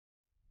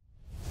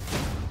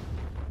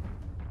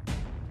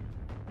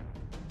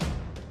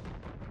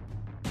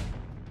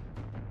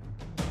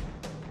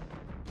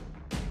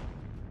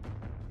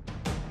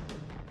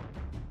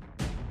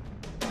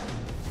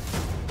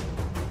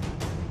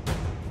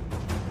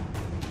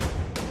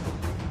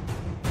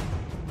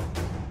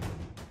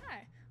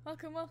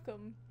Welcome,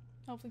 welcome.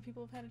 Hopefully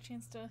people have had a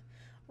chance to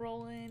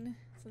roll in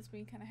since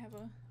we kind of have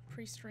a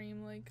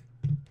pre-stream, like,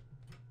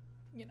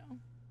 you know,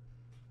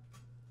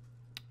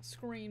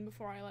 screen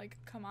before I, like,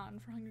 come on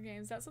for Hunger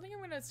Games. That's something I'm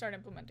going to start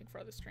implementing for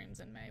other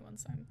streams in May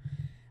once I'm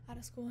out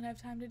of school and have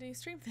time to do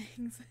stream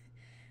things.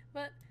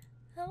 But,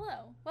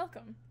 hello.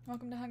 Welcome.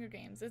 Welcome to Hunger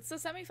Games. It's the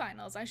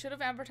semifinals. I should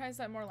have advertised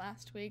that more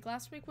last week.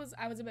 Last week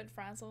I was a bit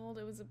frazzled.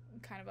 It was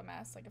kind of a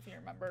mess, like, if you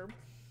remember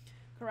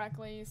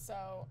correctly,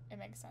 so it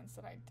makes sense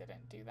that I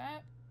didn't do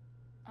that.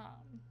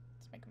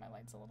 Just making my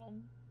lights a little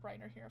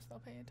brighter here if they'll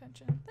pay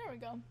attention. There we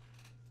go.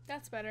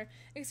 That's better.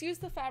 Excuse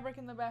the fabric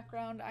in the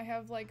background. I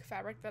have, like,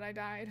 fabric that I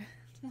dyed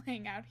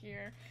laying out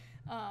here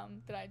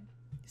that I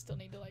still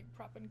need to, like,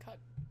 prop and cut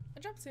a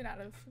jumpsuit out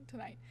of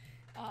tonight.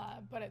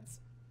 But it's,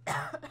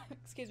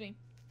 excuse me,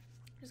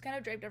 just kind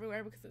of draped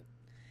everywhere because it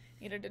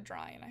needed to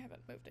dry and I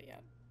haven't moved it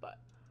yet. But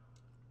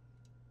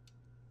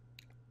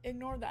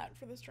ignore that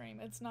for the stream.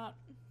 It's not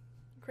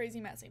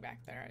crazy messy back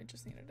there. I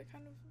just needed to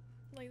kind of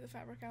lay the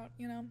fabric out,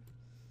 you know.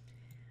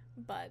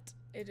 But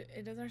it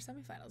is our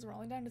semifinals. We're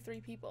only down to 3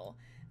 people.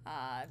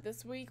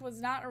 This week was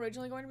not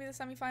originally going to be the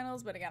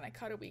semifinals, but again, I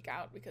cut a week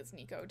out because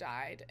Nico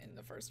died in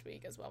the first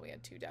week as well. We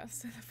had 2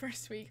 deaths in the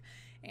first week,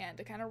 and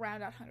to kind of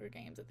round out Hunger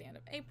Games at the end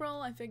of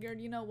April, I figured,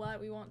 you know what,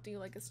 we won't do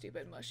like a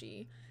stupid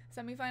mushy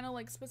semifinal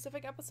like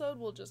specific episode.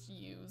 We'll just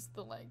use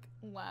the like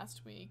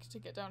last week to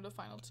get down to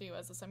final 2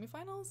 as the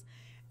semifinals,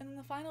 and then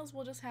the finals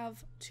we'll just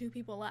have 2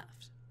 people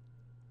left.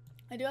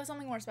 I do have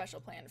something more special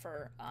planned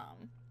for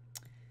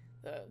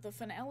the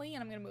finale,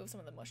 and I'm going to move some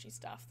of the mushy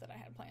stuff that I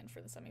had planned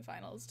for the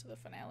semifinals to the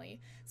finale.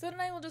 So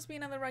tonight will just be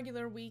another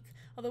regular week,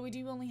 although we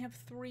do only have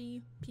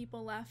 3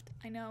 people left.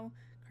 I know,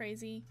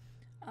 crazy.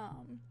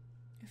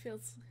 It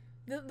feels...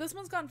 this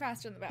one's gone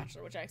faster than The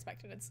Bachelor, which I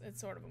expected. It's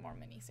sort of a more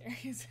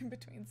mini-series in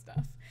between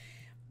stuff.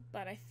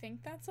 But I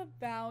think that's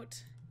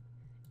about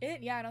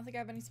it. Yeah, I don't think I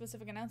have any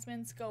specific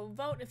announcements. Go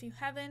vote if you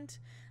haven't.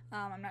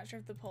 I'm not sure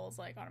if the poll's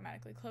like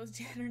automatically closed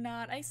yet or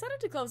not. I set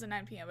it to close at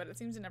 9 p.m., but it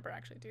seems to never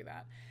actually do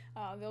that.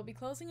 They'll be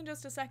closing in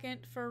just a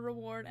second for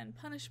reward and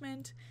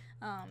punishment.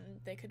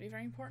 They could be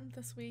very important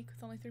this week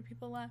with only 3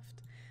 people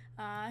left.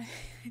 I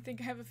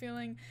think I have a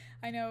feeling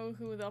I know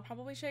who they'll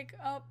probably shake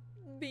up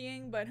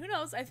being, but who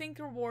knows? I think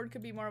reward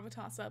could be more of a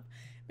toss-up.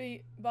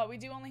 But we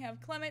do only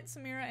have Clement,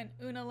 Samira, and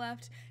Una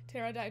left.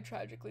 Thera died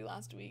tragically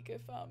last week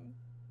if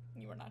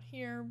you were not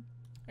here,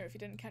 or if you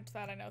didn't catch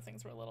that. I know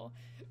things were a little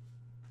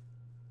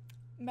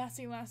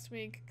messy last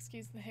week.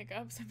 Excuse the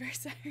hiccups. I'm very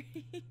sorry.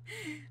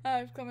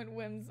 If Clement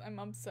wins, I'm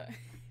upset.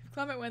 If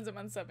Clement wins, I'm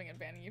unsubbing and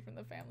banning you from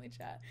the family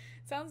chat.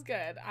 Sounds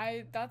good.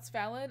 That's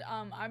valid.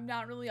 I'm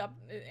not really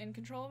in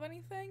control of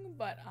anything,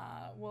 but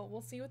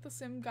we'll see what the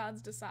sim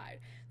gods decide.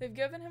 They've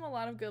given him a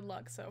lot of good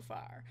luck so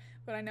far,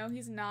 but I know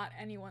he's not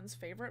anyone's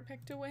favorite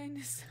pick to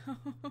win, so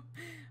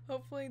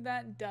hopefully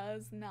that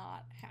does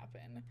not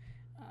happen.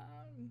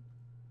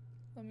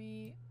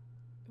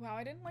 Wow,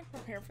 I didn't like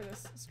prepare for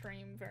this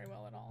stream very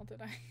well at all,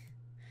 did I?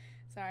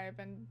 Sorry, I've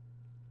been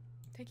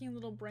taking a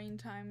little brain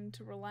time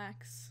to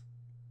relax,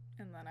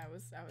 and then I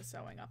was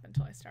sewing up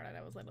until I started.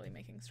 I was literally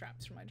making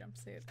straps for my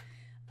jumpsuit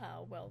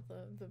while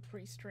the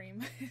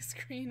pre-stream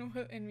screen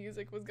and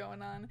music was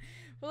going on.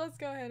 But let's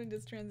go ahead and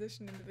just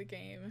transition into the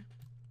game.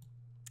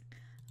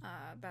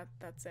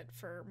 That's it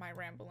for my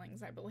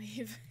ramblings, I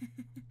believe.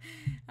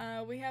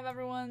 We have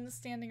everyone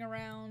standing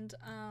around,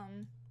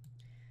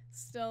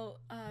 still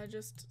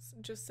just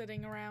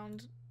sitting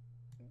around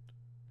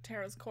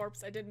Thera's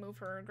corpse. I did move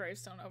her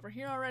gravestone over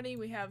here already.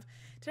 We have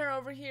Thera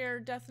over here,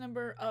 death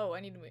number... Oh,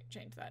 I need to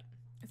change that.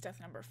 It's death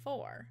number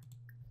 4,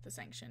 the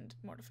sanctioned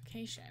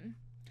mortification.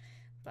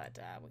 But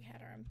we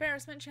had our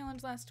embarrassment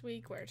challenge last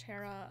week where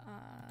Thera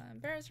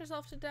embarrassed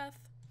herself to death.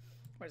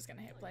 We're just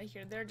gonna hit play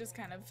here. They're just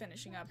kind of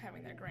finishing up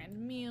having their grand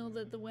meal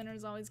that the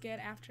winners always get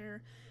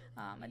after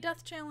a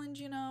death challenge,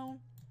 you know.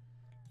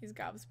 He's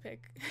Gav's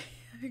pick.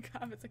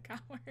 Gav is a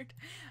coward.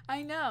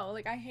 I know,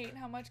 like, I hate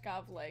how much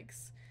Gav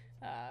likes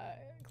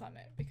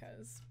Clement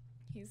because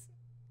he's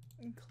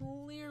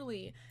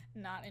clearly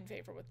not in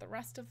favor with the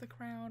rest of the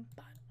crowd,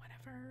 but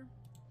whatever.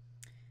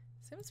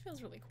 Sims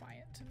feels really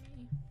quiet to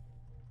me.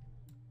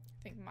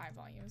 I think my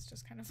volume is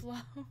just kind of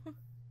low.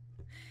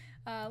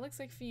 Looks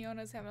like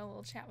Fiona's having a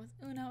little chat with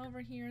Una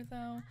over here,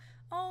 though.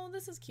 Oh,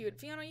 this is cute.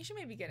 Fiona, you should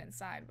maybe get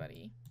inside,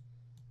 buddy.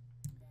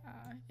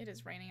 It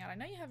is raining out. I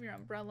know you have your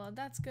umbrella.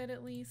 That's good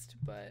at least,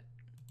 but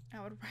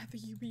I would rather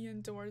you be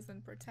indoors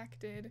than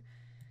protected.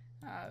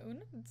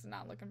 Una's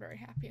not looking very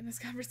happy in this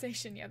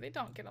conversation. Yeah, they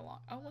don't get along.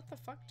 Oh, what the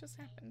fuck just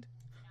happened?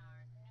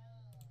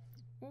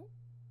 Ooh.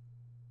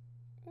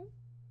 Ooh.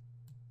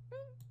 Ooh.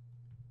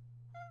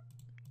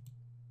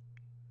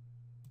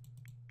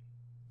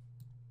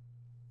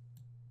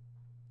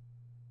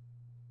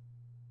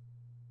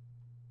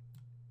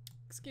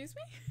 Excuse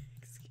me?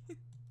 Excuse...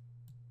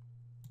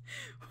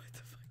 What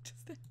the fuck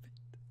just happened?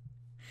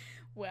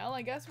 Well,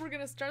 I guess we're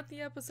gonna start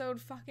the episode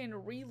fucking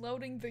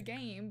reloading the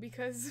game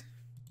because...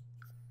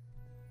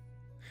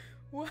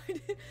 What?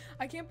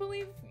 I can't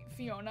believe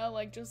Fiona,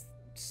 like, just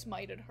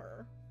smited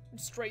her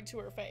straight to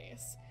her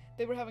face.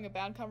 they were having a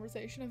bad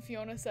conversation and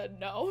Fiona said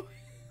no.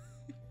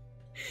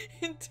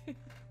 And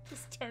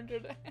just turned her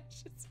to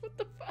ashes. What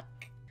the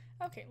fuck?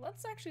 Okay,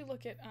 let's actually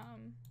look at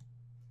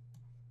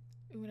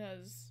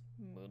Una's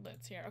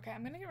moodlets here. Okay,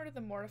 I'm gonna get rid of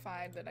the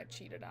mortified that I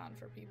cheated on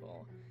for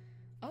people.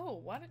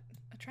 Oh, what?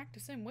 Attract a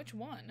sim? Which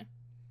one?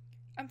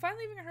 I'm fine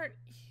leaving her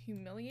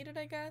humiliated,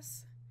 I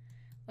guess.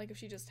 Like if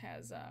she just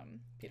has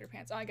Peter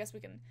Pants. Oh, I guess we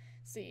can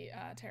see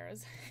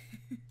Thera's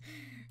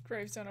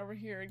gravestone over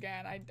here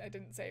again. I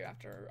didn't save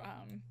after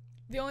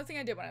the only thing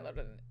I did when I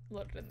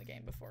loaded in the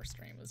game before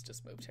stream was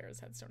just move Thera's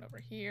headstone over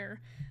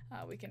here.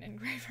 We can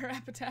engrave her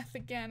epitaph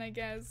again, I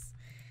guess.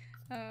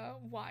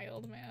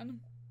 Wild,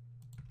 man.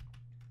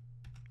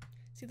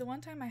 See, the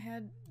one time I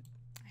had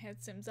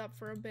Sims up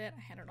for a bit,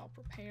 I had it all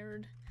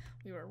prepared.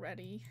 We were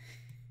ready.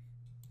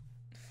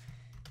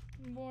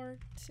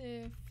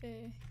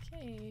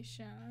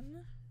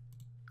 Mortification.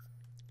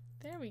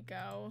 There we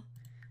go.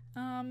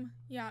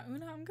 Yeah,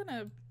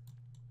 Una,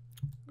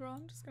 girl,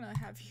 I'm just gonna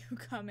have you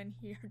come in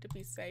here to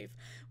be safe.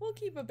 We'll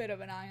keep a bit of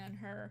an eye on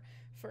her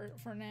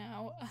for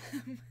now.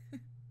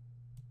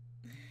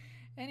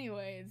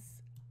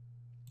 Anyways,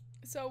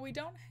 so we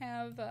don't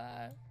have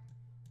a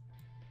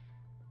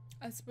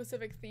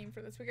specific theme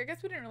for this week. I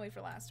guess we didn't really for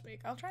last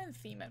week. I'll try and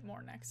theme it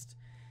more next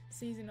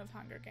season of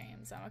Hunger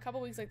Games. A couple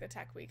weeks like the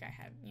tech week, I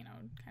had, you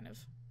know, kind of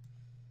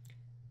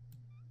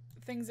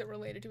things that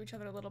related to each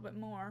other a little bit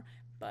more,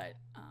 but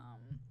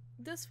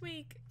this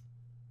week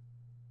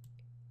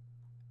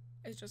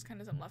is just kind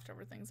of some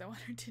leftover things I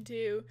wanted to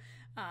do.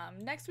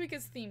 Next week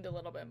is themed a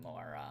little bit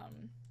more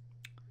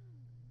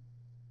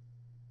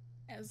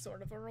as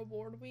sort of a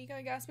reward week,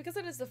 I guess, because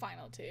it is the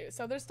final too.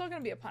 So there's still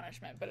going to be a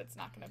punishment, but it's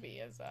not going to be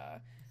as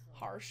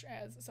harsh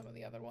as some of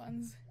the other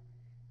ones.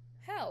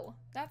 Hell,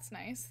 that's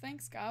nice.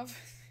 Thanks, Gov.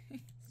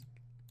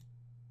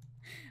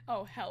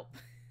 Oh, help.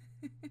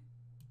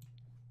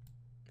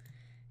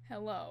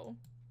 Hello.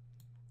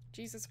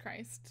 Jesus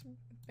Christ.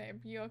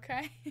 Babe, you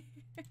okay?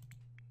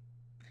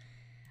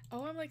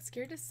 Oh, I'm like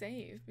scared to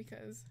save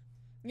because,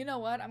 you know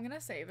what? I'm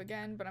gonna save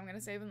again, but I'm gonna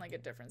save in like a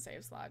different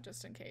save slot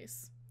just in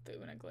case the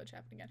Una glitch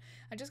happened again.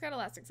 I just got a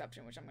last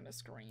exception, which I'm gonna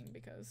screen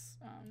because,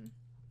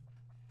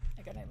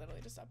 again, I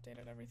literally just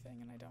updated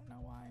everything and I don't know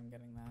why I'm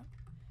getting that.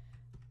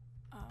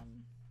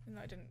 Even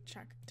though I didn't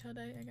check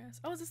today, I guess.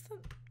 Oh, is this the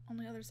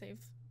only other save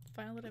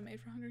file that I made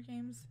for Hunger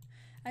Games?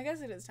 I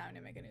guess it is time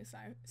to make a new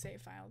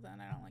save file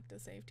then. I don't like to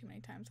save too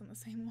many times on the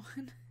same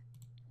one.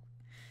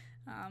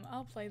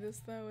 I'll play this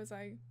though as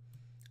I'm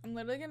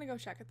literally gonna go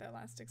check at that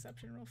last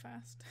exception real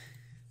fast.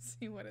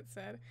 See what it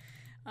said.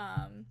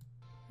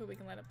 But we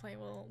can let it play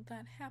while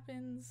that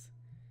happens.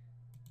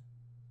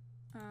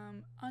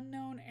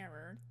 Unknown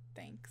error.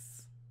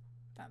 Thanks.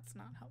 That's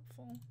not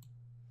helpful.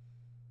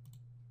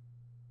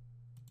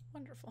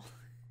 Wonderful.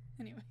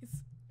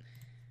 Anyways.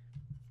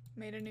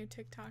 Made a new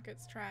TikTok.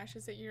 It's trash.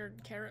 Is it your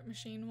carrot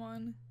machine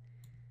one?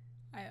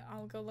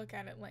 I'll go look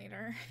at it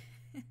later.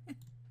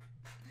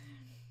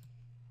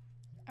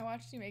 I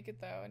watched you make it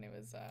though, and it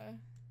was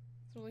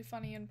really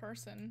funny in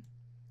person.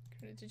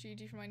 Credit to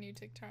Gigi for my new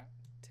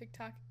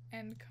TikTok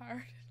end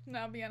card.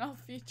 Now be on all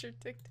future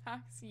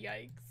TikToks.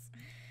 Yikes.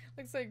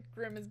 Looks like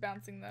Grim is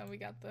bouncing though. We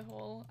got the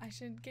whole I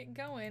should get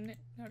going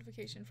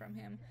notification from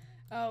him.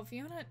 Oh,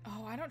 Fiona.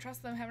 Oh, I don't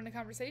trust them having a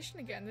conversation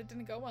again. That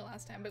didn't go well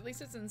last time, but at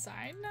least it's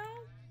inside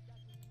now?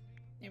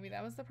 Maybe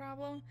that was the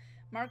problem.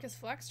 Marcus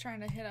Flex trying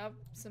to hit up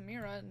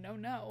Samira.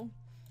 No.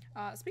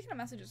 Speaking of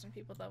messages from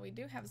people though, we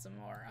do have some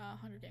more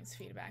Hunger Games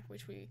feedback,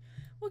 which we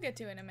will get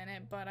to in a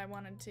minute, but I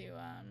wanted to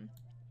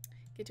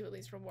get to at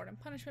least reward and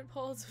punishment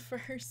polls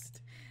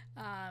first.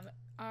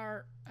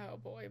 Oh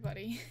boy,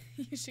 buddy.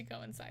 You should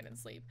go inside and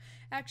sleep.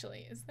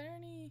 Actually,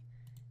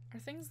 are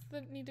things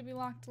that need to be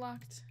locked?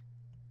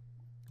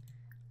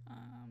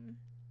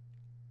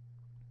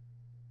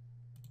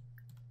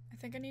 I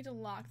think I need to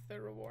lock the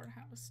reward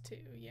house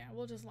too. Yeah,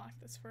 we'll just lock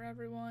this for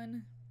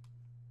everyone.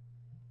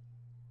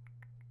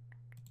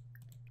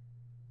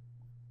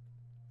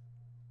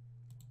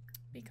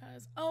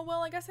 Because, oh,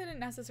 well, I guess I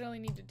didn't necessarily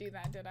need to do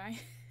that, did I?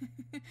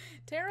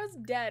 Thera's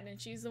dead, and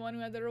she's the one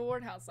who had the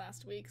reward house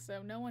last week,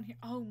 so no one here.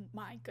 Oh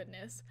my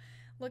goodness.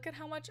 Look at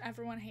how much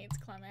everyone hates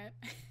Clement.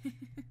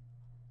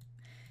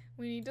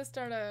 We need to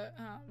start a,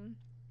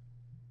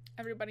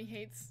 everybody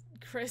hates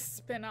Chris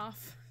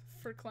spin-off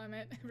for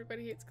Clement.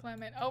 Everybody hates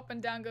Clement. Oh,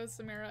 and down goes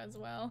Samira as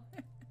well.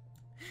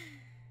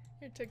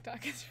 Your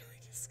TikTok is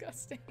really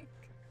disgusting.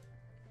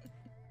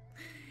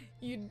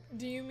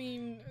 Do you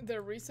mean the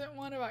recent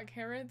one about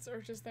carrots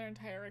or just their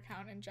entire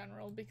account in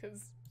general?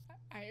 Because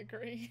I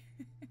agree.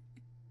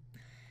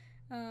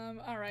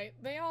 Alright.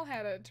 They all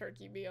had a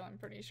turkey meal, I'm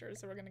pretty sure,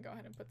 so we're gonna go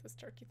ahead and put this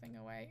turkey thing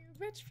away.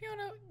 Bitch,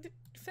 Fiona,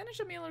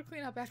 finish a meal or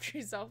clean up after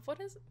yourself. What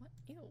is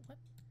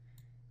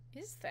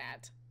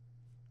that?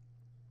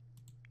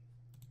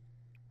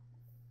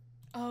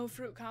 Oh,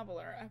 fruit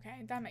cobbler.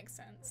 Okay, that makes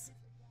sense.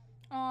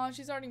 Oh,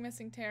 she's already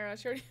missing Thera.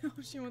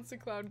 She wants to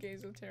cloud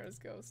gaze with Thera's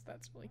ghost.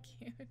 That's really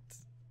cute.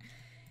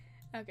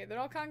 Okay, they're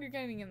all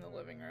congregating in the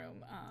living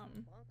room.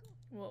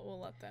 We'll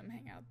let them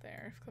hang out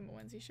there. If Clement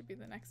wins, he should be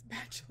the next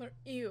bachelor.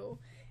 Ew.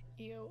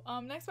 Ew.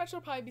 Next bachelor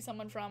will probably be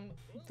someone from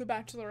the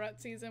Bachelorette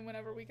season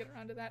whenever we get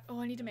around to that.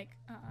 Oh, I need to make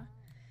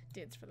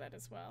dids for that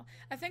as well.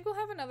 I think we'll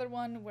have another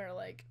one where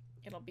like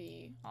it'll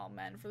be all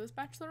men for this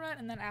Bachelorette,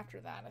 and then after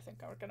that I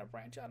think we're gonna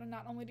branch out and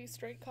not only do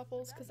straight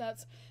couples because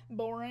that's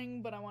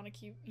boring, but I want to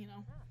keep, you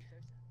know,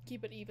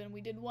 keep it even.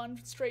 We did one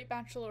straight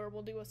bachelor,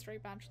 we'll do a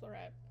straight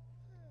Bachelorette.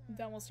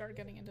 Then we'll start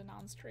getting into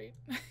non-straight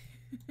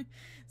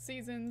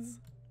seasons.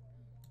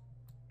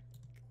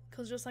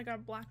 Because just like our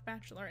Black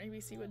Bachelor,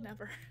 ABC would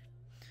never.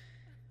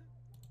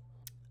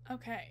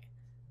 Okay,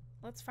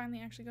 let's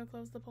finally actually go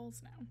close the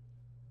polls now.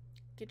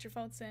 Get your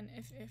votes in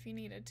if you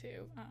needed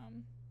to.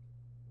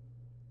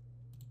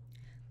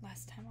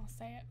 Last time I'll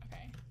say it.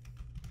 Okay,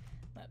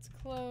 let's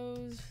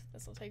close.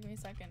 This will take me a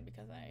second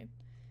because I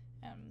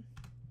am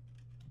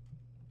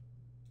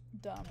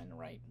dumb and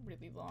write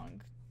really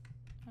long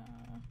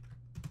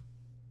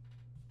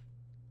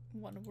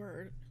one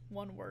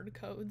word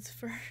codes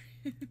for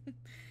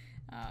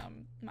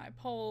my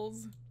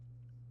polls.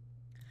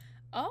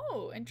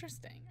 Oh,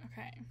 interesting.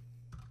 Okay.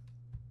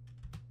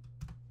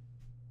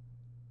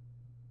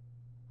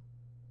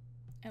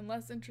 And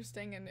less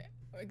interesting and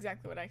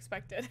exactly what I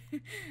expected.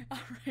 All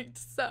right,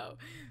 so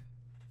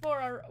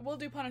we'll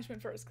do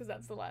punishment first because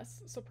that's the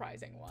less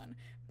surprising one.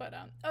 But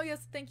oh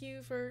yes, thank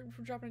you for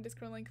dropping a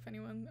Discord link. If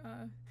anyone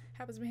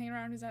happens to be hanging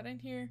around who's not in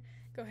here,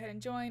 go ahead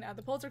and join.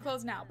 The polls are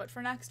closed now, but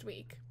for next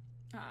week,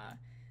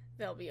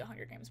 there'll be a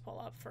Hunger Games poll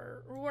up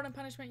for reward and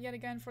punishment yet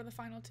again for the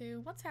final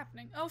two. What's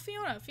happening? Oh,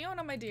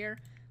 Fiona, my dear.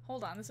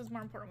 Hold on, this is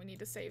more important. We need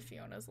to save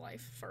Fiona's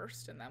life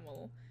first, and then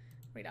we'll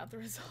read out the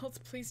results.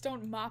 Please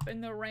don't mop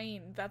in the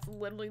rain. That's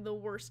literally the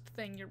worst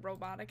thing your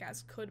robotic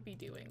ass could be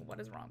doing.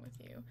 What is wrong with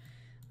you?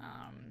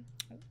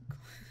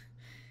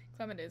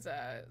 Clement is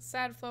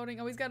sad floating.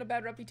 Oh, he's got a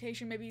bad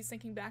reputation. Maybe he's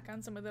thinking back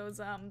on some of those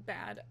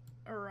bad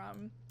or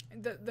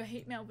the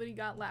hate mail that he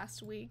got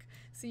last week.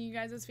 Seeing you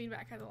guys'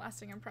 feedback has a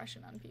lasting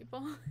impression on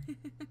people.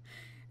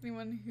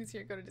 Anyone who's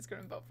here, go to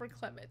Discord and vote for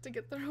Clement to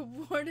get the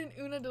reward and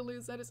Una to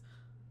lose. That is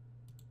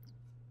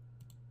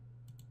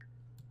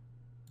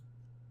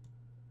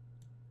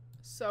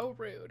so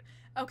rude.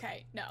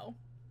 Okay, no.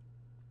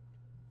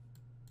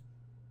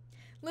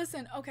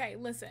 Listen, okay,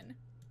 listen.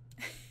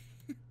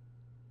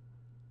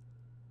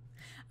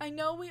 I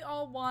know we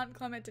all want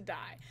Clement to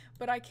die,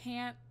 but I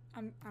can't.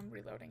 I'm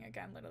reloading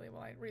again, literally,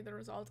 while I read the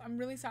results. I'm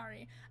really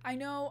sorry. I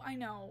know.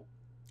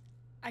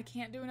 I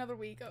can't do another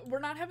week. We're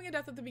not having a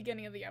death at the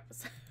beginning of the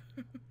episode.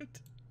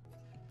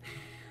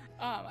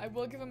 I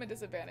will give him a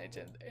disadvantage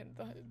in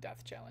the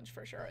death challenge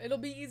for sure. It'll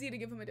be easy to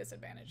give him a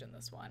disadvantage in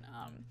this one.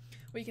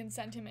 We can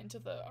send him into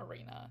the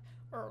arena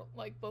or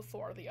like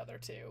before the other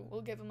two.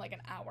 We'll give him like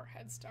an hour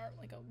head start,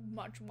 like a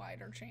much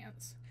wider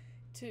chance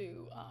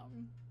to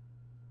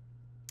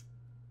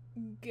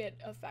get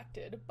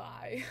affected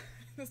by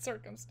the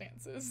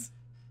circumstances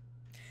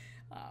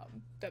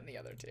than the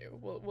other two.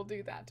 We'll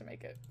do that to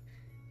make it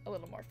a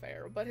little more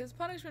fair. But his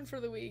punishment for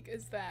the week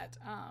is that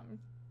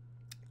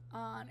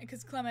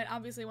because Clement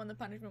obviously won the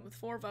punishment with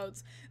 4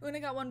 votes.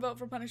 Una got 1 vote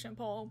for punishment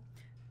poll.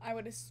 I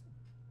would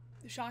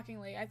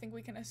shockingly, I think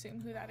we can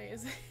assume who that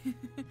is.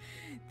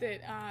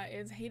 that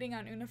is hating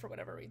on Una for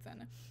whatever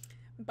reason.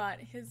 But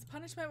his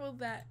punishment will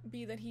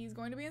be that he's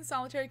going to be in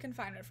solitary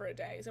confinement for a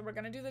day. So we're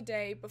going to do the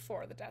day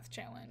before the death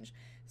challenge.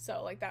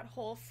 So like that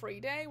whole free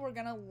day, we're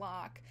going to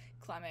lock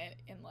Clement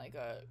in like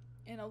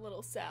in a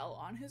little cell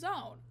on his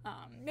own.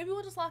 Maybe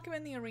we'll just lock him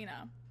in the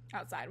arena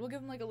outside. We'll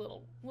give him like a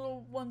little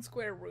 1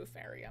 square roof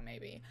area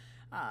maybe,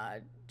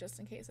 just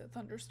in case it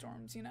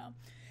thunderstorms, you know.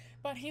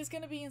 But he's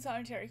going to be in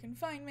solitary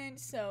confinement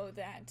so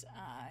that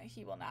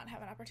he will not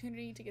have an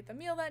opportunity to get the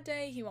meal that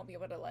day. He won't be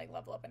able to like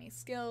level up any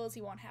skills.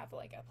 He won't have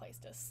like a place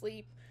to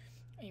sleep.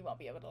 He won't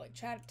be able to like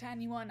chat to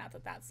anyone. Not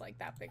that that's like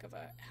that big of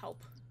a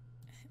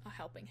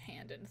helping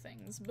hand in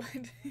things, but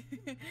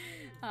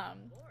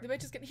the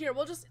bitch is getting here.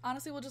 We'll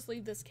just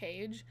leave this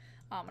cage,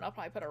 and I'll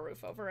probably put a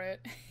roof over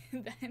it.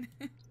 And then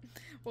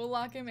we'll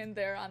lock him in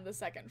there on the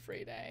 2nd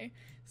free day.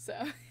 So.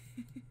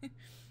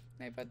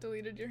 Nightbot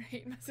deleted your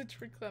hate message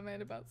for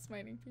Clement about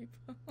smiting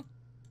people.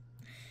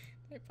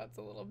 Nightbot's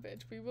a little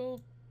bitch. We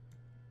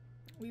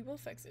will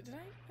fix it. Did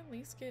I at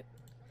least get...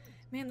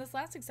 Man, this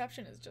last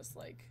exception is just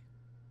like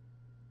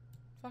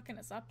fucking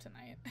us up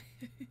tonight.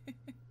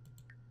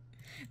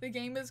 The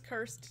game is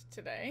cursed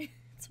today.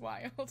 It's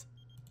wild.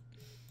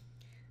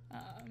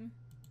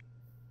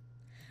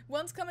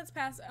 Once Clement's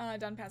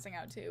done passing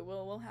out too,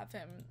 we'll have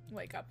him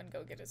wake up and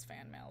go get his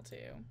fan mail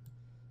too.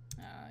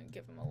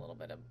 Give him a little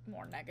bit of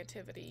more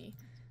negativity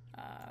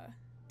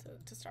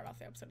to start off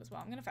the episode as well.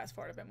 I'm gonna fast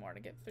forward a bit more to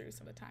get through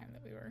some of the time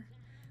that we were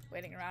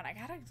waiting around.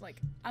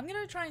 I'm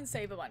gonna try and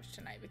save a bunch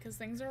tonight because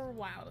things are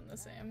wild in The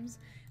Sims.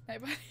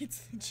 Nightbot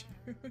eats the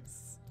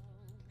juice.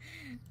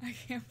 I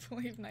can't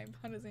believe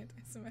Nightbot is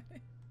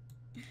anti-Semitic.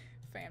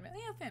 Fan mail,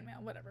 yeah, fan mail,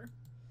 whatever.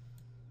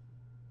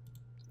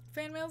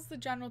 Fan mail's the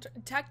general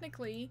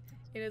technically,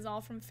 it is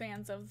all from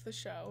fans of the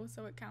show,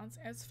 so it counts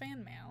as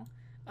fan mail.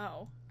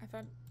 Oh, I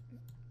thought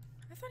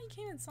he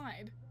came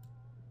inside.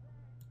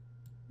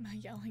 My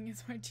yelling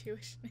is my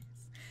Jewishness.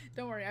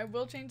 Don't worry, I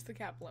will change the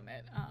cap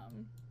limit,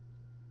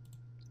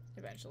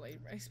 eventually.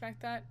 I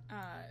expect that,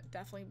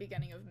 definitely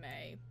beginning of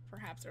May,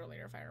 perhaps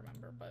earlier if I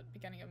remember, but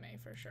beginning of May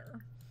for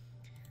sure.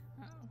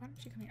 Why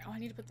don't you come here? Oh, I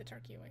need to put the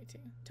turkey away too.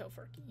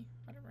 Tofurkey,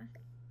 whatever.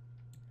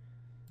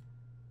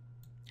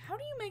 How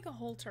do you make a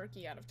whole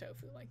turkey out of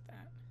tofu like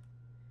that?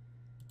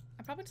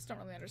 I probably just don't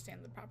really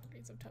understand the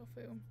properties of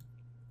tofu.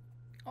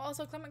 Oh,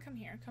 also, Clement, come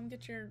here. Come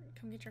get your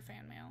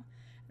fan mail,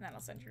 and then I'll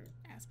send your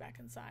ass back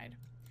inside.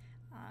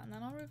 And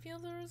then I'll reveal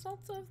the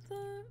results of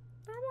the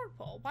reward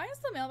poll. Why is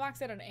the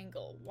mailbox at an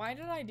angle? Why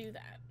did I do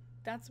that?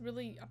 That's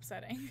really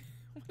upsetting.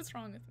 What is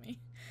wrong with me?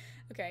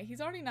 Okay,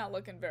 he's already not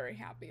looking very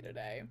happy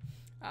today,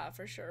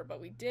 for sure. But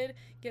we did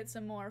get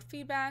some more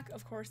feedback,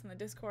 of course, in the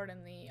Discord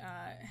and the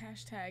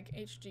hashtag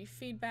HG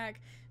feedback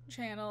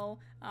channel.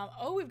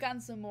 Oh, we've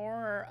gotten some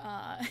more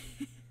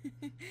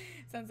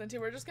sent in too.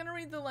 We're just gonna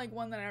read the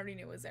one that I already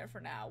knew was there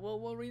for now.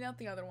 We'll read out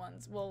the other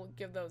ones. We'll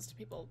give those to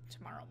people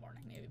tomorrow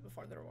morning, maybe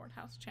before the reward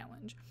house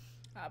challenge.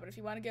 But if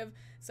you want to give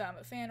some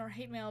fan or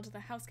hate mail to the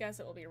house guests,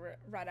 it will be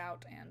read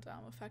out and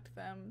affect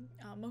them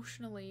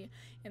emotionally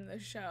in the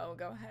show.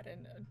 Go ahead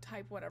and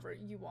type whatever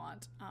you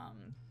want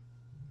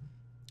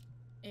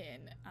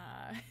in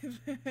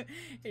the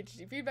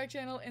HG feedback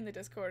channel in the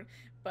Discord.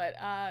 But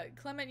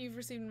Clement, you've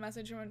received a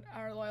message from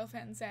our loyal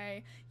fans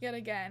say yet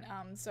again.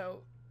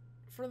 So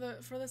for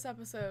this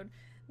episode,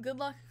 good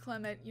luck,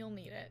 Clement. You'll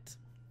need it.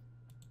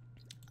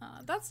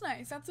 That's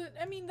nice. That's it.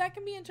 I mean, that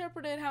can be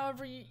interpreted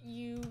however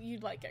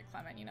you'd like it,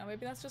 Clement. You know,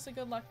 maybe that's just a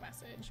good luck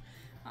message.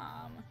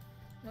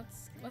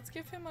 Let's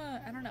give him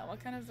a, I don't know,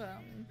 what kind of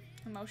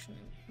emotion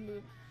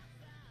mood.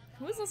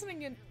 Who is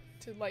listening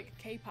to like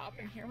K-pop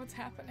in here? What's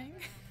happening?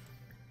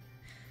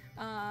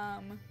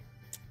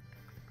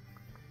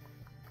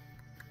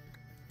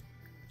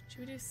 Should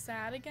we do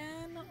sad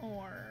again,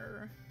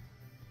 or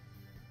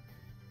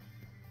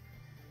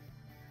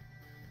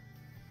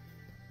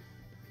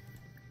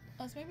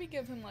let's maybe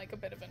give him like a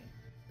bit of an...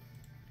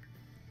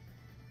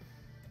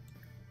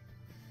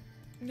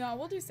 No,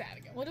 we'll do sad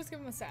again. We'll just give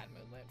him a sad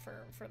moodlet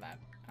for that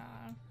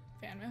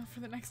fan mail for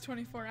the next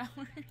 24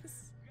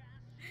 hours.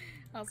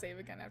 I'll save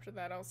again after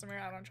that. Oh,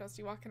 Samira, I don't trust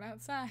you walking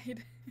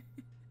outside.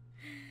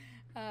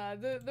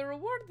 The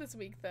reward this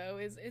week, though,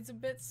 is it's a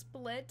bit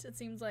split. It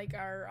seems like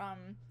our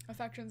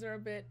affections are a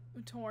bit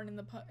torn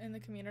in the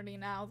community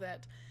now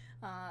that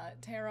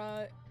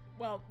Thera...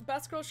 Well,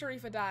 Best Girl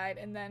Sharifa died,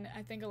 and then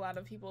I think a lot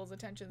of people's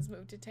attentions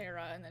moved to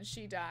Thera, and then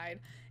she died,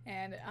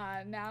 and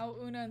now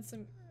Una and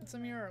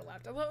Samira are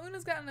left. Although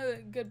Una's gotten a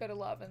good bit of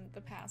love in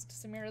the past,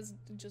 Samira's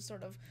just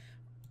sort of,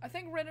 I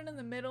think, ridden in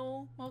the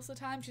middle most of the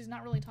time. She's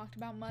not really talked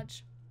about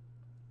much.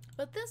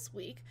 But this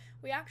week,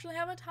 we actually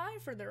have a tie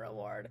for the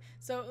reward.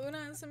 So Una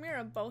and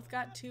Samira both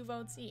got 2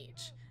 votes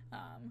each.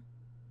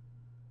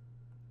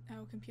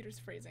 Oh, computer's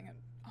freezing. It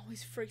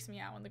always freaks me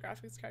out when the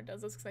graphics card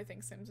does this because I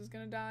think Sims is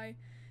gonna die.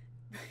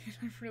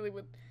 I really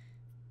would...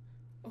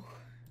 Oh.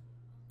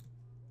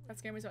 That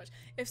scared me so much.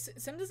 If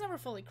Sims has never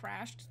fully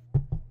crashed,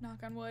 knock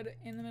on wood,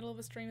 in the middle of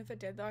a stream, if it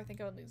did though, I think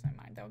I would lose my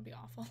mind. That would be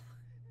awful.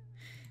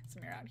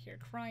 Samira out here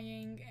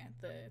crying at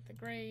the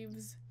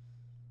graves.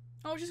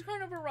 Oh, she's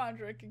crying over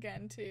Roderick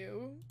again,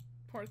 too.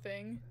 Poor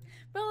thing.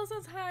 Bella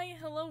says hi.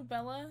 Hello,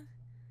 Bella.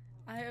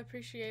 I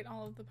appreciate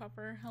all of the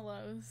pupper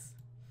hellos.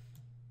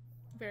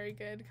 Very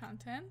good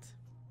content.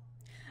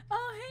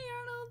 Oh, hey,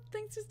 Arnold.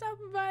 Thanks for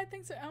stopping by.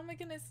 Thanks for, oh my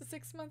goodness, the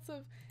 6 months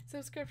of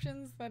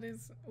subscriptions. That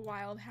is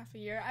wild, half a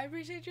year. I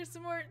appreciate your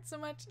support so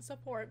much,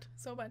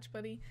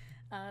 buddy.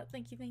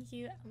 Thank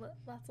you.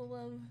 Lots of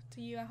love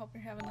to you. I hope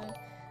you're having a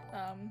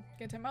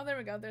good time. Oh, there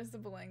we go. There's the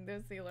bling.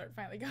 There's the alert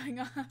finally going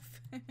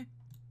off.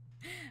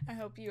 I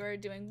hope you are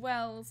doing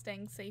well,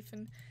 staying safe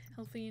and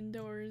healthy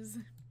indoors.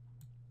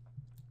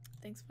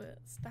 Thanks for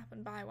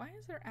stopping by. Why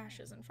is there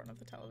ashes in front of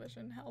the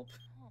television? Help.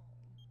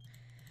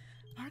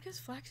 Marcus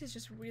Flex is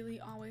just really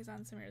always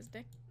on Samira's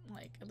dick,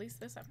 like, at least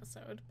this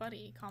episode.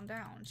 Buddy, calm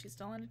down. She's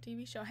still on a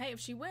TV show. Hey, if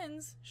she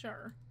wins,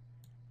 sure.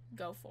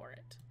 Go for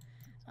it.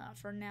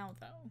 For now,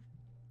 though,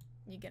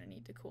 you're gonna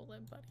need to cool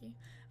it, buddy.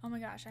 Oh my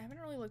gosh, I haven't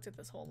really looked at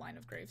this whole line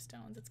of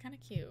gravestones. It's kind of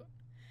cute.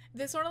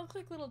 They sort of look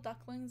like little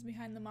ducklings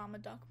behind the mama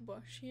duck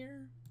bush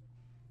here.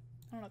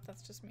 I don't know if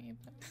that's just me,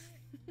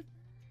 but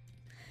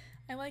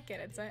I like it.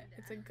 It's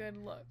a good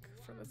look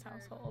for this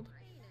household.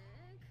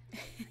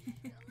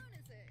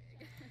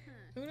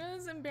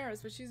 Una's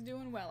embarrassed, but she's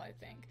doing well, I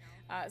think.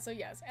 So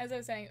yes, as I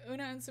was saying,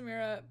 Una and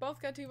Samira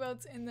both got 2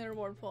 votes in the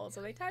reward poll,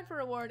 so they tied for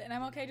reward, and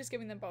I'm okay just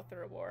giving them both the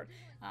reward.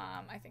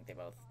 I think they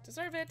both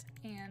deserve it,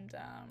 and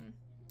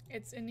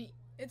it's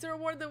a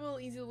reward that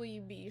will easily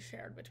be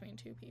shared between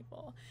 2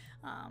 people.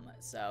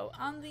 So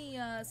on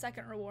the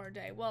second reward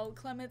day, well,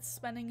 Clement's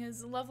spending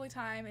his lovely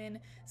time in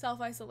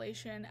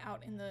self-isolation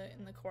out in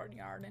the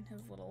courtyard in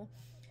his little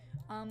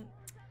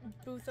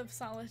booth of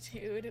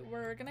solitude.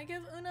 We're gonna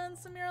give Una and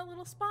Samira a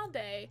little spa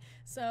day,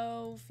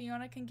 so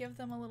Fiona can give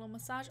them a little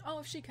massage. Oh,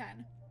 if she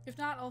can. If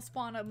not, I'll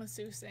spawn a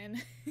masseuse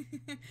in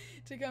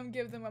to come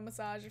give them a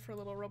massage if her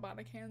little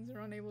robotic hands are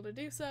unable to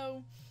do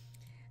so.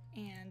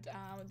 And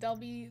there'll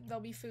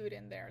be food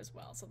in there as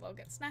well, so they'll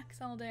get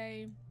snacks all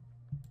day.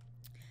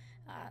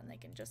 And they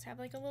can just have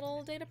like a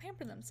little day to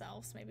pamper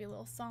themselves, maybe a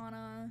little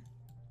sauna.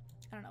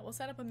 I don't know, we'll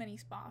set up a mini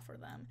spa for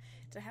them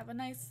to have a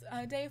nice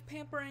day of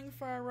pampering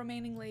for our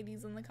remaining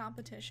ladies in the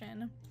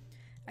competition.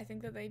 I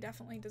think that they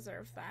definitely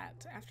deserve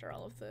that after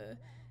all of the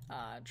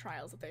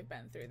trials that they've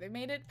been through. They've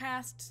made it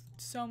past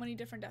so many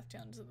different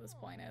Deftones at this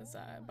point, as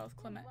both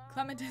Clement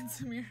and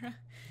Samira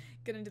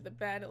get into the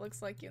bed. It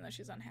looks like, even though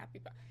she's unhappy,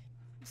 but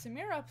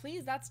Samira,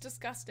 please, that's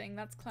disgusting.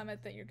 That's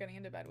Clement that you're getting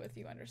into bed with.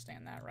 You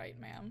understand that, right,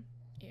 ma'am?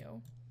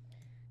 Ew.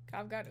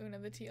 Gav got Una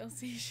the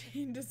TLC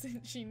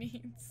she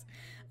needs.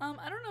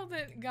 I don't know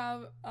that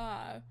Gav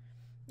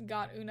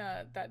got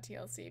Una that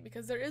TLC,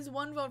 because there is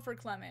one vote for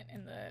Clement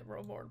in the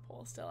reward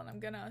poll still, and I'm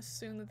gonna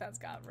assume that that's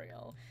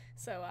Gabriel.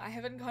 So I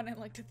haven't gone and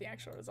looked at the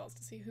actual results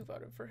to see who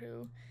voted for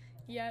who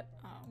yet.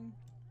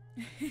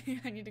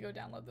 I need to go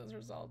download those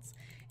results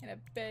in a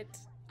bit.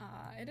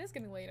 It is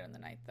getting later in the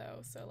night though,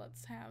 so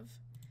let's have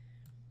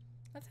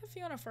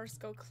Fiona first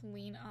go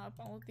clean up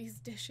all of these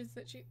dishes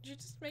that you're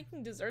just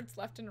making desserts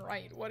left and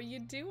right. What are you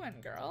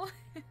doing, girl?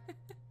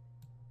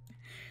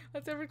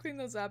 Let's have her clean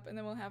those up, and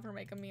then we'll have her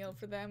make a meal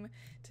for them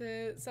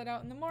to set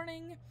out in the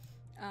morning.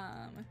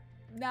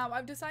 Now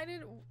I've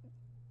decided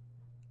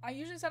I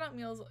usually set out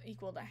meals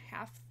equal to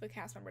half the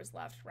cast members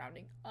left,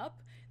 rounding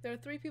up. There are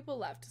 3 people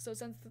left, so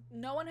since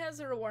no one has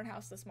a reward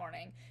house this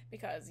morning,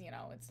 because, you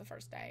know, it's the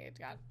first day, it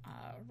got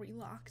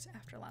relocked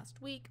after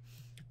last week,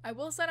 I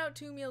will set out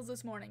 2 meals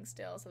this morning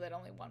still, so that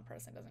only one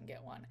person doesn't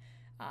get one.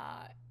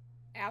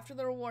 After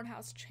the reward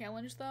house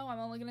challenge, though, I'm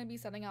only going to be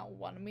setting out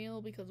 1 meal,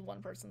 because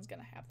one person's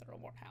going to have the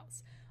reward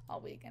house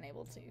all week and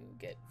able to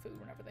get food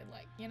whenever they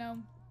like, you know?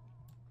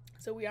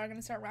 So we are going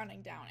to start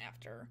rounding down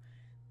after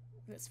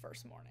this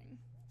first morning.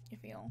 You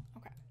feel?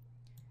 Okay.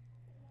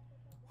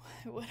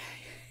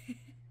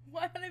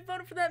 Why would I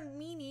vote for that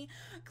meanie?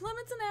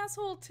 Clement's an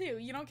asshole too.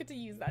 You don't get to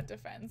use that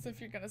defense if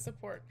you're gonna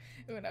support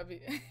Una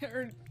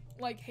or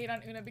like hate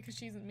on Una because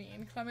she's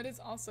mean. Clement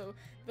is also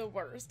the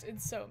worst.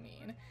 It's so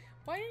mean.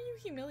 Why are you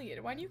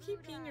humiliated? Why do you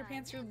keep peeing your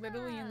pants? You're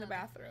literally in the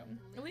bathroom.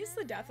 At least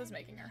the death is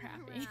making her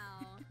happy.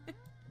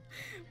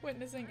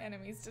 Witnessing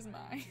enemies'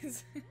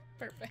 demise.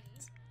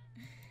 Perfect.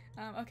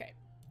 Okay.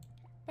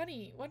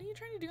 Buddy, what are you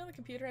trying to do on the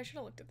computer? I should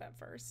have looked at that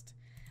first.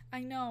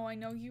 I know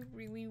you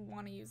really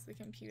want to use the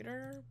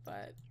computer,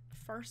 but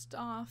first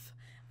off,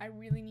 I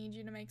really need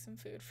you to make some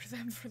food for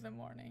them for the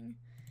morning.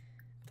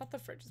 I thought the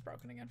fridge was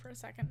broken again for a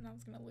second, and I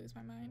was gonna lose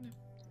my mind.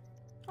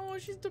 Oh,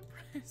 she's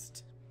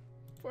depressed.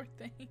 Poor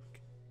thing.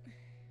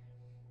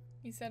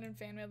 He said in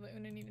fan mail that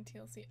Una needed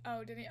TLC.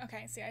 Oh, did he?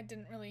 Okay, see, I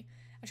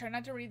try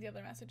not to read the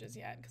other messages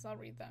yet, because I'll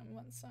read them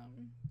once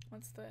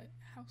the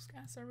house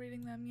guests are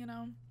reading them, you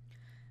know.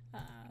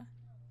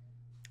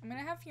 I'm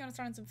gonna have Fiona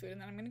start on some food,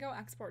 and then I'm gonna go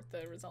export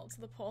the results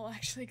of the poll,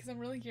 actually, because I'm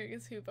really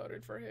curious who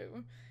voted for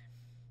who.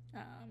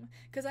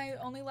 Because I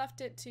only left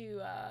it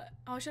to,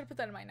 I should have put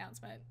that in my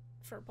announcement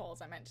for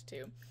polls. I meant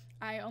to.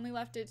 I only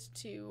left it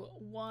to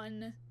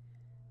 1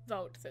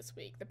 vote this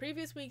week. The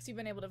previous weeks, you've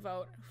been able to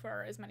vote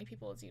for as many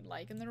people as you'd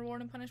like in the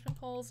reward and punishment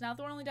polls. Now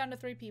that we're only down to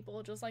 3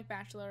 people, just like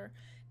Bachelor,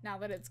 now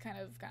that it's kind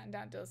of gotten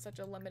down to such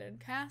a limited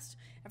cast,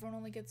 everyone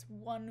only gets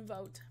 1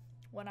 vote.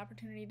 1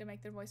 opportunity to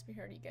make their voice be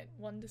heard. You get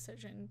 1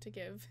 decision to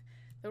give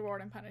the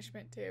reward and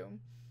punishment to.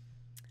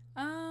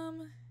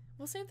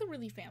 We'll save the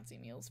really fancy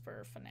meals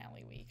for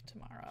finale week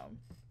tomorrow.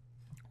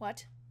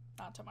 What?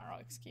 Not tomorrow,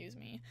 excuse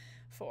me.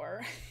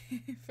 For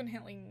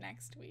finale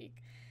next week.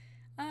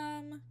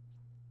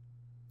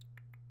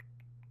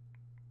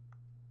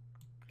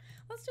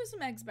 Let's do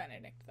some eggs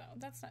Benedict though.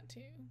 That's not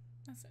too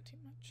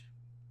much.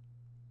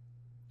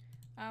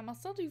 I'll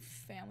still do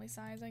family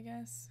size, I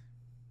guess.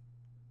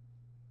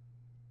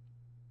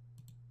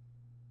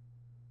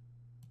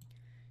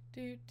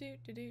 Do. Did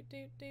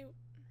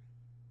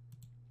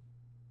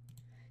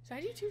I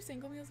do 2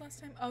 single meals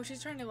last time? Oh,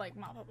 she's trying to like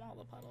mop up all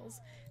the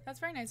puddles. That's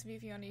very nice of you,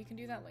 Fiona. You can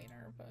do that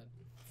later, but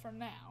for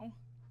now,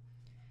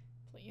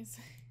 please.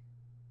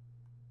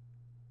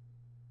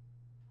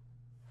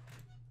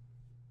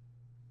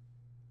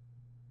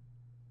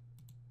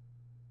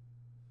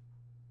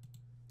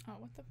 Oh,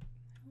 what the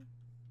hell?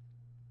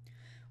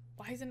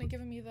 Why isn't it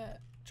giving me the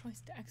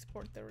choice to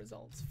export the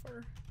results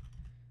for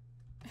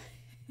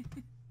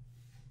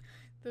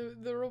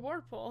the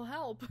reward poll?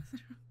 Help.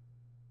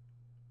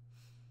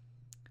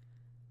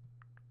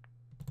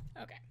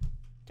 Okay.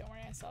 Don't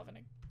worry, I still have a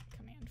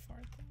command for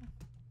it though.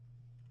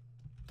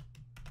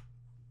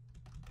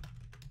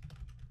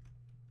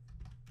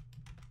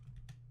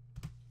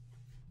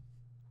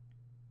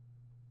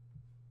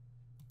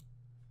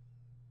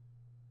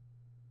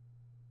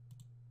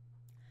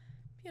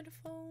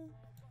 Beautiful.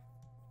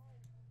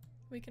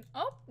 We can,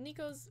 oh,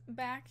 Nico's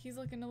back. He's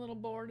looking a little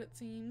bored, it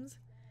seems.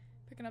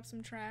 Picking up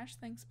some trash.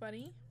 Thanks,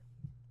 buddy.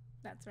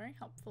 That's very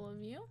helpful of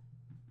you.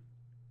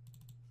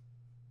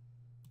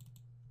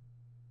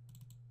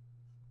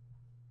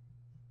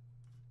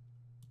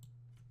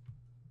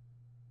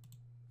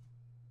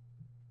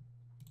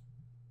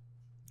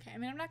 Okay, I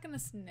mean, I'm not gonna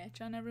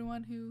snitch on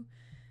everyone who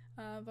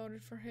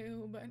voted for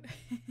who, but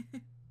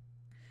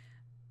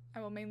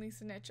I will mainly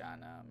snitch on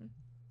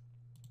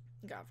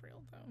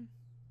ℍ𝕑𝕄𝔼𝕋, though.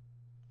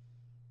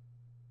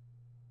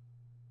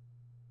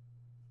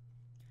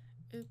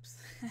 Oops,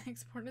 I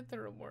exported the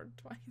reward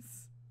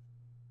twice.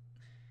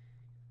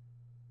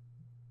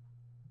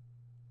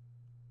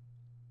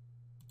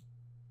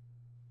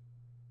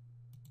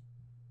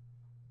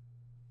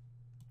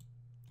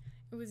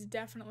 It was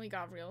definitely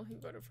ℍ𝕑𝕼 who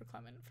voted for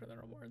Clement for the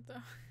reward,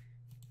 though.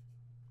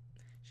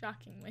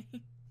 Shockingly.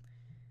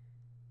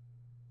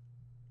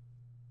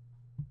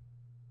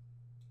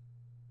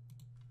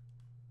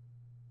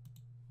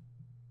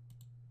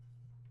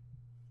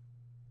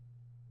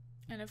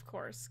 And of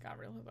course,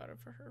 ℍ𝕑𝕼 who voted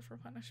for her for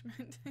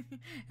punishment.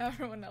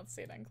 Everyone else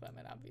stayed on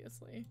Clement,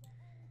 obviously.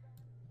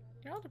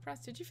 You're all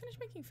depressed. Did you finish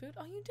making food?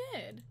 Oh, you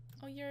did.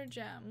 Oh, you're a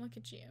gem. Look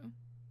at you.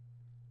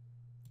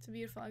 It's a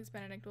beautiful eggs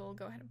Benedict. We'll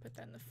go ahead and put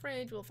that in the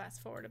fridge. We'll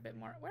fast forward a bit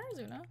more. Where is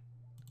Una?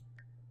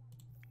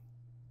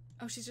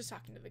 Oh, she's just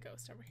talking to the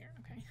ghost over here.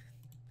 Okay.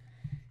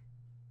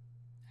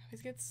 I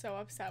always get so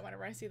upset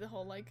whenever I see the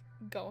whole, like,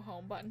 go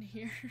home button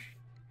here.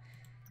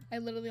 I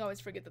literally always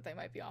forget that they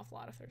might be off a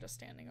lot if they're just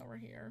standing over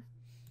here.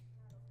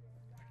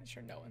 Pretty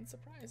sure no one's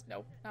surprised.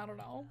 Nope, not at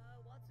all.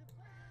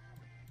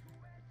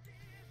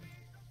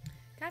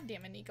 God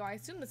damn it, Nico. I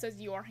assume this says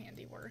your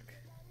handiwork.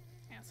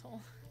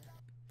 Asshole.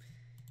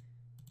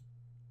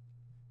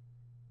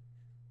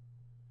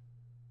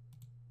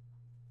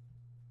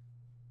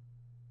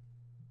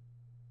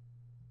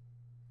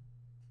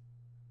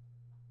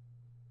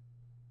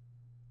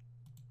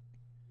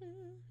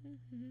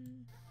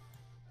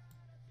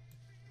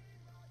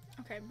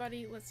 Okay,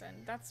 buddy,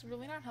 listen. That's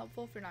really not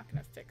helpful if you're not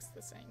gonna fix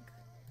the sink.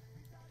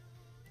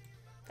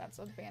 That's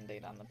a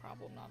band-aid on the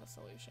problem, not a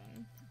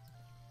solution.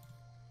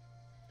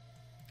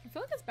 I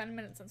feel like it's been a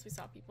minute since we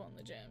saw people in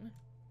the gym.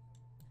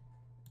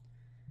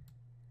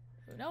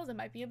 Who knows, it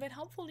might be a bit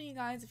helpful to you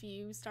guys if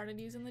you started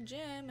using the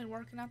gym and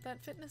working out that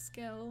fitness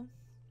skill.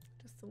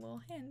 Just a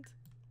little hint.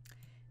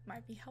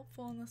 Might be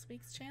helpful in this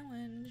week's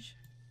challenge.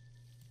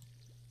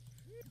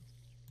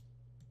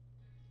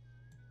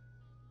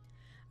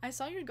 I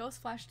saw your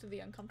ghost flash to the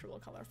uncomfortable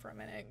color for a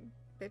minute.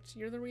 Bitch,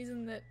 you're the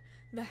reason that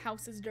the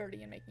house is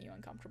dirty and making you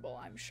uncomfortable,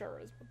 I'm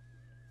sure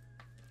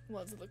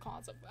was the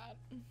cause of that.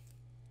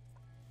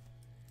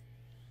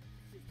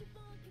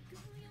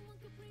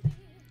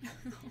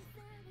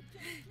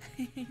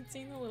 I hate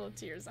seeing the little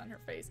tears on her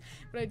face,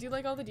 but I do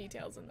like all the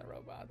details in the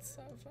robots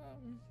of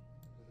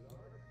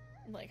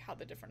like how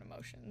the different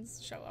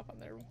emotions show up on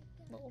their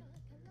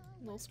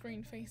little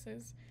screen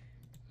faces.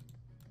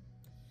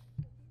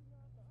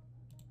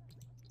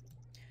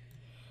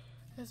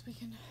 As we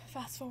can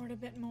fast forward a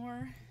bit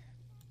more.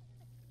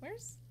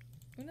 Where's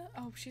Una?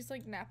 Oh, she's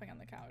like napping on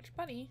the couch.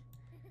 Buddy,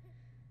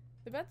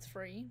 the bed's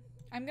free.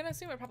 I'm gonna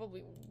assume it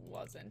probably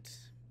wasn't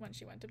when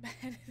she went to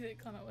bed that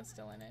Clement was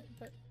still in it,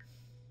 but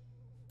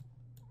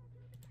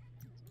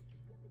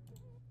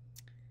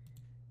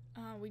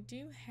we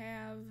do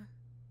have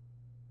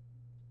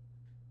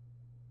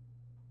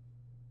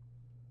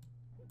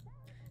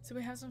so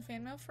we have some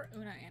fan mail for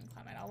Una and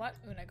Clement. I'll let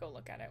Una go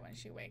look at it when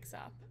she wakes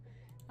up.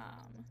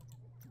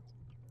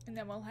 And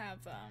then we'll have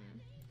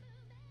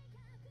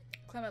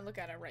Clement look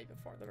at it right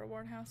before the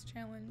reward house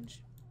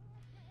challenge.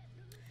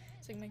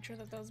 So you can make sure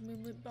that those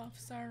moonlit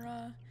buffs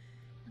are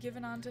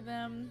given onto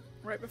them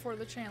right before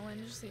the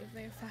challenge, see if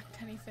they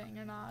affect anything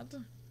or not.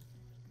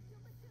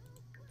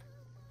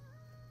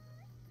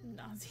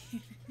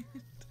 Nauseated.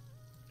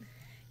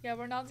 Yeah,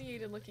 we're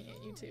nauseated looking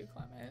at you too,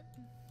 Clement.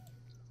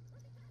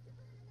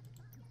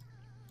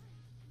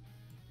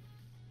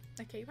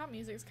 The K-pop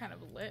music is kind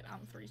of lit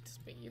on 3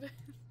 speed.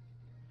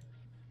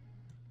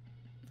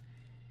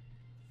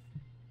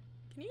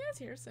 Can you guys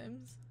hear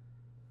Sims?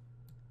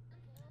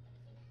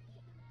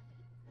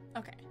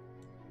 Okay.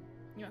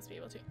 You must be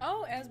able to.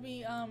 Oh, as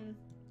we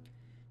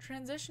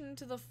transition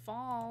into the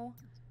fall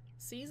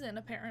season,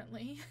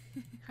 apparently.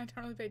 I don't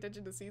really pay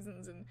attention to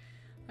seasons in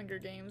Hunger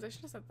Games. I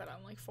should have set that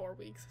on like 4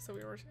 weeks so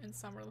we were in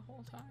summer the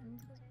whole time.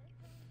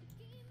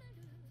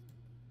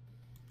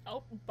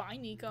 Oh, bye,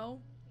 Nico.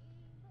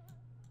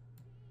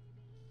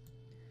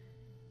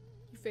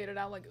 You faded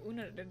out like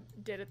Una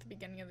did at the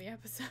beginning of the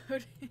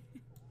episode.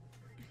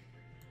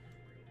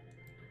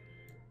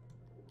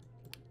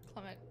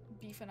 Clement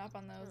beefing up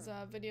on those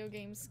video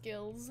game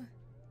skills.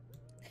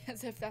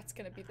 As if that's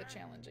gonna be the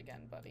challenge again,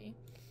 buddy.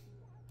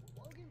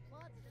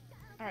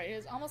 Alright, it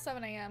is almost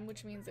 7 AM,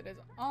 which means it is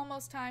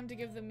almost time to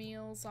give the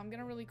meal, so I'm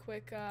gonna really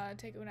quick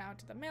take Una out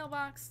to the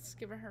mailbox,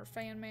 give her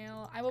fan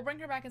mail. I will bring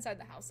her back inside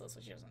the house though,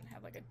 so she doesn't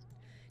have like a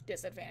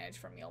disadvantage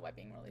for meal by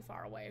being really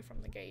far away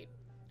from the gate.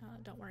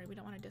 Don't worry, we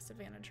don't want to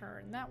disadvantage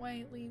her in that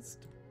way, at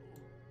least.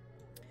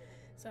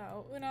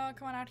 So, Una,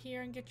 come on out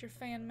here and get your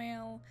fan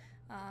mail.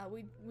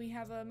 We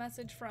have a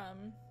message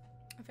from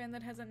a fan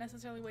that hasn't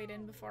necessarily weighed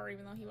in before,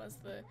 even though he was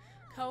the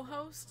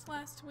co-host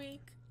last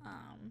week.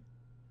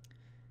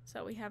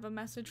 So we have a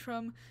message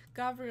from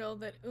ℍ𝕑𝕼𝔼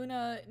that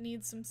Una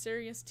needs some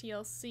serious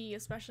TLC,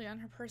 especially on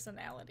her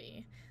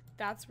personality.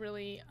 That's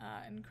really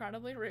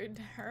incredibly rude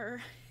to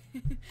her.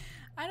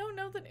 I don't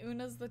know that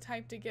Una's the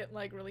type to get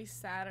like really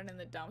sad and in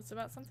the dumps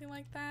about something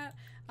like that.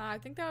 I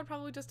think that would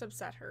probably just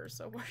upset her,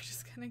 so we're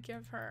just gonna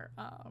give her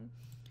a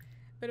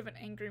bit of an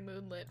angry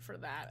mood lit for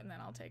that, and then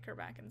I'll take her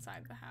back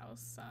inside the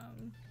house.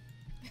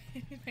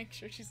 Make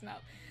sure she's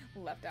not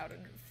left out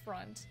in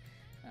front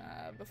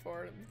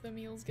before the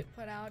meals get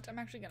put out. I'm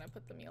actually gonna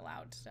put the meal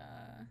out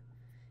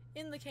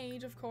in the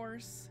cage, of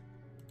course.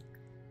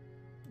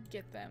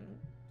 Get them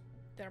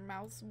their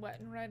mouths wet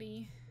and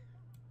ready.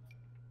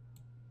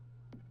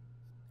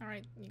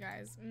 Alright, you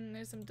guys,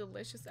 there's some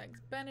delicious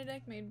eggs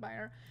Benedict made by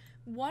our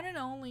one and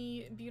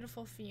only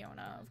beautiful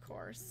Fiona, of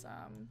course.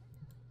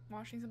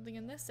 Washing something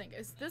in this sink.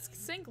 Is this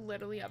sink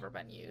literally ever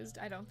been used?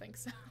 I don't think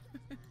so.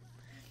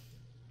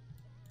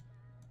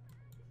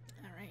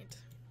 Alright,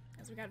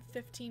 as we got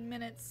 15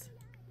 minutes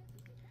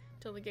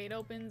till the gate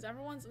opens.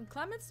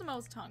 Clement's the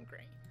most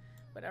hungry,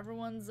 but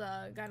everyone's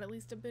got at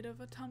least a bit of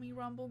a tummy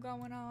rumble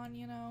going on,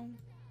 you know.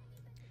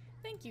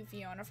 Thank you,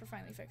 Fiona, for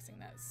finally fixing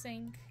that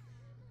sink.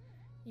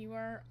 You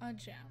are a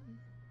gem.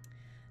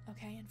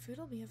 Okay, and food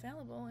will be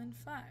available in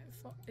 5.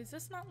 Is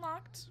this not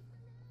locked?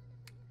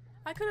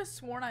 I could have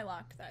sworn I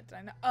locked that. Did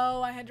I not?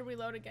 Oh, I had to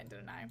reload again,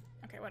 didn't I?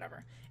 Okay,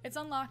 whatever. It's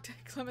unlocked.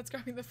 Clement's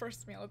grabbing the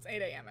first meal. It's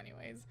 8 a.m.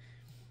 anyways.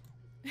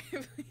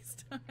 Please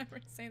don't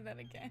ever say that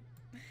again.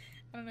 I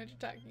don't know what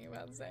you're talking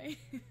about, Zay.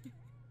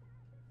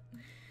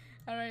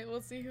 Alright, we'll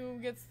see who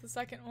gets the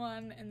second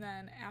one, and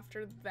then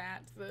after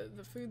that,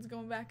 the food's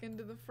going back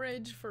into the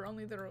fridge for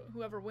only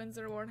whoever wins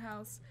the reward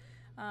house.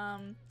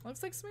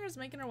 Looks like Samira's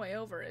making her way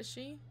over, is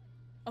she?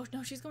 Oh,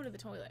 no, she's going to the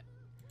toilet.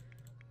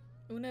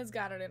 Una's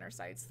got it in her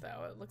sights,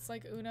 though. It looks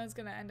like Una's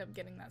gonna end up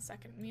getting that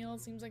second meal.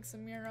 Seems like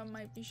Samira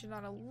might be shit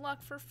out of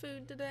luck for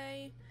food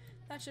today.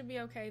 That should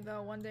be okay,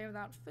 though. One day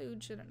without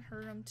food shouldn't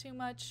hurt him too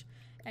much.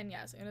 And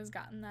yes, Una's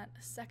gotten that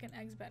second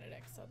Eggs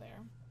Benedict, so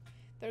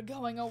they're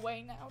going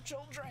away now,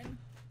 children.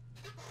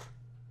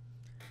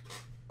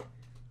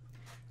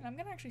 And I'm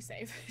gonna actually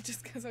save,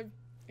 just because I,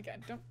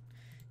 again, don't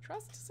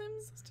trust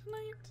Sims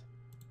tonight.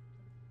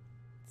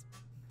 It's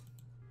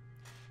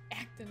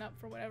acting up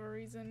for whatever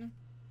reason.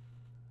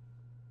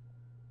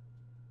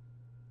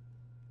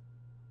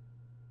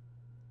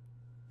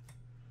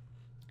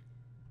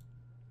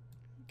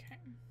 Okay.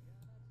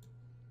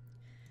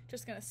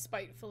 Just gonna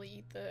spitefully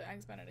eat the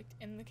Eggs Benedict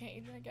in the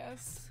cage, I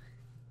guess.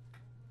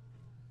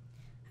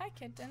 Hi,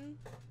 kitten.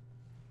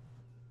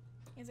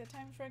 Is it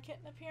time for a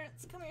kitten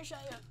appearance? Come here,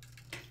 Shia.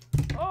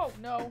 Oh,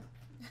 no.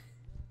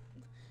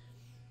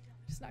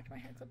 Just knocked my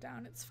hair clip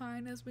down. It's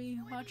fine as we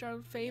watch our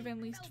fave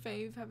and least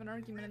fave have an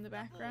argument in the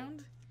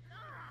background.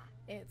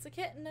 It's a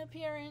kitten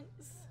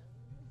appearance.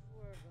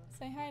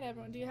 Say hi to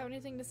everyone. Do you have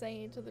anything to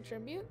say to the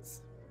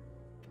tributes?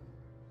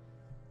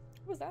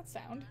 What was that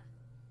sound?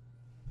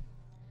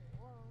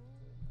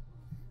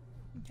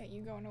 Okay,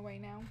 you going away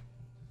now.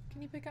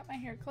 Can you pick up my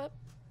hair clip,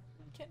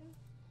 kitten?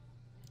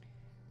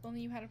 If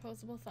only you had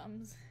opposable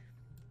thumbs.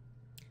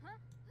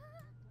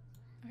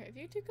 Okay, if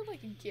you two could,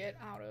 like, get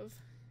out of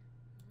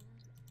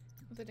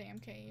the damn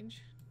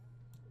cage.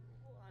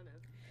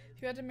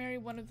 If you had to marry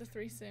one of the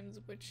 3 Sims,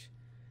 which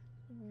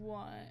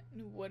one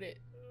would it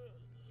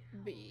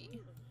be?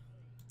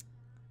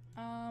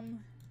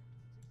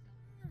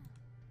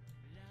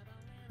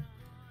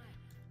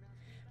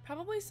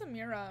 Probably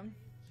Samira.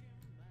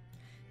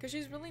 Because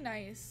she's really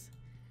nice.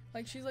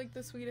 Like, she's, like,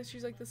 the sweetest.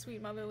 She's, like, the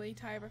sweet motherly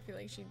type. I feel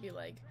like she'd be,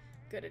 like,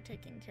 good at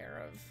taking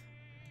care of...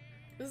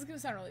 This is gonna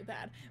sound really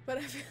bad, but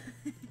I feel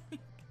like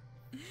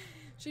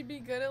she'd be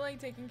good at, like,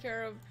 taking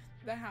care of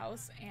the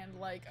house and,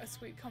 like, a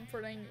sweet,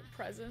 comforting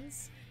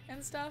presence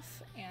and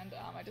stuff. And,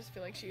 I just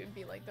feel like she would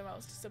be, like, the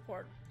most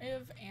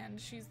supportive, and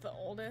she's the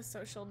oldest,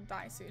 so she'll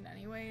die soon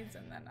anyways,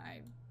 and then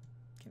I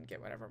can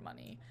get whatever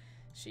money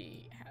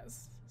she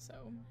has.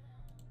 So,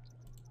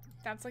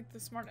 that's, like, the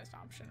smartest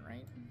option,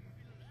 right?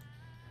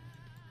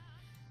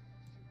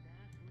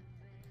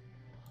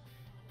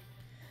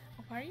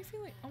 Why are you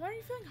feeling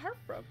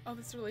heartbroken? Oh,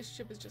 this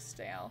relationship is just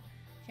stale.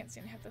 Can't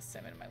seem to have the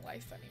sim in my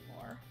life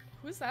anymore.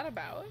 Who's that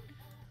about?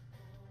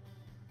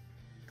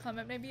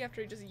 Clement, maybe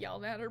after he just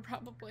yelled at her,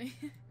 probably.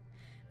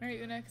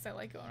 Marry Una because I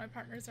like it when my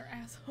partners are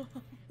assholes.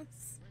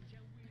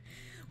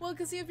 Well,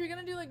 because see, if you're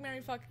gonna do like marry,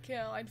 fuck,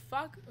 kill, I'd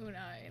fuck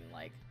Una and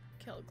like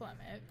kill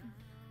Clement.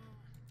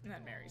 And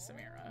then marry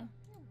Samira.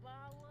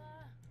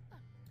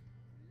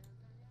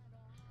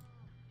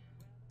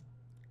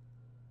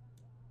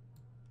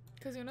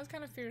 Because Una's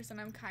kind of fierce and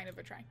I'm kind of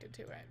attracted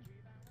to it.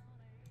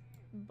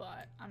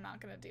 But I'm not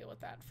gonna deal with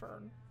that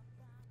for,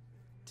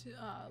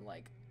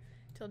 like,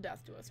 till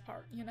death do us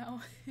part, you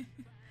know?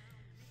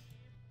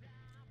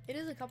 It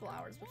is a couple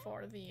hours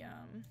before the,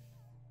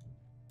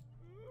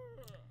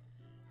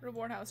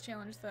 reward house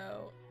challenge,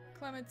 though.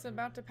 Clement's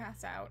about to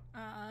pass out.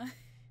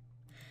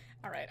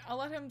 Alright, I'll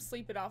let him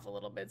sleep it off a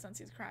little bit since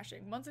he's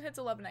crashing. Once it hits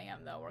 11 a.m.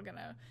 though, we're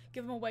gonna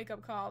give him a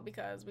wake-up call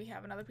because we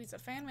have another piece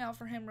of fan mail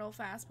for him real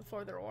fast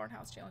before the reward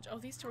house challenge. Oh,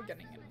 these two are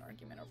getting in an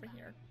argument over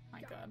here.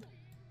 My god.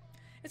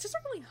 It's just a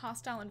really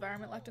hostile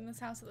environment left in this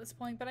house at this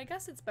point, but I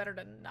guess it's better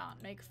to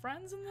not make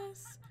friends in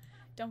this.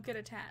 Don't get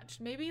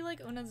attached. Maybe,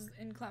 like, Una's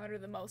and Clement are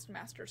the most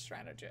master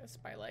strategists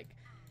by, like,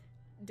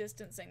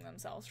 distancing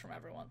themselves from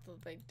everyone so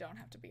that they don't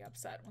have to be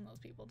upset when those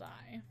people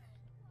die.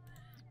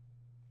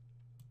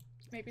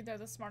 Maybe they're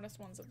the smartest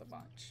ones of the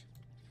bunch.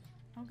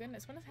 Oh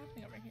goodness, what is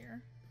happening over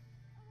here?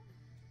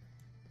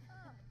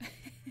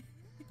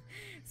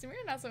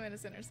 Samira not so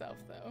innocent herself,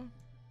 though.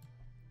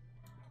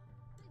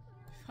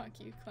 Fuck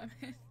you,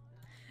 Clement.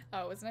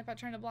 Oh, is Nightbot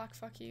trying to block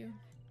fuck you?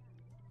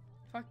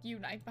 Fuck you,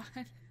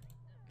 Nightbot.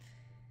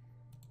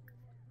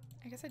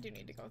 I guess I do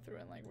need to go through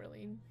and, like,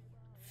 really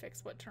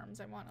fix what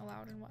terms I want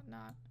allowed and what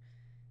not.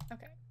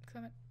 Okay,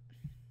 Clement.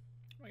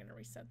 We're gonna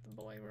reset the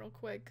boy real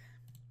quick.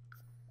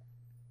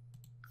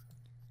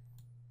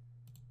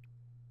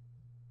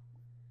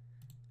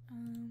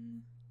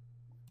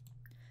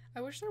 I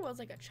wish there was,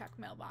 like, a check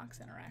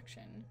mailbox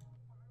interaction,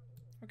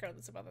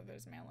 regardless of whether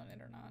there's mail in it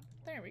or not.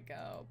 There we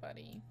go,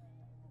 buddy.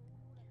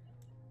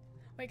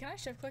 Wait, can I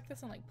shift click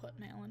this and, like, put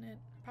mail in it?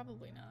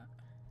 Probably not.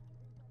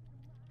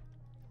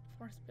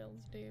 Force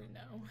bills do?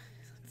 No.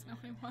 That's not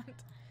what I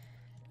want.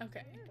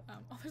 Okay.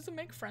 Oh, there's a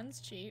make friends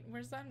cheat.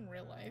 Where's that in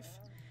real life?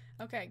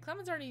 Okay,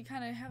 Clement's already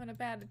kind of having a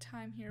bad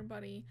time here,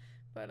 buddy.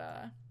 But,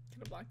 could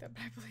have blocked that,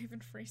 but I believe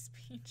in free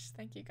speech.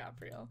 Thank you,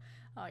 Gabriel.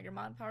 Your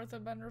mod powers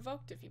have been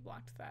revoked if you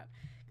blocked that,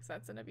 because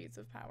that's an abuse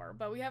of power.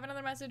 But we have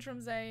another message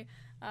from Zay.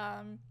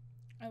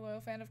 A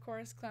loyal fan, of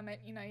course. Clement,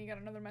 you know, you got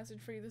another message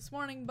for you this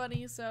morning,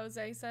 buddy. So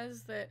Zay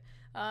says that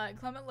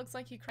Clement looks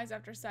like he cries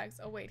after sex.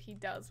 Oh, wait, he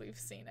does. We've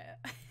seen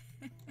it.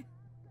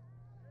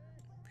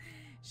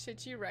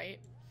 Shit, you right.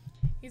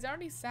 He's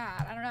already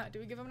sad. I don't know. Do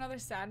we give him another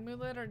sad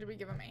moodlet or do we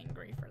give him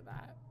angry for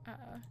that?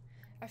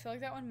 I feel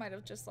like that one might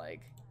have just,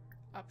 like,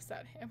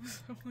 upset him.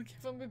 So we'll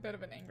give him a bit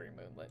of an angry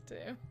moodlet,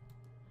 too.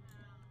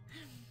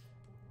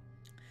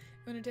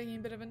 We're taking a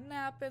bit of a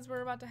nap as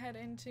we're about to head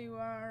into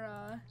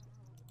our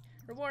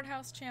reward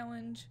house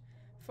challenge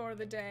for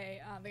the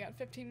day. They got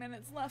 15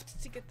 minutes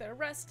left to get their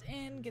rest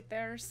in, get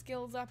their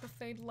skills up if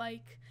they'd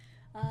like,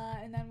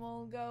 and then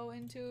we'll go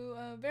into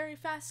a very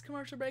fast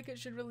commercial break. It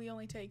should really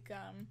only take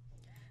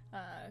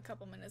a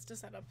couple minutes to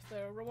set up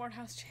the reward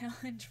house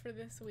challenge for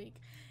this week,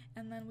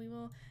 and then we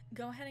will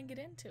go ahead and get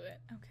into it.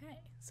 Okay,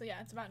 so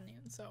yeah, it's about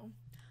noon, so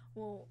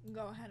we'll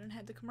go ahead and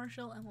head to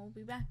commercial, and we'll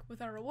be back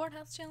with our reward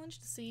house challenge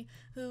to see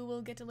who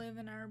will get to live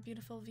in our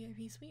beautiful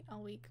VIP suite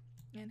all week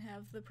and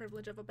have the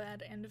privilege of a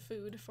bed and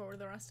food for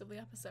the rest of the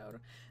episode.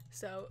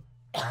 So,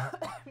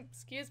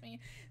 excuse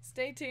me,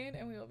 stay tuned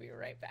and we will be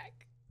right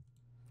back.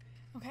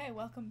 Okay,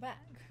 welcome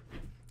back.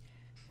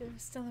 We're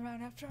still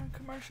around after our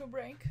commercial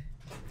break.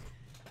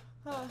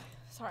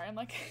 Sorry, I'm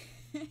like,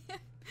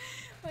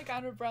 like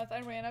out of breath.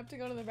 I ran up to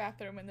go to the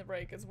bathroom in the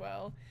break as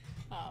well.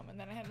 And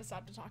then I had to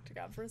stop to talk to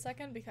Gav for a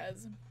second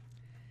because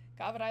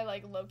Gav and I,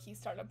 like, low-key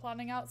started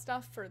plotting out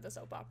stuff for the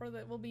soap opera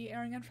that will be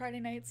airing on Friday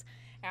nights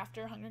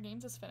after Hunger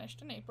Games is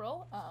finished in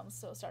April.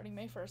 So starting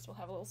May 1st, we'll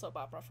have a little soap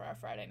opera for our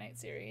Friday night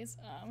series.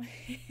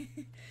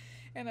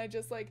 And I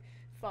just, like,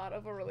 thought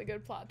of a really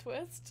good plot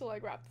twist to,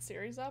 like, wrap the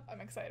series up.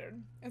 I'm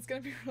excited. It's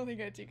gonna be really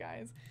good, you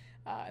guys.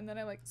 And then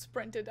I, like,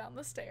 sprinted down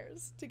the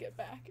stairs to get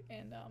back,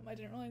 and I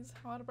didn't realize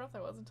how out of breath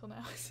I was until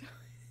now, so...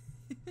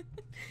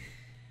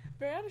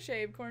 Very out of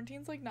shape.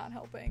 Quarantine's, like, not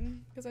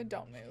helping, because I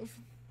don't move.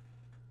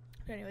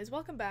 But anyways,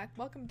 welcome back.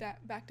 Welcome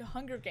back to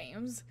Hunger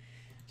Games.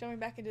 Jumping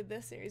back into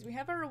this series. We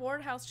have our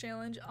reward house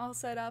challenge all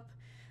set up.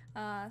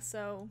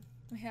 So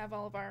we have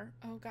all of our,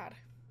 oh god,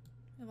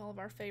 we have all of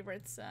our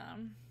favorites,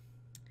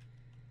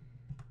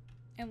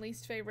 and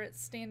least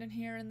favorites standing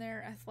here in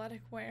their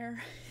athletic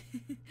wear,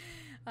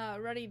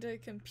 ready to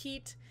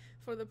compete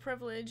for the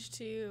privilege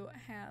to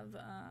have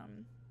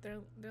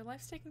their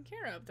lives taken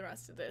care of the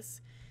rest of this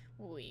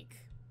week,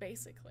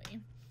 basically.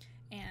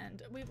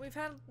 And we've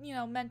had, you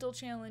know, mental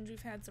challenge,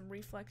 we've had some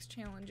reflex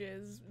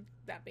challenges,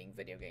 that being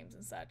video games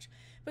and such.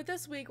 But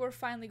this week we're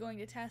finally going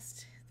to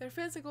test their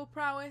physical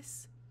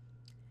prowess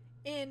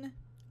in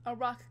a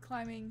rock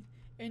climbing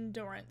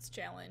endurance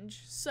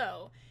challenge.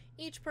 So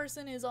each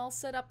person is all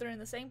set up, they're in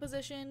the same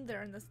position,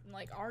 they're in this,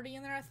 like, already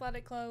in their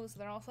athletic clothes,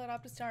 they're all set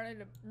up to start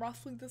at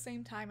roughly the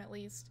same time at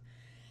least.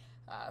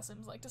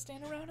 Sims like to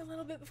stand around a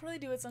little bit before they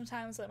do it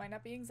sometimes, so it might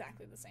not be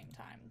exactly the same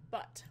time,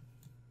 but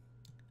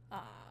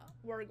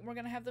we're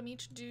gonna have them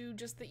each do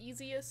just the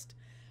easiest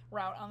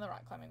route on the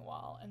rock climbing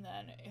wall, and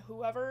then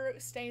whoever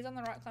stays on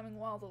the rock climbing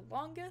wall the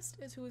longest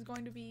is who is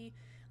going to be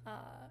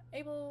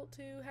able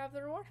to have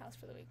the reward house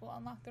for the week. We'll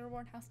unlock the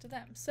reward house to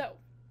them. So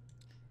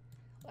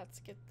let's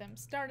get them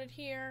started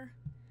here.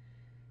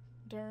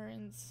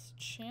 Endurance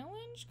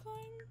challenge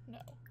climb? No.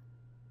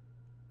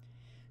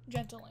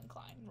 Gentle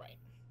incline, right.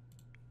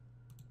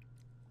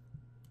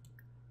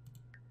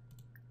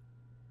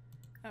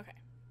 Okay.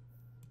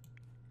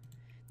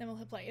 Then we'll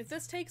hit play. If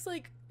this takes,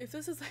 like, if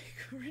this is, like,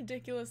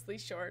 ridiculously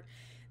short,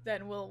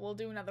 then we'll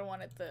do another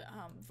one at the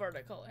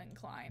vertical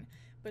incline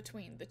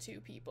between the two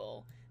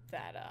people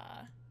that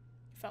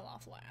fell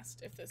off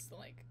last. If this,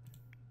 like,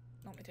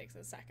 only takes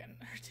a second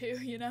or two,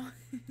 you know?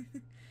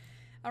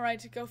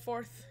 Alright, go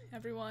forth,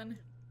 everyone.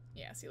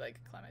 Yeah, see, like,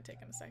 Clement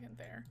taking a second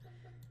there.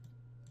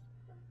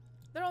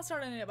 They're all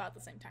starting at about the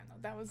same time, though.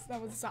 That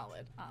was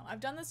solid. I've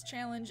done this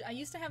challenge. I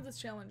used to have this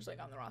challenge,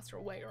 like, on the roster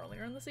way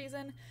earlier in the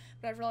season,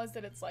 but I've realized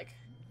that it's, like,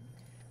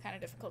 kind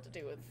of difficult to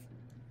do with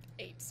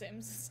 8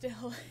 sims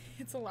still.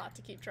 It's a lot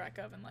to keep track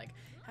of, and, like,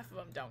 half of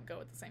them don't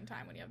go at the same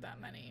time when you have that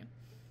many.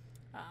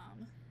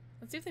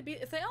 Let's see if they beat.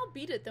 If they all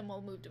beat it, then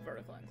we'll move to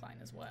vertical incline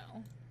as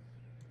well.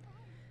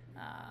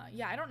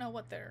 Yeah, I don't know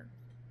what their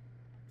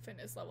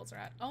fitness levels are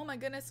at. Oh my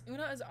goodness,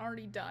 Una is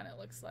already done, it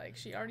looks like.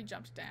 She already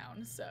jumped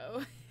down,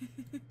 so...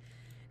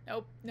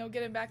 Nope, no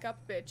getting back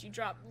up, bitch. You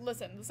drop.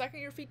 Listen, the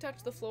second your feet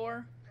touch the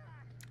floor,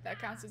 that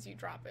counts as you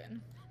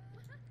dropping.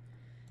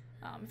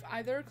 If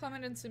either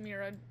Clement and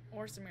Samira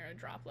or Samira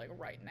drop, like,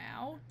 right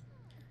now,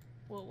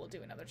 we'll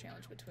do another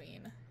challenge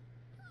between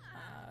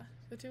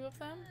the two of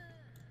them.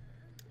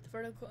 The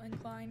vertical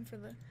incline for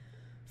the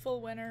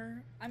full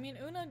winner. I mean,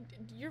 Una,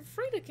 you're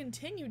free to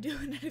continue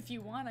doing it if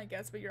you want, I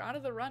guess, but you're out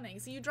of the running.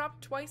 So you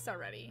dropped twice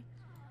already.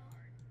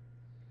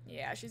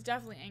 Yeah, she's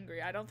definitely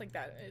angry. I don't think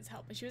that is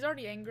helping. She was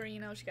already angry,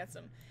 you know, she got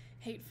some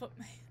hateful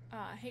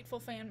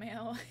fan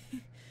mail.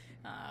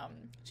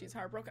 She's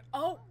heartbroken.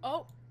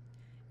 Oh!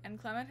 And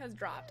Clement has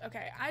dropped.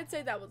 Okay, I'd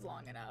say that was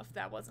long enough.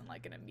 That wasn't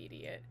like an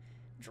immediate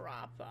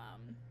drop.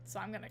 So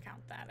I'm gonna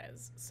count that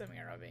as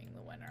Samira being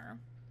the winner.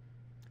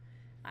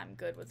 I'm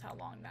good with how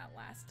long that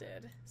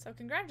lasted. So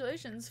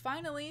congratulations,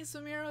 finally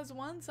Samira has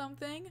won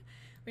something.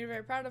 We're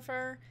very proud of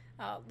her.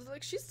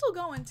 Like, she's still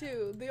going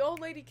too. The old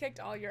lady kicked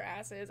all your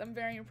asses. I'm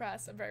very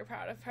impressed. I'm very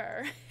proud of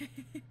her.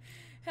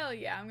 Hell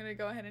yeah, I'm gonna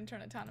go ahead and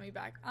turn autonomy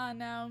back on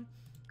now.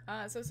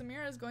 So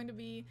Samira is going to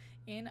be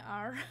in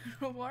our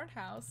reward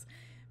house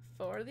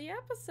for the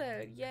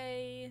episode.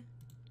 Yay!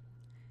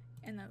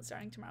 And then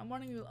starting tomorrow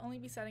morning, we will only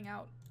be setting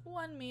out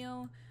 1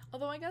 meal.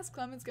 Although I guess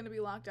Clement's gonna be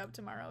locked up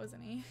tomorrow,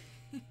 isn't he?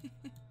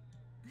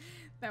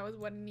 That was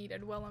what he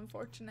needed. Well,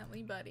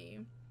 unfortunately,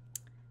 buddy.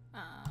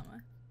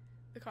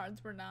 The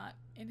cards were not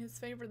in his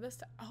favor this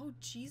time. Oh,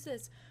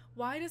 Jesus.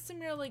 Why does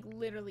Samira, like,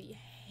 literally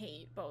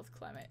hate both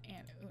Clement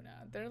and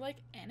Una? They're,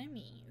 like,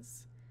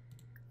 enemies.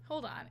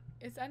 Hold on.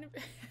 I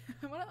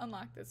want to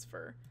unlock this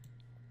for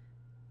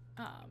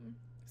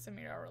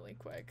Samira really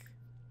quick.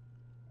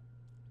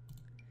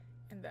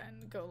 And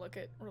then go look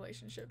at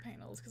relationship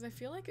panels, because I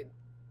feel like it...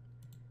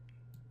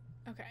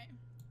 Okay.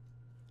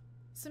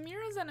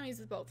 Samira's enemies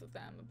with both of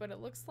them, but it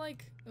looks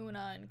like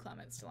Una and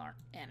Clement still aren't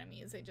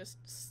enemies. They just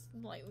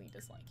slightly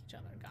dislike each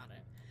other. Got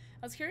it.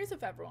 I was curious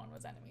if everyone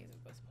was enemies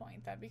at this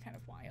point. That'd be kind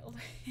of wild.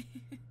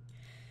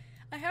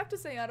 I have to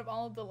say, out of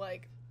all of the,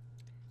 like,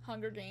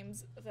 Hunger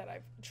Games that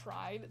I've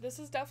tried, this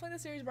is definitely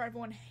the series where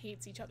everyone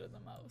hates each other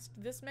the most.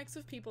 This mix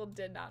of people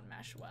did not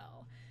mesh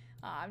well.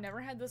 I've never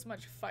had this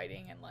much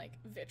fighting and, like,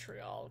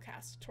 vitriol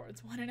cast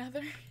towards one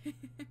another.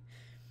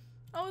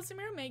 Oh, is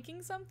Samira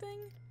making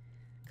something?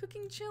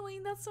 Cooking chili,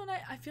 that's so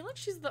nice. I feel like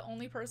she's the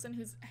only person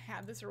who's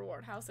had this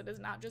reward house that is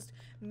not just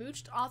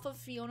mooched off of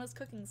Fiona's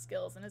cooking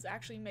skills and is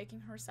actually making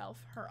herself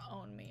her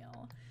own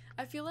meal.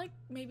 I feel like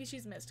maybe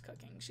she's missed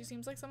cooking. She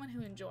seems like someone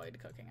who enjoyed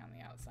cooking on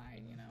the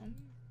outside, you know?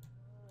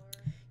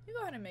 You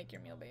go ahead and make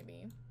your meal,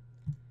 baby.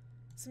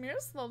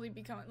 Samira's slowly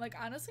becoming, like,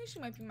 honestly, she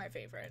might be my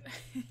favorite.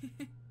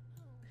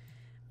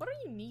 What are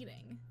you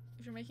needing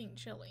if you're making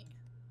chili?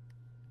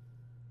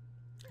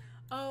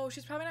 Oh,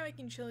 she's probably not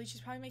making chili.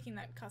 She's probably making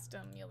that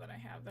custom meal that I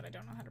have that I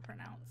don't know how to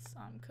pronounce,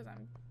 because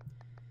I'm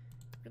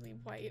really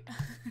white.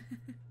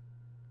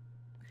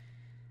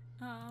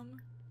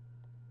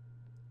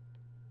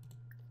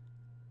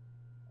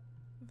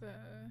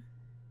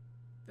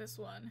 This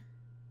one.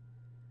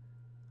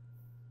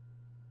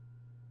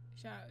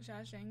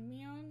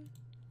 ℍ𝕌ℕ𝔾𝔼ℊ.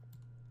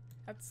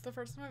 That's the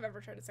first time I've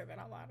ever tried to say that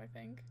out loud, I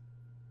think.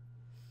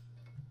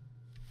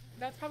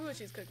 That's probably what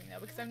she's cooking, though,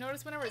 because I've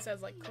noticed whenever it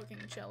says, like, cooking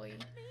chili,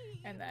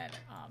 and then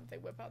they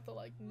whip out the,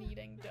 like,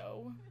 kneading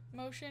dough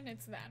motion,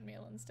 it's that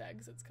meal instead,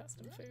 because it's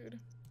custom food.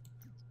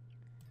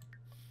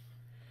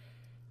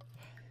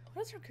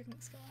 What is her cooking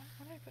skill at?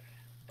 How did I put it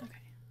at? Okay.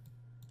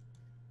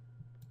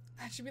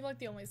 That should be, like,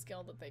 the only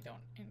skill that they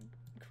don't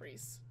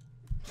increase,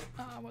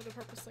 whether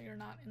purposely or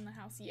not, in the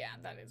house. Yeah,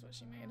 that is what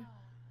she made.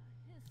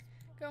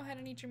 Go ahead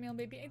and eat your meal,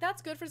 baby.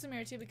 That's good for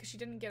Samira, too, because she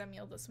didn't get a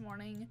meal this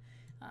morning.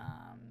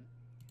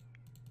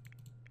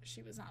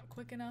 She was not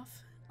quick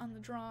enough on the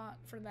draw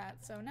for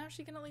that, so now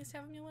she can at least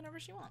have a meal whenever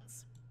she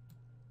wants.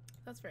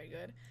 That's very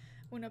good.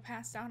 Una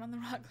passed out on the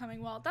rock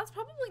climbing wall. That's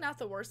probably not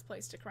the worst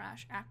place to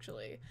crash,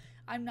 actually.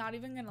 I'm not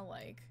even gonna,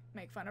 like,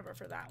 make fun of her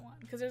for that one,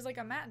 because there's, like,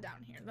 a mat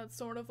down here. That's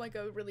sort of like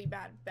a really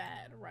bad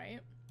bed,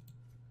 right?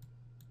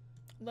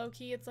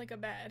 Low-key, it's like a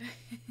bed.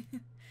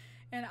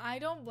 And I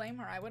don't blame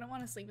her. I wouldn't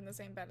want to sleep in the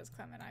same bed as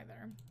Clement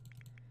either.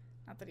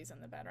 Not that he's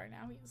in the bed right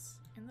now. He's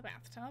in the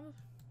bathtub.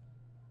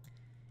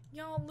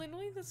 Y'all,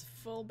 literally this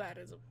full bed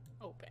is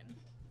open.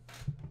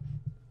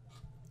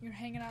 You're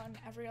hanging out in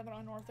every other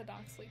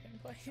unorthodox sleeping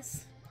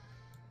place.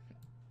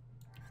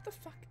 What the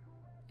fuck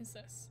is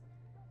this?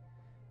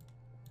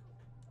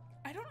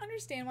 I don't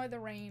understand why the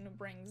rain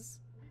brings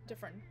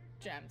different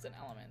gems and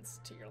elements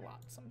to your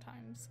lot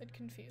sometimes. It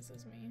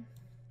confuses me.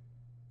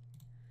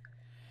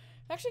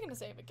 I'm actually gonna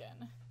save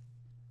again.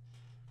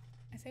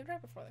 I saved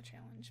right before the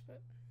challenge,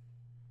 but...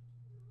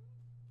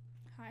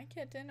 Hi,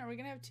 kitten. Are we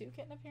gonna have 2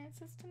 kitten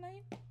appearances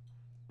tonight?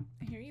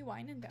 I hear you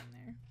whining down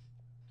there.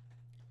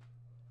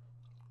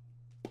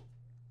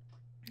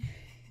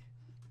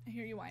 I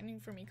hear you whining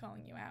for me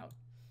calling you out.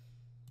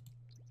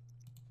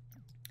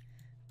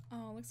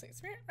 Oh, looks like...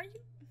 Are you...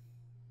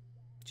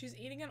 She's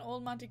eating an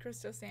old Monte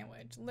Cristo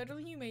sandwich.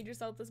 Literally, you made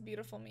yourself this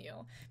beautiful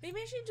meal. Maybe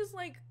she just,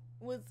 like,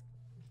 was...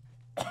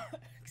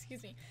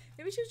 Excuse me.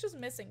 Maybe she was just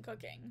missing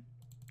cooking.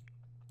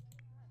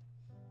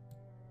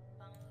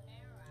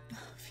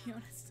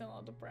 Fiona's still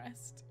all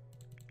depressed.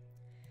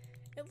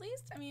 At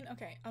least, I mean,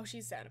 okay. Oh,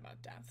 she's sad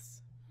about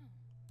deaths.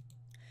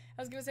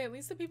 I was gonna say, at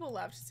least the people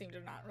left seem to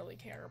not really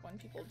care when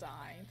people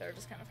die. They're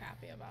just kind of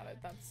happy about it.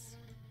 That's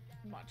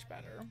much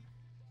better.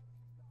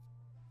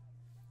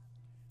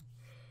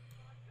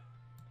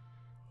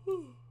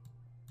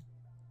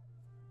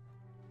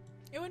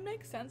 It would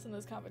make sense in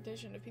this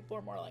competition if people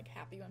were more like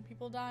happy when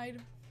people died,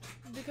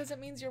 because it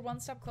means you're one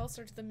step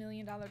closer to the $1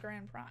 million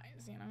grand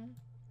prize, you know?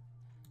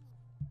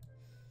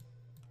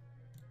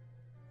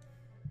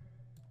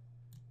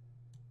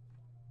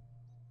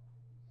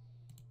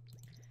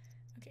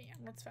 Okay, yeah,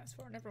 let's fast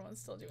forward. Everyone's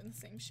still doing the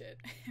same shit.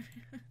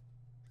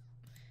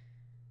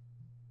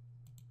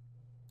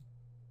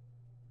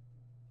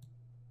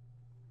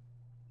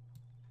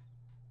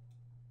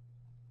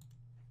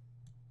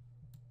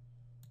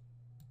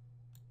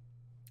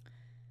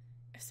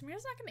 If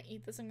Samira's not gonna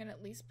eat this, I'm gonna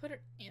at least put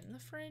it in the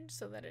fridge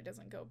so that it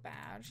doesn't go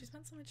bad. She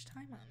spent so much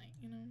time on it,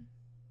 you know?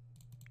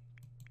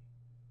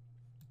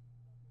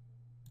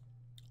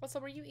 Also,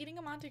 were you eating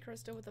a Monte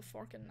Cristo with a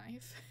fork and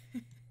knife?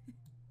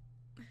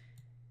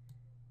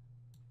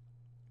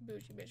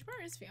 Bougie bitch.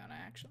 Where is Fiona,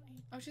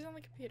 actually? Oh, she's on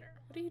the computer.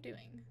 What are you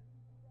doing?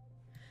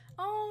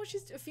 Oh,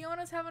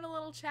 Fiona's having a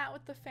little chat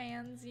with the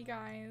fans, you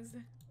guys.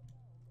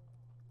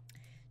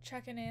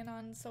 Checking in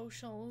on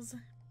socials.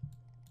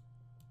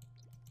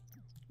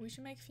 We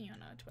should make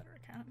Fiona a Twitter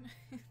account.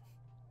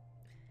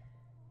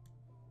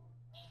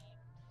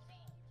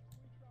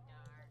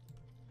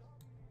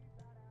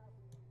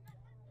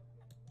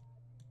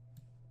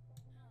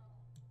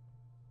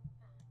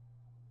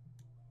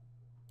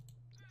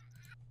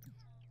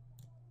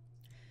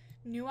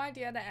 New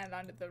idea to add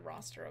onto the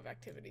roster of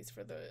activities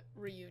for the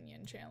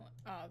reunion challenge,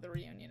 the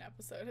reunion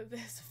episode of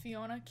this.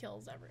 Fiona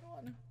kills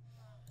everyone.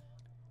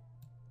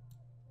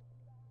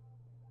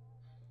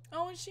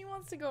 Oh, and she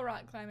wants to go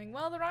rock climbing.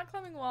 Well, the rock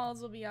climbing walls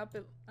will be up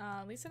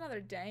at least another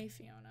day,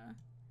 Fiona.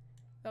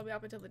 They'll be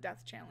up until the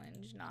death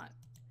challenge, not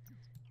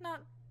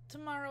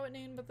tomorrow at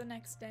noon, but the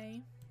next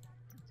day.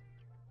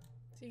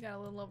 So you got a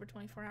little over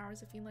 24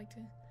 hours if you'd like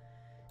to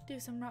do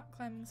some rock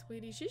climbing,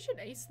 sweetie. She should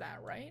ace that,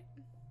 right?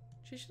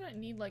 She shouldn't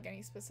need, like,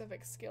 any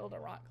specific skill to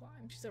rock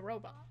climb. She's a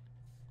robot.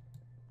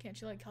 Can't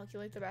she, like,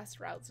 calculate the best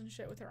routes and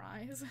shit with her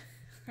eyes?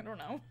 I don't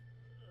know.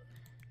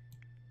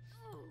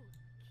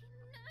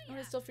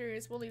 I'm still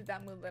furious. We'll leave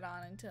that moodlet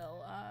on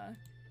until,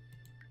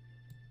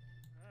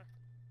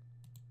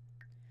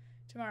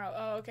 tomorrow.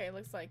 Oh, okay.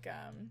 Looks like,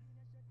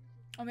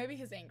 oh, maybe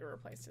his anger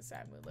replaced his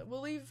sad moodlet.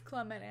 We'll leave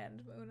Clement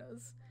and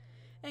Muna's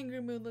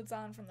angry moodlets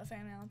on from the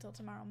fan mail until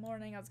tomorrow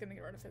morning. I was gonna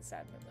get rid of his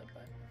sad moodlet,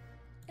 but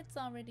it's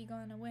already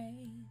gone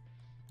away.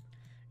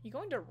 You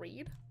going to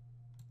read?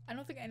 I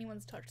don't think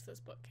anyone's touched this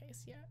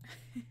bookcase yet.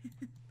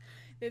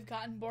 They've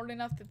gotten bored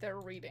enough that they're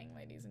reading,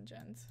 ladies and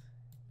gents.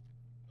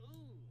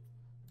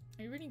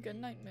 Are you reading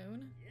Goodnight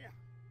Moon? Yeah.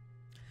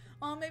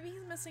 Oh, maybe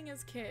he's missing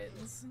his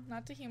kids.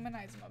 Not to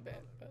humanize him a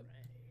bit, but...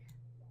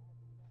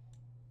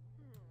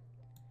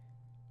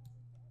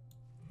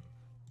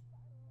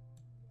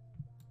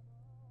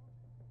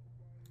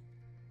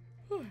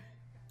 Whew.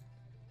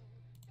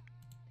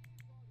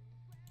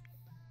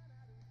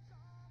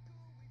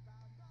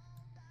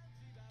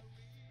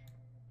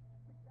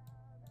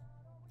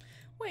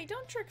 Wait,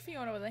 don't trick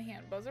Fiona with a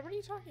hand buzzer. What are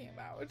you talking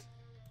about?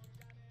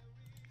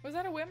 Was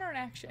that a whim or an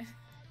action?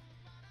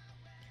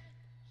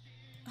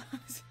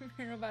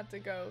 We're about to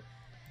go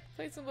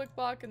play some Blick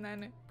Block and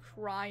then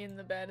cry in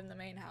the bed in the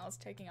main house,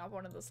 taking off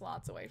one of the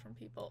slots away from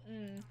people.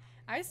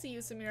 I see you,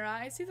 Samira.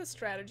 I see the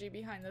strategy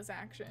behind this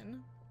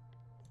action.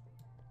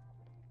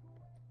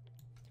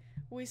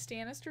 We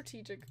stand a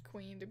strategic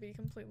queen, to be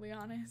completely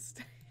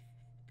honest.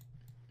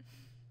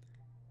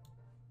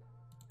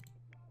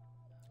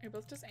 You're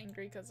both just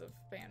angry because of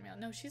fan mail.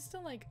 No, she's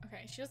still like,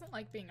 okay, she doesn't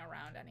like being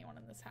around anyone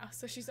in this house,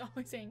 so she's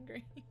always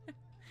angry.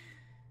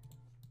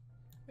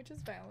 Which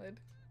is valid.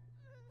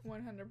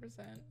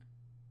 100%.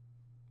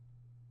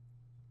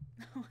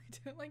 Oh, I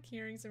didn't like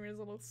hearing Samira's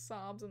little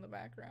sobs in the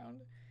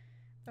background.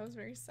 That was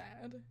very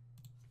sad.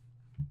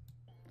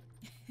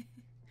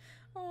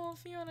 Oh,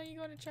 Fiona, you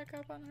going to check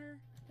up on her?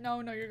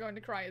 No, you're going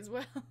to cry as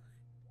well.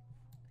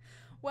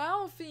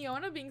 Wow,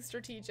 Fiona being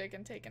strategic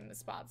and taking the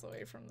spots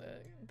away from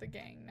the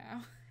gang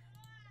now.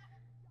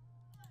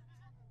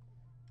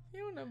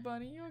 Fiona,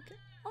 bunny, you okay?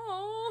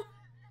 Oh.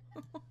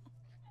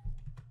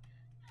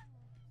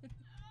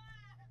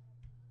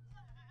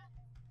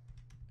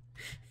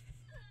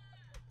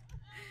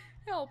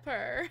 Help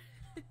her.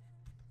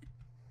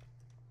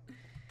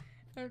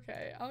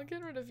 Okay, I'll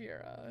get rid of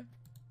your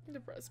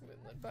depressed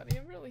moodlet, buddy.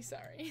 I'm really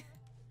sorry.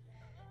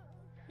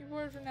 You're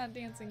bored from not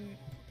dancing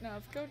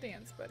enough. Go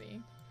dance,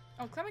 buddy.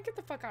 Oh, Clement, get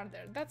the fuck out of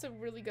there. That's a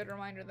really good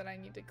reminder that I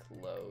need to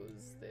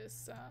close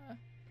this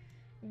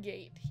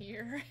gate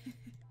here.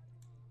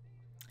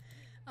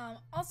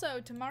 Also,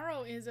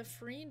 tomorrow is a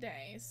free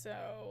day,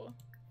 so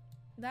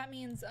that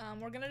means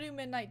we're gonna do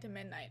midnight to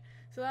midnight.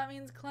 So that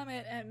means,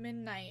 Clement, at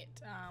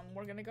midnight,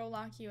 we're gonna go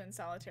lock you in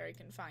solitary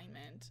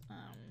confinement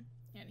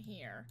in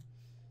here.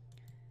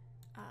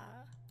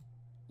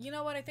 You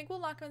know what? I think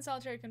we'll lock him in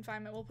solitary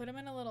confinement. We'll put him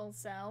in a little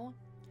cell,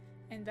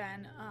 and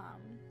then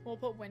we'll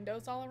put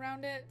windows all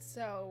around it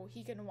so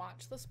he can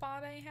watch the spa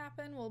day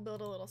happen. We'll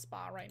build a little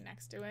spa right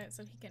next to it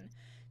so he can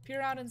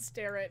peer out and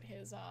stare at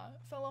his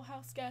fellow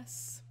house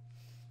guests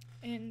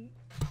in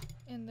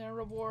their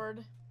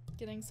reward,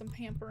 getting some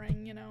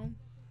pampering, you know.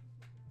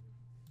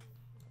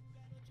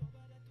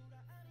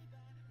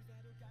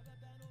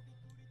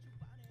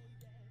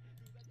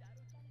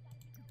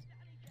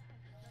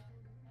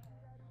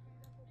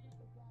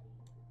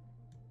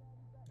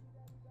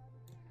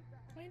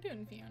 What are you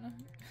doing, Fiona?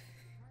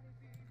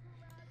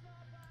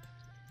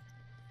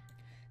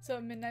 So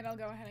at midnight I'll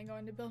go ahead and go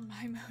into build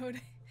my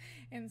mode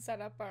and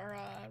set up our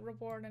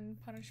reward and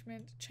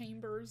punishment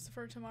chambers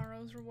for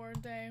tomorrow's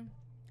reward day.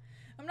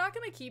 I'm not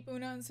gonna keep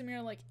Una and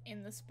Samir like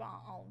in the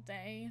spa all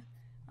day,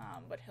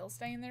 but he'll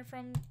stay in there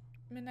from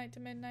midnight to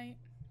midnight.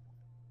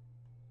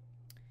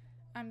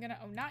 I'm gonna,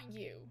 oh, not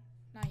you,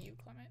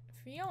 Clement.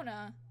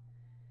 Fiona,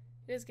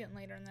 it is getting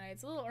later in the night.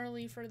 It's a little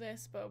early for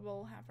this, but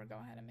we'll have her go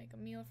ahead and make a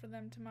meal for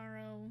them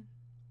tomorrow.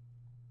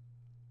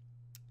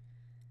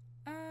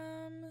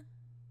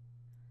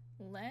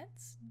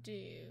 Let's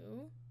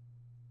do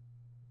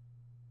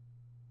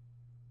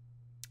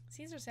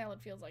Caesar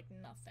salad. Feels like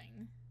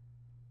nothing.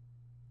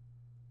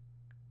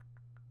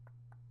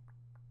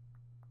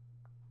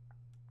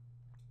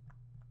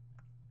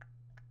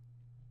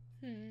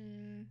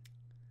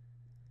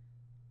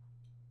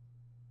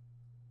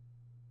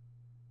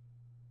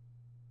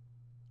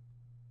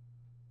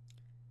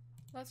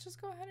 Let's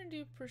just go ahead and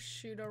do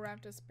prosciutto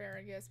wrapped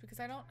asparagus because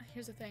I don't,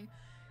 here's the thing.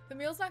 The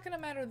meal's not gonna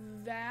matter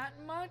that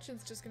much.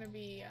 It's just gonna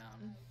be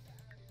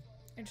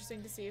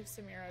interesting to see if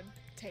Samira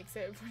takes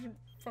it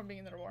from being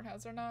in the reward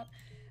house or not.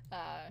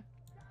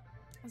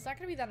 It's not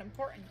gonna be that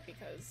important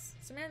because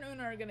Samira and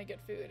Una are gonna get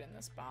food in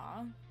the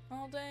spa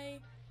all day,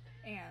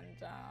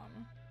 and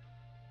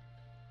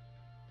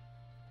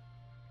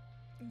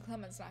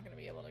Clement's not gonna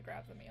be able to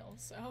grab the meal,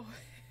 so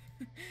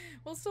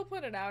we'll still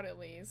put it out at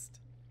least.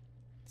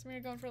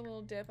 Samira going for a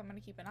little dip. I'm gonna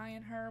keep an eye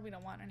on her. We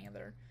don't want any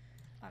other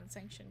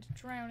unsanctioned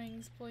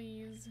drownings,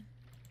 please.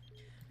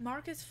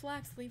 Marcus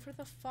Flex, leave her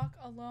the fuck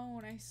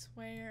alone, I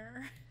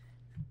swear.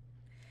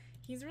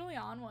 He's really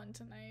on one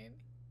tonight.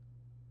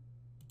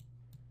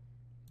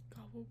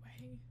 Go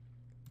away.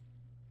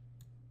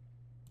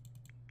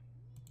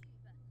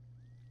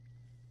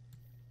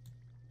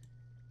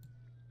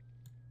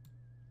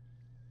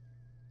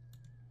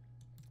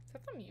 Is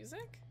that the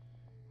music?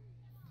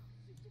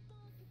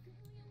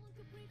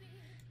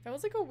 That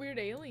was like a weird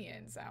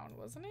alien sound,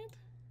 wasn't it?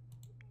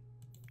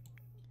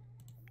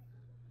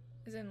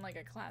 As in like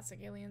a classic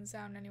alien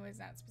sound anyways,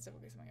 not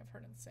specifically something I've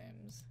heard in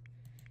Sims.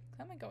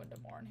 Clement going to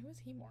mourn. Who is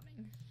he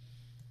mourning?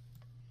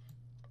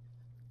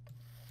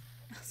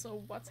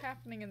 So what's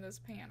happening in this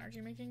pan? Are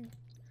you making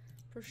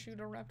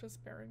prosciutto wrapped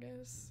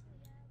asparagus?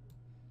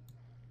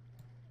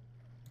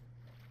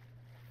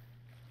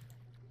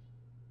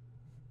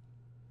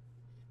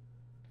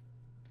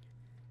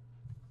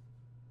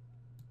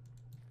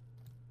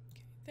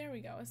 Okay, there we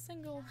go. A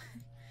single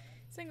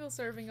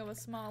serving of a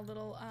small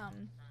little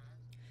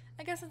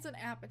I guess it's an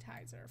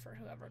appetizer for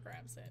whoever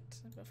grabs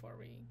it before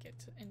we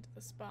get into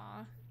the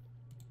spa.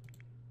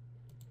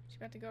 She's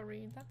about to go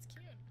read. That's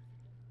cute.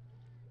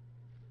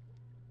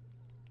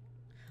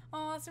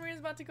 Oh, Samira's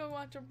about to go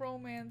watch a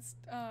romance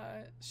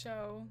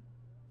show.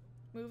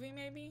 Movie,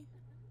 maybe?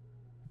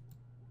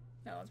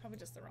 No, it's probably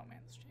just the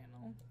romance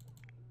channel.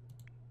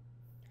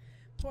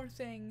 Poor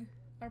thing.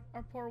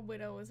 Our poor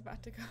widow is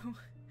about to go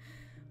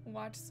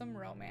watch some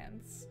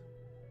romance.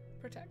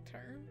 Protect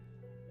her.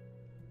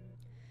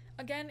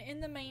 Again, in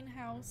the main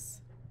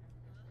house.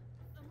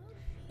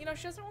 You know,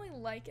 she doesn't really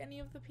like any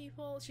of the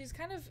people. She's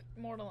kind of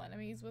mortal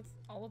enemies with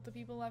all of the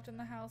people left in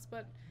the house,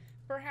 but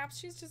perhaps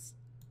she's just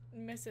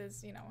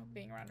misses, you know,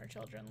 being around her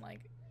children, like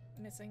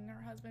missing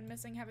her husband,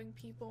 missing having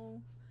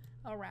people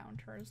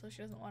around her, so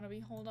she doesn't want to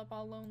be holed up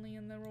all lonely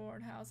in the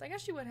reward house. I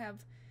guess she would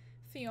have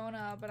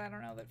Fiona, but I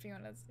don't know that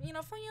Fiona's, you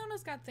know,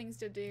 Fiona's got things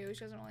to do.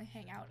 She doesn't really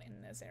hang out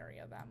in this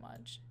area that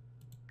much.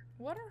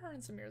 What are her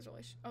and Samir's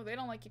relationship? Oh, they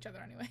don't like each other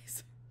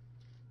anyways.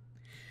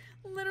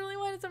 Literally,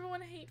 why does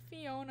everyone hate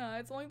Fiona?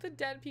 It's only the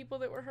dead people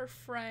that were her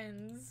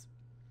friends.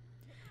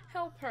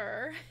 Help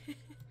her.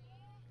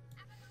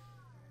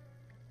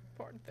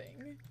 Poor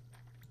thing.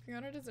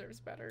 Fiona deserves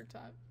better,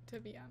 to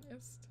be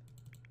honest.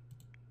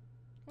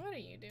 What are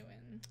you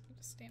doing?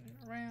 Just standing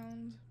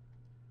around.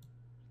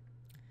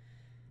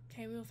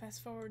 Okay, we'll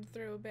fast forward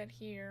through a bit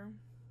here.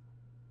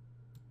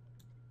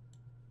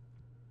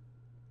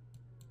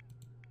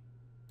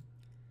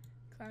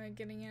 Clement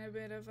getting in a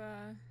bit of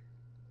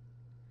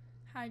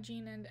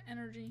hygiene and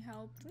energy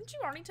help. Didn't you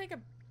already take a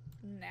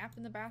nap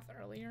in the bath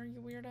earlier,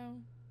 you weirdo?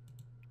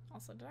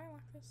 Also, did I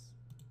lock this?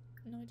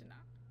 No, I did not.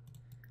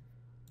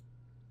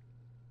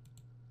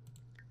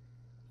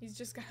 He's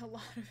just got a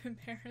lot of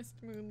embarrassed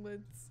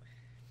moonlets.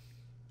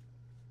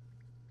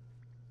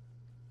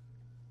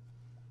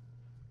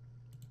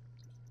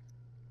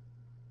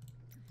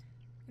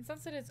 And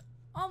since it is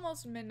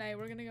almost midnight,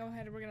 we're gonna go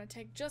ahead and we're gonna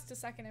take just a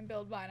second and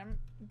build blind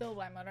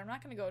mode. I'm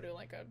not gonna go to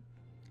like a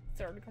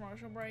third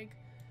commercial break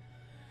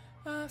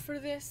for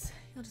this.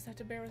 You'll just have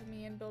to bear with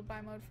me and build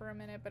by mode for a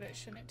minute, but it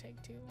shouldn't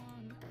take too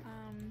long.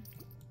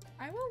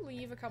 I will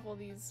leave a couple of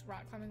these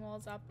rock climbing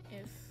walls up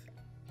if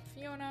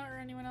Fiona or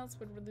anyone else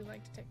would really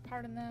like to take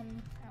part in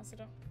them. I also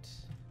don't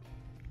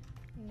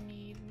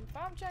need move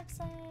objects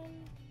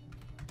on.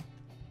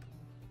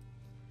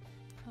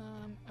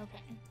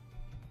 Okay.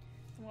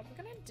 So what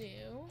we're gonna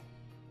do...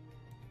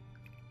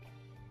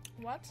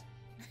 What?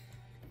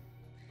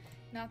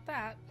 Not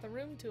that. The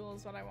room tool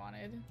is what I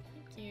wanted.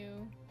 Thank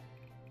you.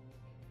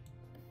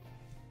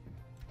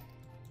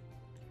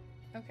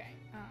 Okay,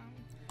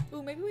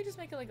 ooh, maybe we just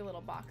make it like a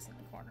little box in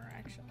the corner,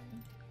 actually.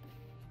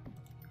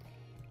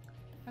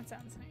 That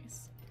sounds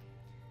nice.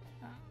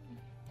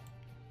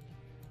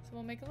 So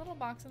we'll make a little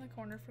box in the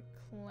corner for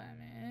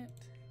Clement.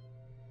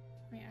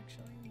 Let me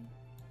actually...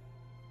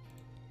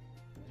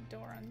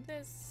 door on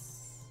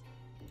this.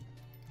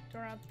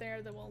 Door out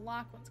there that will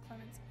lock once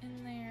Clement's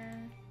in there.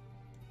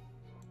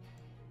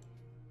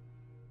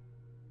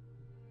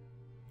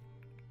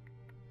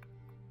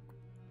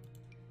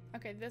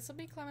 Okay, this will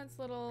be Clement's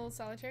little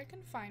solitary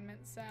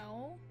confinement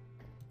cell.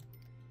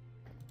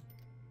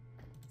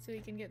 So he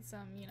can get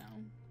some, you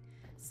know,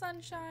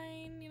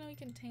 sunshine. You know, he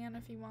can tan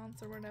if he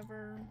wants or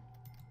whatever.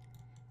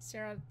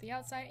 Stare at the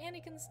outside, and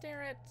he can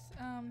stare at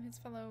his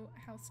fellow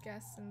house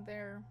guests in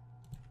their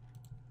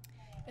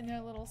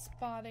little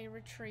spa day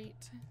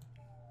retreat.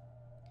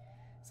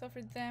 So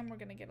for them, we're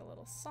gonna get a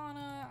little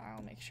sauna.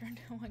 I'll make sure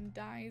no one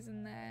dies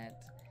in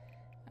that.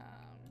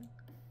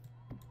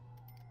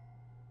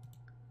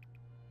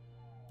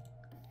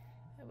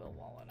 I will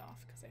wall it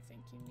off because I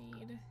think you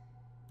need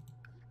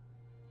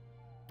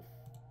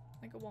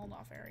like a walled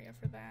off area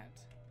for that.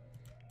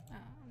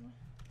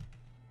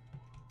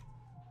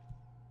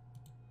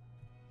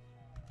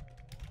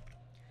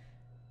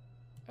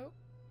 Oh,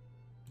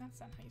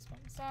 that's not how you spell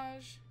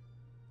massage.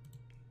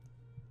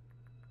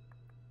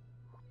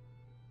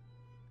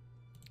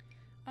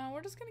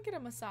 We're just gonna get a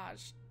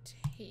massage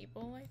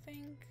table, I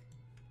think.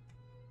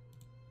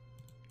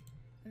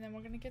 And then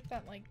we're gonna get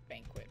that like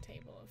banquet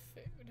table of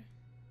food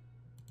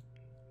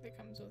that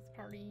comes with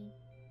party,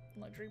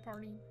 luxury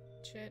party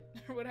shit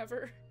or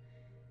whatever.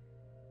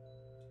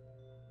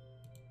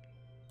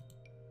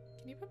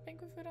 Can you put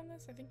banquet food on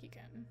this? I think you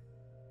can.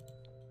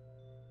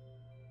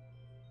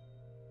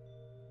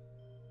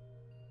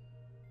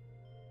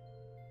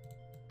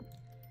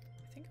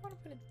 I think I want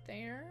to put it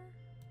there.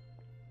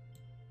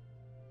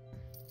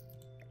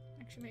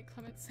 Actually make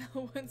Clement's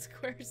cell 1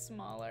 square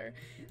smaller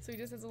so he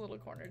just has a little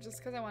corner, just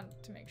because I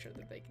want to make sure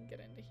that they can get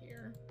into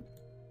here.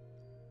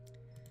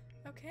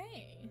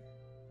 Okay.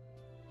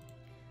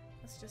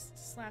 Let's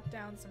just slap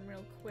down some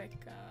real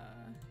quick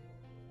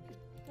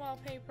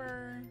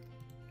wallpaper.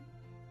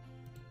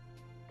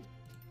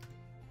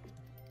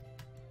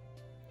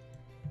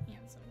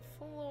 And some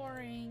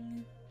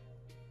flooring.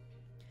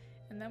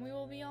 And then we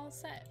will be all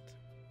set.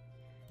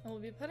 And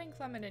we'll be putting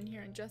Clement in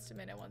here in just a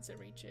minute once it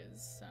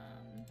reaches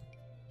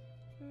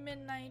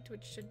midnight,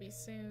 which should be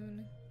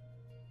soon.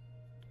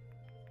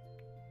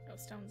 Oh,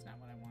 stone's not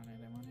what I wanted.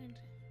 I wanted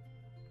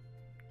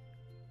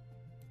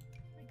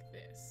like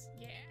this.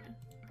 Yeah.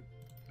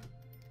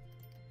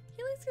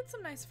 He at least gets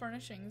some nice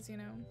furnishings, you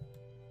know.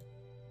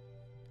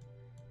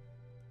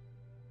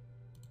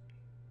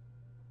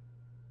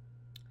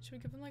 Should we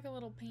give him like a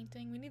little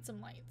painting? We need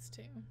some lights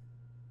too.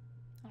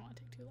 I don't want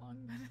to take too long,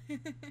 but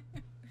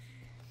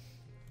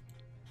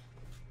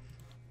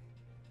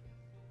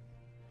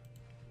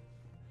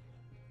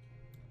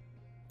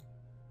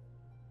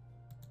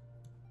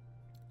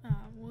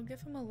we'll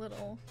give him a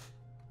little.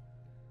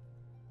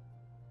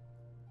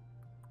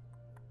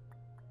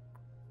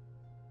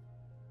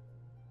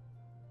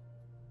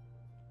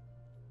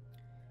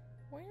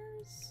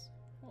 Where's...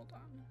 hold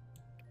on.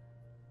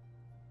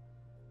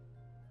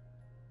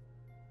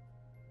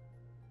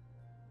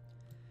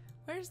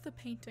 Where's the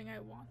painting I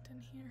want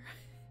in here?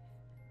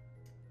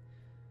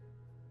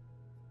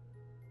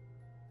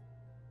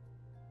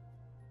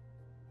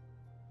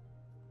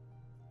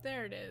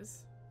 There it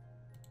is.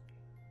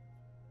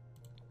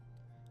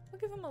 We'll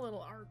give him a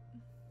little art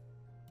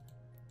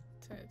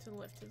to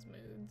lift his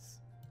moods.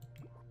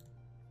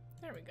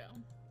 There we go.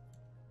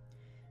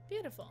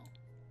 Beautiful.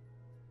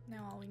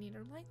 Now all we need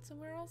are lights and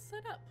we're all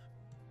set up.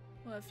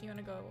 Well, if you want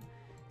to go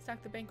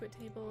stock the banquet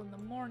table in the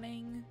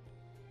morning.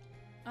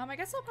 I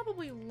guess I'll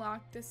probably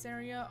lock this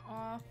area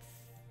off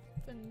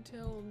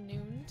until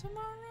noon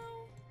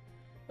tomorrow.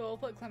 But we'll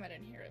put Clement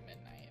in here at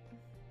midnight.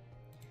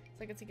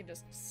 So I guess he can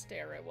just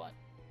stare at what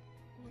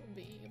will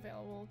be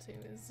available to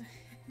his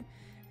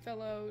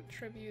fellow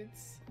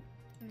tributes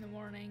in the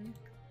morning.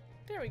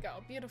 There we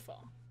go.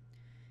 Beautiful.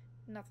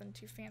 Nothing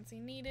too fancy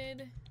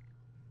needed.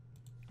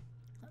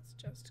 Let's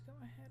just go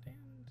ahead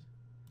and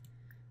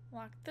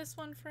lock this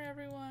one for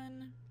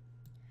everyone.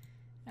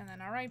 And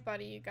then, alright,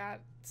 buddy, you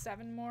got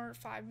 5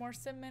 more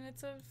sim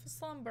minutes of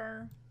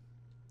slumber.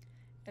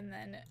 And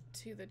then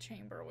to the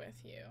chamber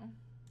with you.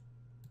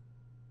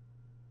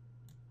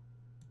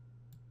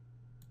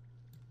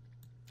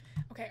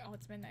 Okay, oh,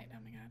 it's midnight. Oh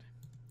my god.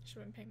 Should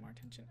have been paying more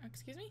attention.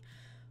 Excuse me?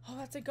 Oh,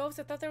 that's a ghost.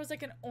 I thought there was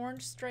like an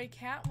orange stray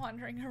cat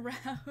wandering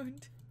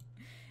around.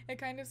 It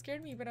kind of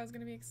scared me, but I was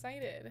gonna be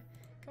excited.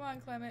 Come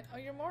on, Clement. Oh,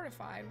 you're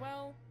mortified.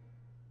 Well,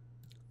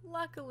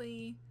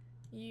 luckily,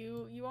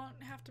 you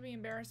won't have to be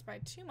embarrassed by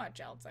too much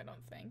else, I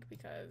don't think,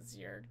 because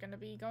you're gonna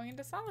be going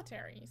into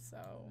solitary,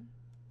 so...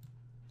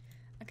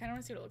 I kind of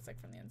want to see what it looks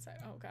like from the inside.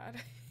 Oh, God.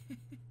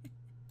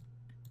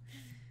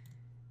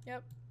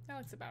 Yep, that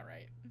looks about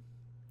right.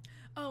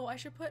 Oh, I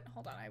should put...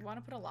 Hold on, I want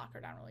to put a locker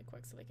down really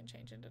quick so they can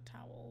change into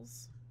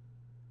towels.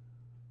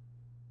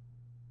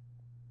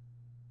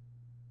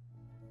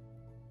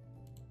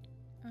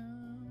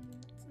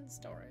 It's in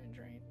storage,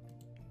 right?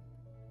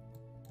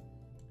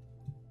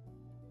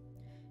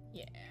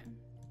 Yeah.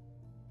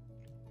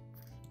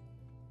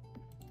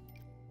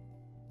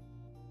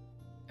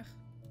 Ugh.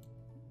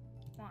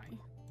 Why?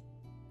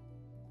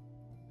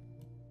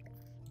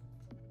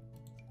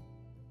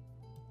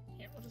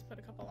 Here, we'll just put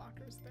a couple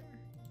lockers there.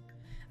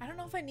 I don't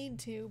know if I need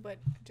to, but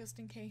just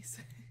in case.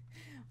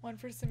 One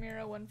for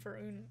Samira, one for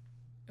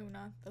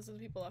Una. Those are the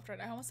people left, right?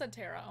 I almost said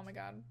Thera. Oh my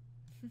god.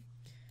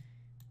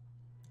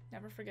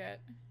 Never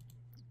forget.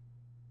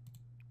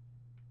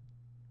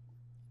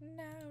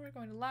 Now we're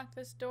going to lock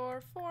this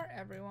door for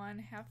everyone.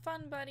 Have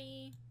fun,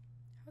 buddy.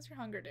 How's your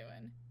hunger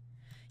doing?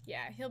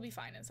 Yeah, he'll be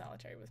fine in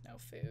solitary with no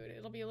food.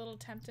 It'll be a little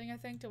tempting, I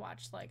think, to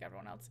watch like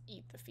everyone else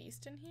eat the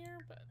feast in here,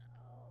 but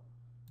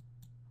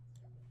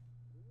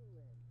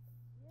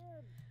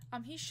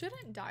he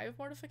shouldn't die of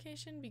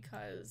mortification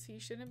because he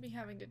shouldn't be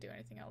having to do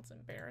anything else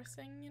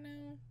embarrassing, you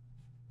know?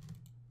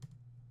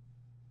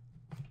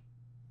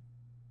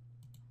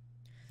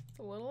 It's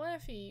a little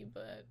iffy,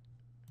 but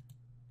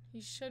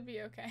he should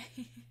be okay.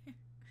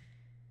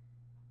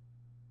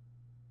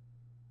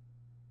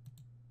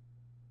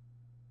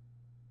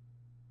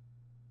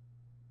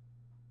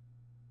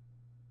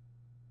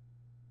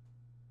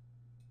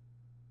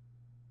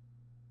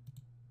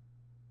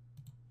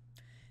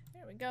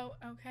 There we go.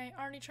 Okay,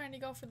 already trying to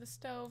go for the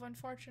stove.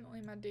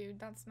 Unfortunately, my dude,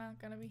 that's not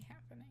gonna be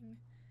happening.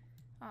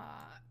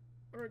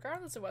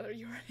 Regardless of whether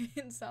you were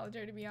in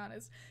solitary, to be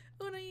honest.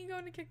 Oh no, you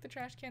going to kick the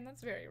trash can?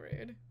 That's very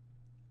rude.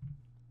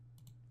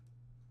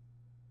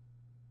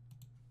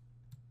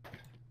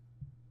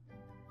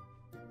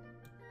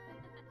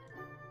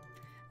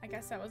 I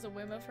guess that was a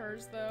whim of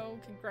hers, though.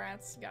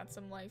 Congrats, got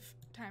some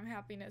lifetime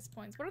happiness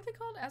points. What are they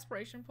called?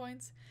 Aspiration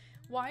points?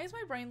 Why is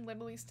my brain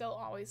literally still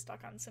always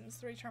stuck on Sims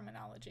 3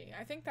 terminology?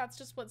 I think that's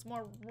just what's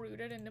more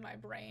rooted into my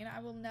brain. I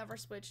will never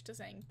switch to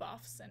saying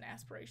buffs and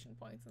aspiration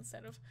points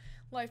instead of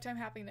lifetime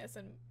happiness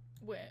and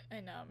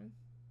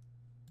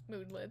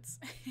moodlets.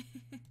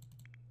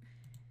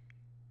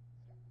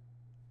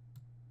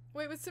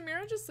 Wait, was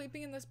Samira just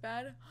sleeping in this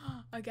bed?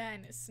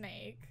 Again,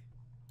 snake.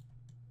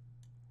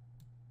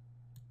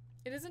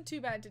 It isn't too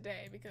bad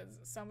today because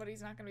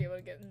somebody's not going to be able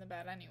to get in the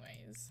bed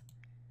anyways.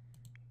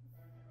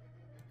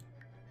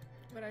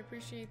 But I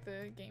appreciate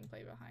the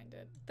gameplay behind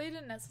it. They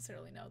didn't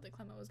necessarily know that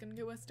Clement was going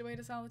to go whisked away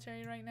to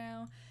solitary right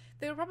now.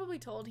 They were probably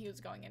told he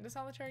was going into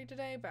solitary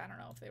today, but I don't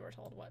know if they were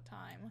told what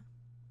time.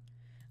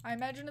 I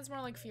imagine it's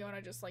more like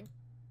Fiona just like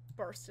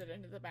bursted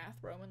into the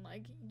bathroom and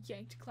like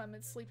yanked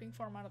Clement's sleeping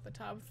form out of the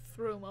tub,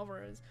 threw him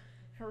over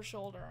her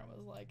shoulder and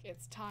was like,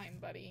 "It's time,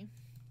 buddy.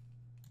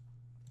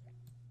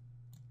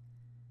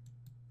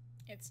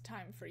 It's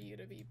time for you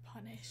to be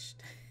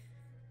punished."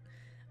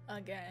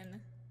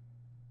 Again.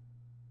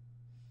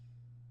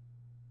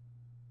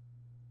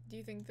 Do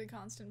you think the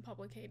constant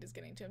public hate is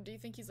getting to him? Do you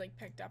think he's like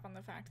picked up on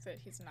the fact that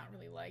he's not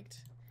really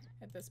liked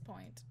at this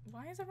point?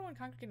 Why is everyone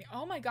congregating?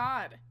 Oh my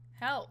god!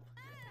 Help!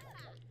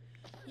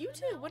 You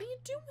two, what are you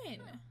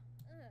doing?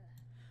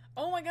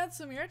 Oh my god,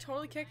 Samira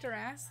totally kicked her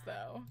ass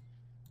though.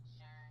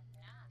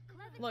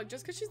 Look,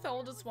 just because she's the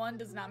oldest one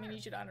does not mean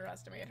you should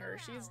underestimate her.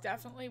 She's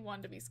definitely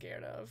one to be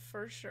scared of,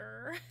 for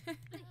sure. Oh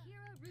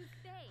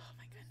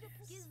my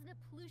goodness.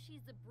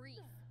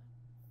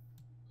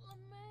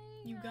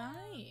 You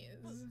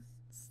guys,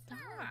 stop.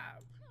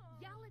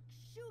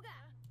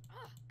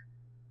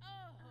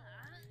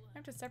 I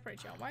have to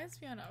separate y'all. Why is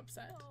Fiona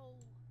upset?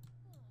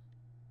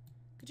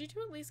 Could you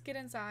two at least get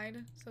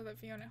inside so that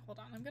Fiona... Hold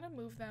on, I'm gonna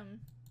move them.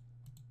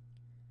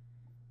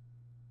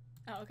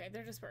 Oh, okay,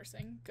 they're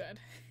dispersing. Good.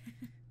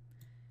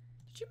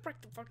 Did you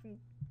break the fucking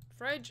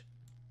fridge?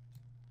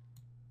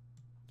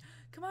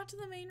 Come out to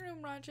the main room,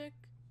 Rajik.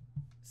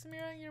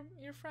 Samira,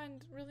 your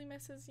friend really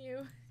misses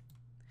you.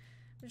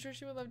 I'm sure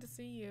she would love to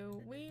see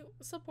you. We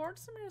support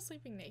Samira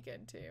sleeping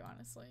naked too,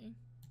 honestly.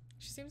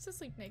 She seems to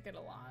sleep naked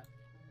a lot.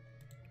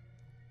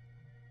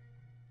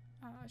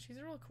 She's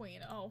a real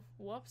queen. Oh,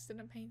 whoops,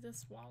 didn't paint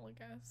this wall, I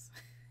guess.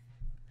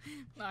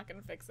 Not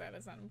gonna fix that,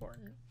 it's not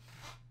important.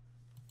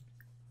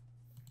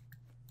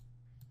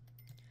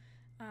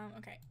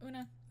 Okay,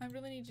 Una, I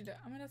really need you to,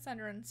 I'm gonna send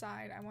her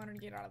inside. I want her to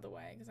get out of the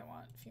way because I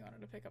want Fiona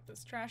to pick up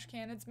this trash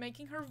can. It's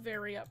making her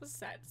very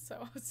upset,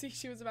 so see,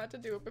 she was about to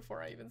do it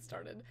before I even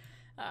started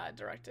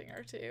directing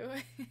her to.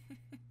 Fucking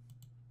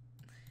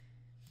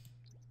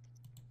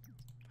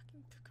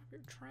pick up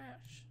your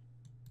trash.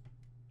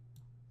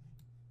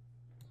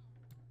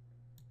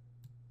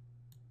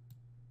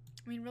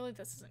 I mean, really,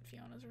 this isn't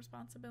Fiona's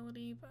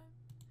responsibility, but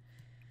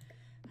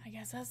I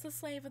guess as the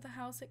slave of the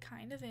house, it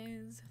kind of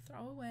is.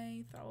 Throw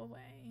away, throw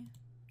away.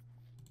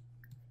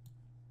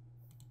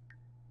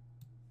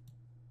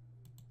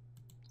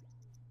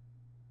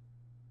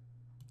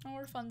 Oh,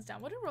 her fun's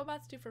down. What do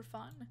robots do for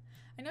fun?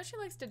 I know she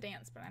likes to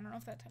dance, but I don't know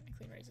if that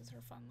technically raises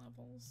her fun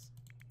levels.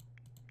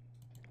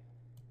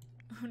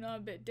 Una a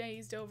bit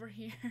dazed over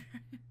here.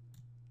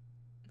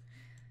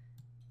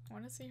 I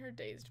want to see her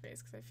dazed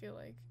face because I feel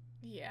like,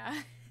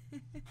 yeah.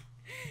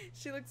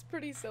 She looks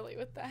pretty silly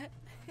with that.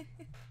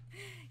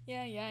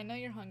 Yeah, I know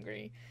you're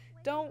hungry.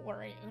 Don't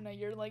worry, Una.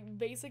 You're like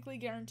basically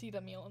guaranteed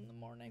a meal in the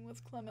morning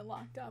with Clement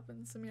locked up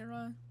and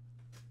Samira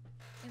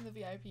in the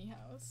VIP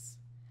house.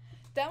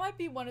 That might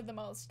be one of the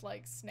most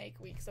like snake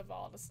weeks of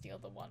all to steal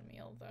the one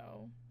meal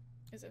though,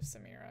 is if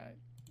Samira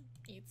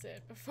eats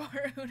it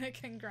before Una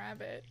can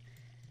grab it.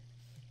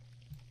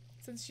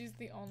 Since she's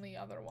the only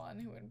other one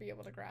who would be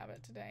able to grab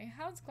it today.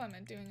 How's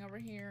Clement doing over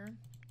here?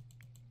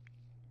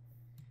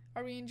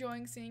 Are we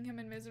enjoying seeing him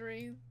in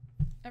misery,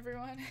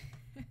 everyone?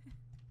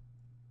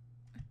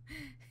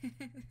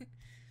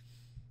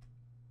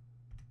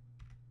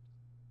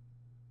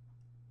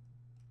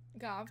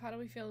 Gav, how do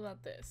we feel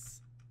about this?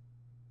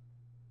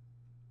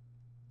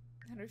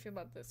 How do we feel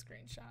about this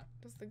screenshot?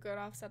 Does the good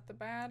offset the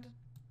bad?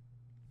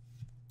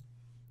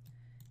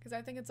 Because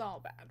I think it's all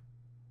bad.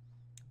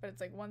 But it's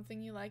like one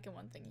thing you like and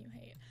one thing you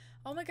hate.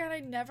 Oh my god,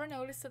 I never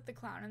noticed that the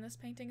clown in this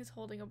painting is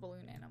holding a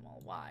balloon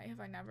animal. Why have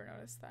I never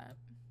noticed that?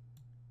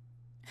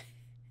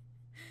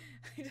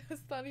 I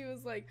just thought he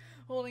was like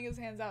holding his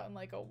hands out in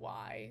like a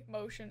Y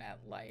motion at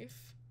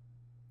life.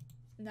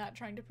 Not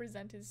trying to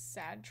present his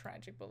sad,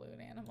 tragic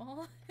balloon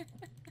animal.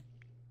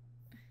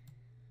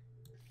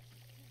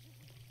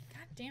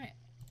 God damn it.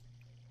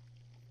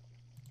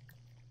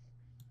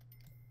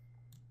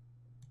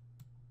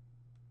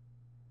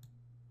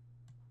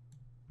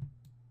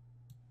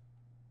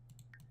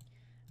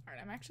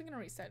 Alright, I'm actually gonna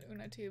reset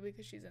Una too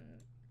because she's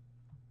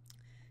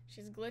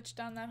glitched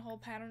on that whole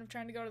pattern of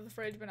trying to go to the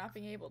fridge but not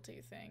being able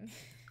to thing.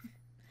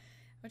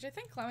 Which I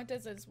think Clement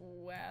does as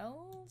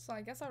well, so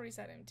I guess I'll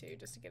reset him too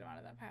just to get him out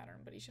of that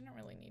pattern, but he shouldn't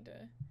really need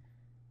to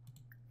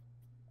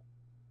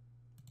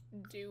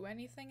do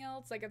anything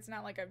else. Like, it's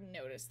not like I've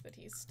noticed that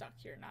he's stuck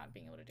here not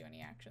being able to do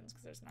any actions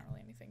because there's not really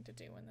anything to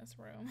do in this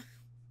room.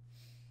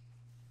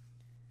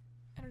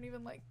 I don't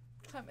even like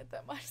Clement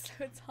that much, so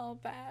it's all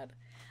bad.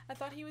 I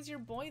thought he was your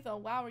boy though.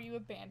 Wow, are you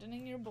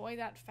abandoning your boy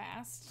that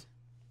fast?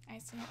 I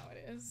see how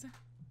it is.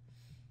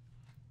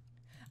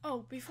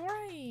 Oh, before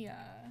I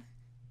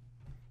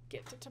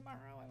get to tomorrow,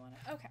 I want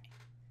to...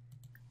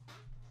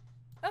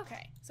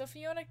 Okay, so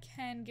Fiona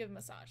can give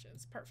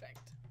massages.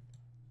 Perfect.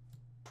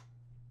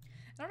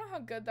 I don't know how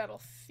good that'll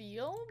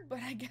feel, but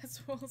I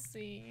guess we'll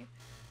see.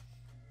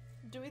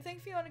 Do we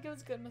think Fiona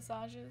gives good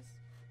massages?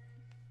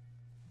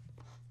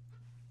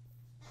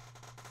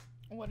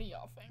 What do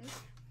y'all think?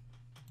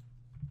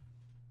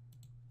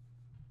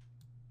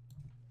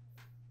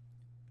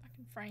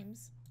 Fucking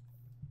frames.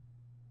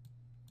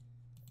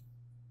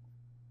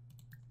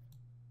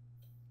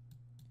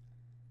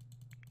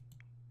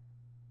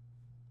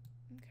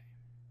 Okay.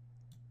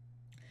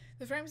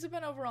 The frames have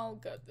been overall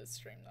good this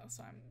stream though,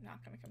 so I'm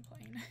not gonna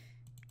complain.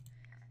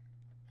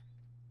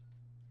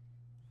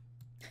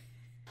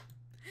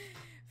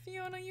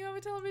 Fiona, you have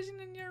a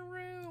television in your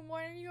room.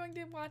 Why are you going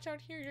to watch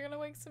out here? You're gonna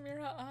wake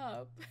Samira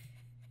up.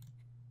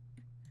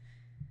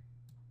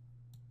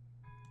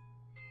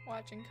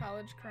 Watching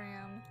college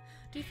cram.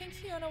 Do you think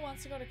Fiona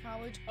wants to go to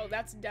college? Oh,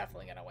 that's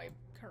definitely gonna wake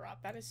her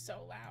up. That is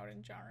so loud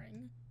and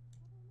jarring.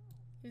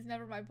 He's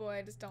never my boy.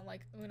 I just don't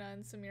like Una,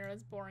 and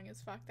Samira's boring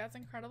as fuck. That's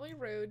incredibly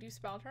rude. You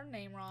spelled her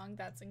name wrong.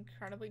 That's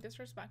incredibly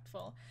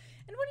disrespectful.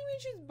 And what do you mean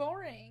she's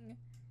boring?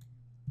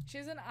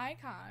 She's an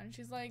icon.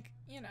 She's like,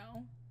 you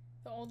know,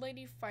 the old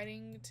lady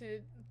fighting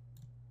to,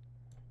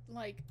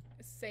 like,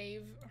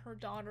 save her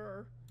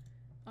daughter,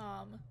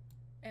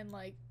 and,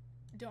 like,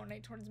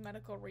 donate towards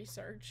medical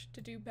research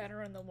to do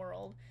better in the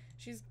world.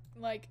 She's,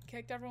 like,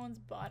 kicked everyone's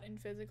butt in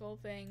physical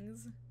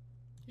things.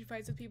 She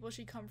fights with people.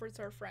 She comforts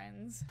her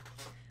friends.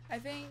 I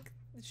think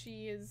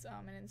she is,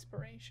 an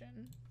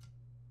inspiration.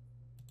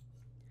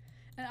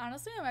 And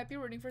honestly, I might be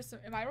rooting for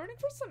am I rooting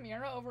for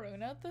Samira over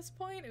Una at this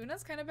point?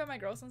 Una's kind of been my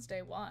girl since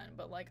day one,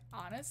 but, like,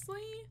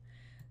 honestly,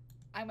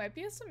 I might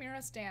be a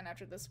Samira stan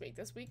after this week.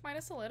 This week might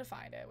have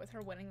solidified it with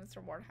her winning this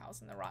reward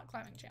house in the rock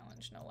climbing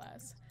challenge, no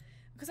less.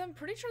 Because I'm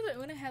pretty sure that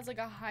Una has like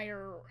a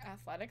higher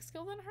athletic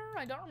skill than her.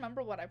 I don't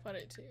remember what I put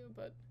it to,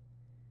 but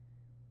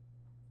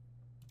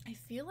I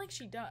feel like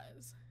she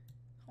does.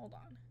 Hold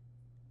on.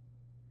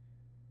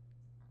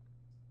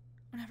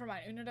 Oh, never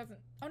mind. Una doesn't.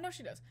 Oh, no,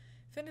 she does.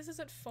 Fitness is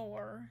at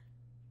 4.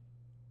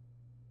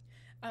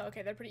 Oh,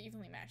 okay. They're pretty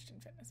evenly matched in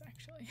fitness,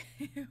 actually.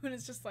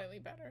 Una's just slightly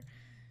better.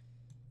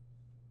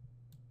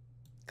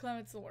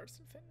 Clement's the worst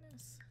in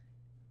fitness.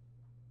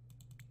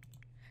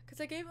 Because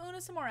I gave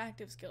Una some more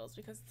active skills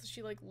because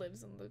she, like,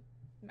 lives in the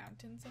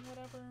mountains and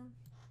whatever.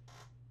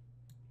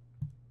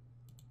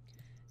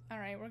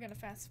 Alright, we're gonna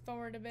fast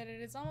forward a bit.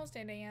 It is almost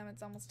 8 a.m.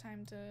 It's almost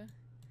time to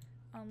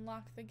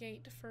unlock the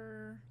gate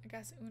for, I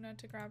guess, Una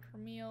to grab her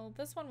meal.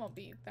 This one won't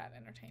be that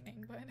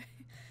entertaining, but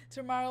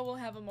tomorrow we'll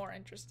have a more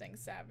interesting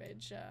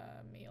savage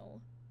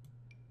meal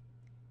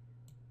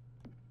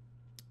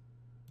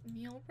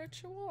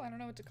ritual? I don't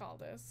know what to call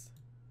this.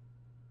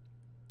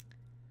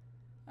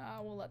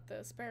 We'll let the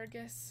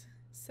asparagus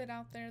sit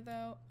out there,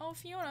 though. Oh,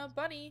 Fiona,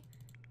 buddy.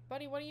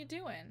 Buddy, what are you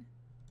doing?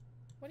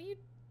 What are you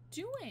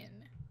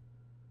doing?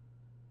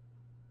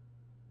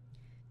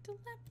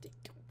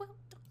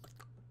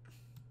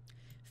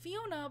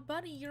 Fiona,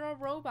 buddy, you're a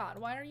robot.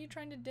 Why are you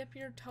trying to dip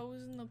your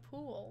toes in the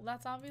pool?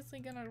 That's obviously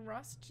gonna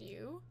rust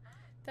you.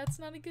 That's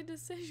not a good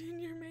decision.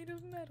 You're made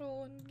of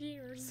metal and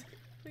gears.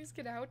 Please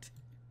get out.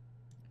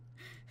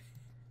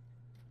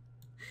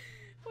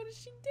 What is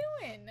she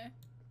doing?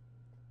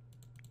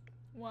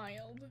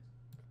 Wild.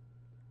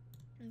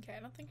 Okay, I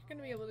don't think you're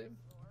gonna be able to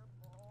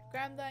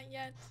grab that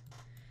yet.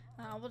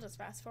 We'll just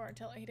fast forward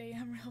till 8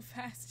 a.m. real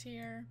fast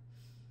here.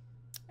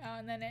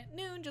 And then at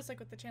noon, just like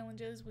with the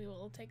challenges, we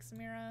will take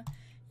Samira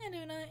and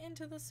Una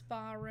into the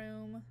spa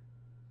room.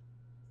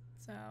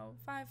 So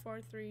 5,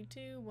 4, 3,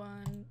 2,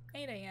 1,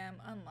 8 a.m.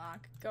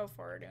 unlock. Go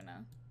for it,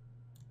 Una.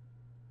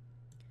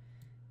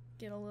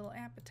 Get a little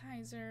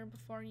appetizer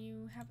before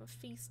you have a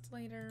feast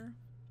later.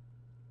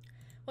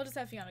 We'll just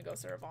have Fiona go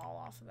serve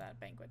all off of that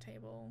banquet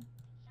table.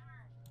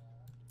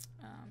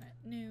 At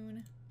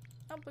noon.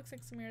 Oh, looks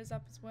like Samira's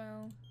up as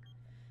well.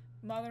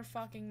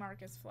 Motherfucking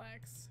Marcus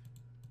Flex.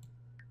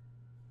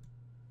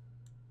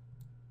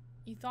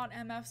 You thought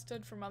MF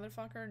stood for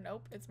motherfucker?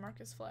 Nope, it's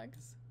Marcus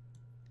Flex.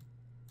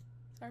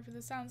 Sorry for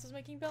the sounds. I was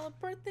making Bella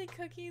birthday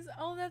cookies.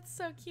 Oh, that's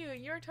so cute.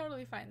 You're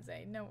totally fine,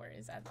 Zay. No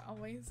worries, as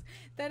always.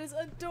 That is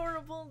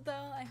adorable,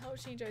 though. I hope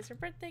she enjoys her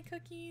birthday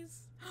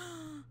cookies.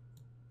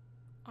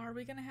 Are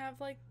we gonna have,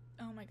 like...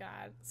 Oh, my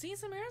God. See,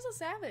 Samira's a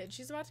savage.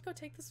 She's about to go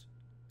take this...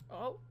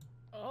 Oh.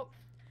 Oh.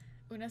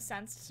 Una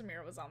sensed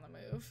Samira was on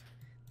the move.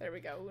 There we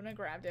go. Una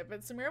grabbed it.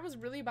 But Samira was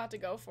really about to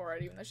go for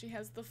it, even though she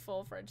has the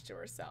full fridge to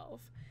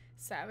herself.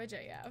 Savage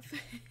AF.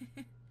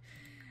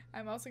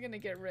 I'm also gonna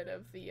get rid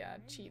of the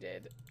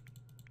cheated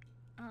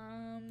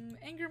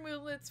anger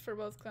moodlets for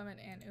both Clement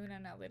and Una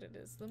now that it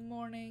is the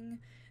morning.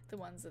 The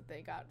ones that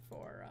they got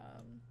for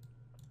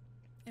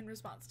in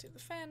response to the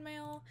fan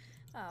mail.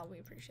 We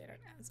appreciate it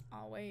as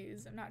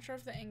always. I'm not sure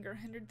if the anger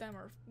hindered them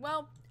or,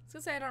 well, I was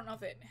gonna say I don't know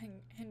if it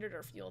hindered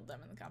or fueled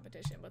them in the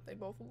competition, but they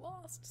both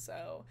lost,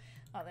 so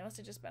they must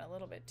have just been a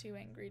little bit too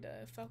angry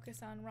to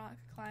focus on rock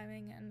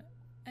climbing and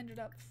ended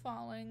up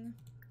falling.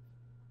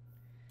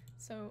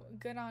 So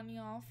good on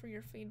y'all for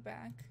your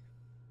feedback.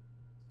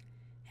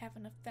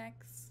 Having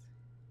effects.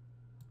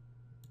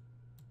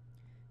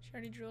 She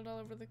already drooled all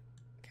over the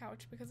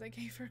couch because I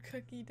gave her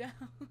cookie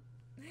down.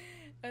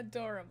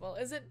 Adorable.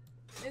 Is it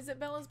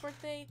Bella's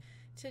birthday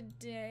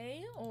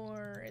today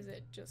or is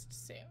it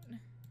just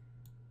soon?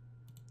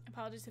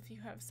 Apologies if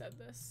you have said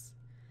this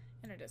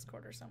in a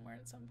Discord or somewhere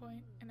at some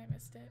point and I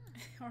missed it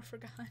or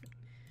forgot.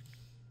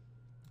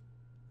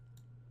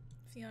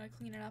 If you want to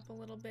clean it up a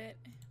little bit.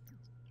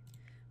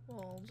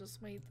 We'll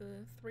just wait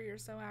the 3 or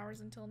so hours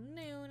until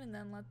noon and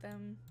then let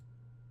them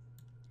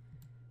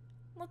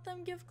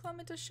give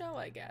Clement a show,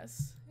 I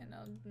guess, in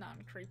a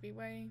non-creepy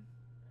way.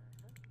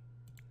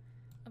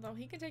 Although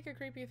he can take it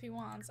creepy if he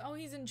wants. Oh,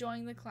 he's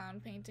enjoying the clown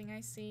painting,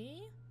 I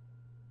see.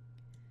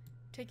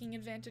 Taking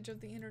advantage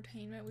of the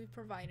entertainment we've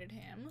provided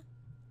him.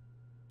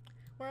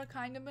 We're a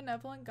kind and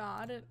benevolent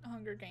god at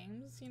Hunger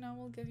Games. You know,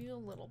 we'll give you a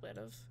little bit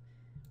of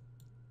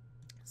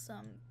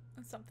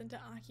something to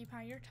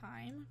occupy your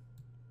time.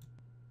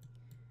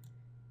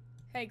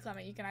 Hey,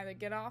 Clement, you can either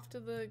get off to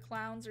the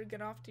clowns or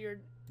get off to your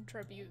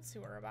tributes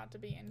who are about to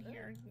be in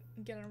here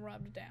getting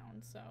rubbed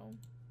down, so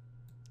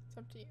it's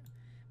up to you.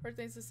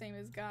 Birthday's the same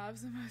as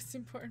Gob's, the most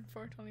important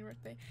 420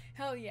 birthday.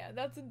 Hell yeah,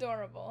 that's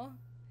adorable.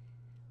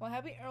 Well,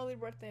 happy early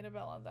birthday to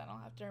Bella, then I'll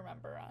have to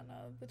remember on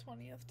the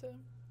 20th to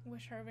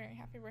wish her a very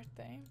happy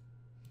birthday.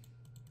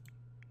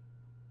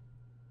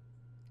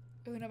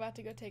 Una about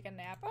to go take a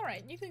nap.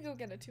 Alright, you can go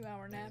get a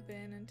 2-hour nap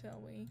in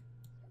until we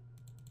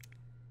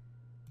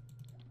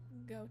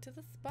go to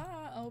the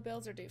spa. Oh,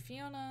 bills are due.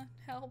 Fiona,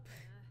 help.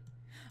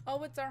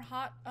 Oh, it's our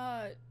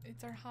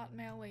hot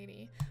mail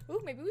lady.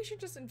 Ooh, maybe we should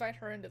just invite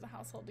her into the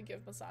household to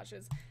give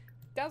massages.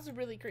 That's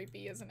really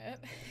creepy, isn't it?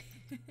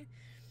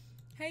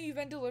 Hey, you've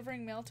been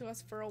delivering mail to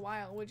us for a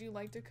while. Would you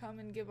like to come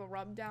and give a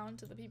rub down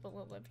to the people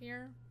that live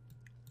here?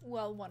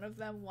 Well, one of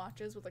them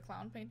watches with a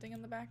clown painting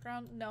in the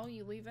background. No,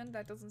 you leaving?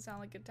 That doesn't sound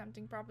like a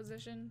tempting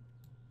proposition.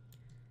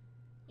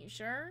 You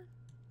sure?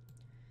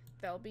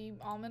 There'll be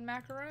almond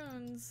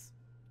macaroons.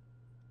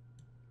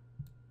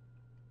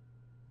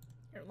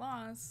 Your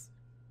loss.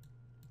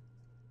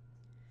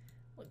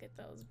 Look at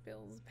those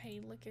bills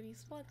paid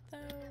lickety-split though.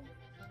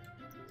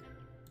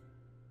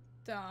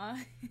 Duh.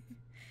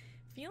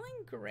 Feeling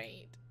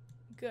great.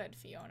 Good,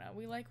 Fiona.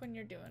 We like when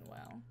you're doing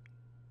well.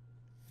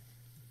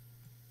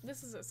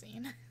 This is a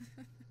scene.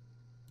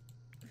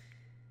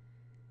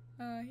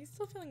 He's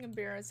still feeling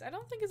embarrassed. I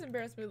don't think his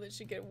embarrassed mood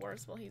should get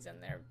worse while he's in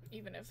there,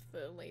 even if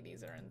the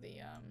ladies are in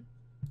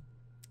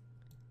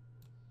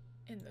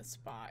the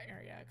spa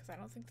area, because I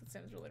don't think the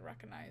Sims really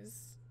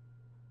recognize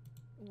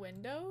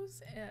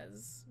windows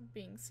as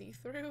being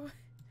see-through.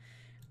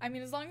 I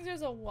mean, as long as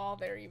there's a wall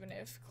there, even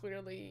if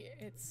clearly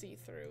it's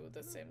see-through,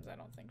 the Sims I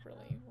don't think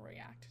really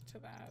react to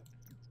that.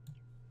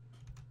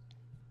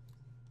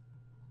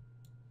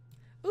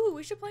 Ooh,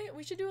 we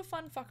should do a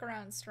fun fuck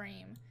around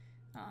stream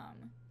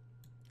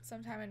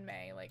sometime in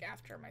May, like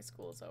after my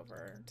school's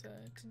over, to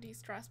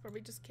de-stress, where we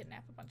just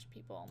kidnap a bunch of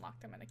people and lock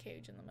them in a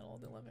cage in the middle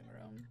of the living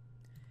room.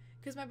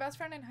 Because my best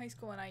friend in high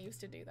school and I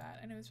used to do that,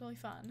 and it was really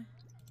fun.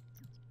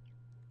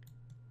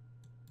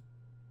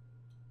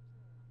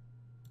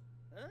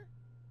 Huh?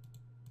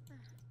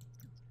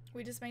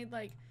 We just made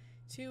like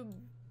 2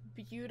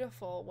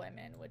 beautiful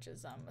women, which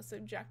is a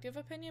subjective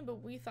opinion,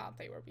 but we thought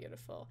they were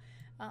beautiful.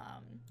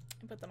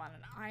 And put them on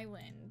an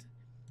island,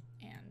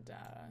 and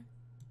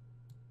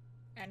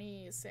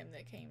any Sim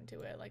that came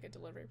to it, like a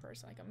delivery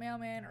person, like a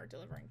mailman or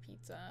delivering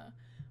pizza,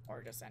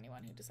 or just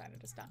anyone who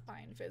decided to stop by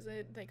and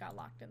visit, they got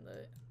locked in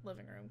the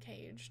living room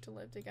cage to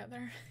live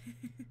together.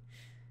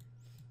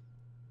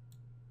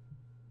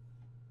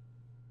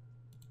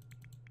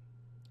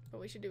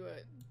 But we should do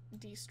a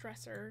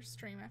de-stressor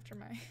stream after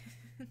my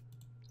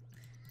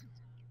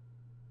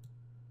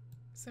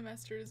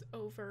semester is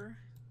over.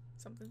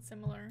 Something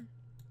similar.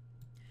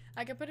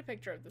 I could put a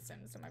picture of the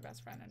Sims that my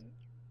best friend in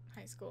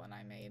high school and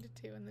I made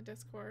too in the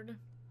Discord,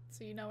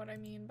 so you know what I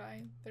mean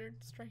by their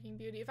striking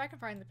beauty. If I can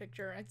find the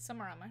picture, it's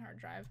somewhere on my hard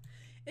drive.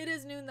 It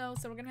is noon though,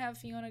 so we're gonna have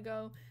Fiona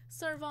go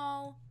serve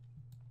all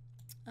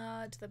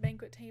to the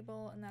banquet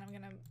table, and then I'm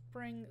gonna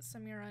bring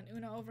Samira and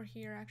Una over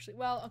here. Actually,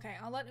 well, okay,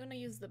 I'll let Una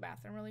use the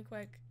bathroom really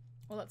quick.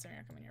 We'll let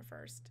Samira come in here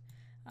first.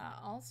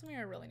 All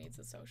Samira really needs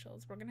is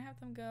socials. We're gonna have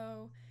them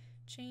go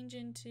change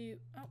into,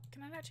 oh,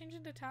 can I not change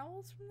into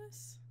towels from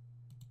this?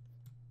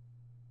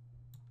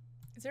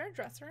 Is there a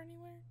dresser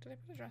anywhere? Did I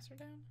put a dresser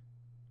down?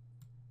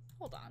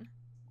 Hold on.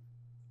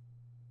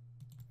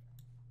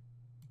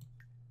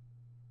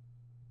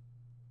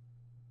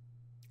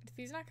 Do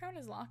these not count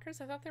as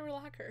lockers? I thought they were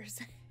lockers.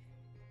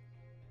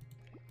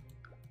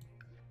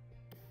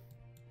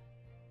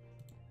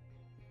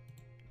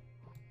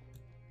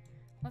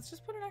 Let's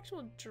just put an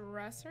actual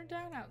dresser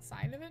down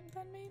outside of it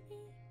then,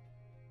 maybe?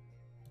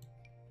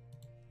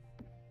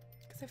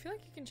 Because I feel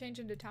like you can change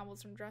into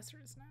towels from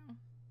dressers now.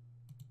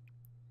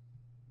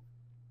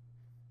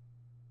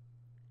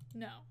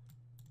 No.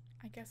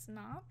 I guess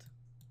not.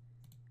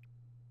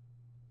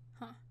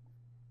 Huh.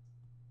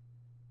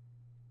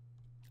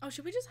 Oh,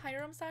 should we just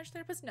hire a massage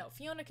therapist? No,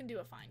 Fiona can do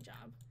a fine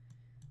job.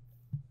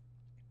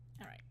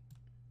 Alright.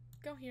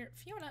 Go here.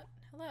 Fiona,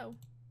 hello.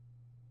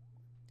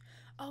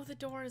 Oh, the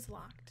door is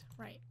locked.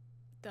 Right.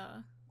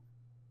 Duh.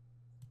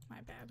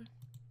 My bad.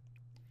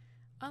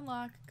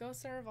 Unlock. Go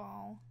serve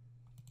all.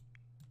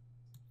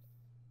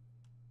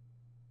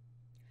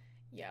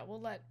 Yeah,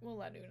 we'll let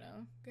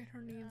Una get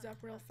her needs up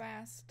real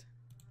fast.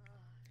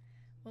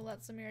 We'll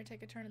let Samira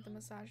take a turn at the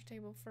massage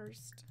table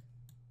first.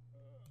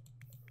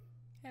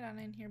 Head on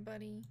in here,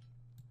 buddy.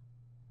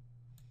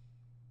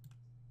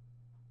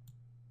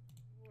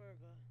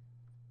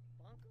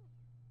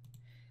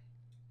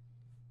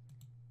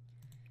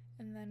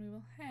 And then we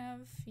will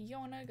have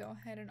Fiona go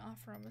ahead and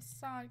offer a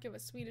massage, give a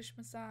Swedish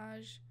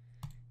massage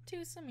to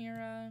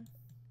Samira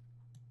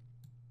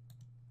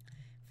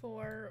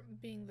for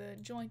being the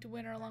joint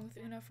winner along with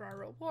Una for our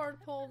reward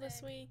poll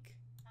this week.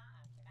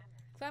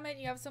 Clement,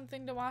 you have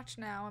something to watch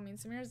now. I mean,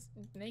 Samira's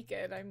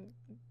naked.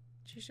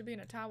 She should be in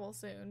a towel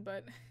soon,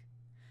 but...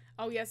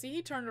 Oh, yeah, see,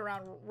 he turned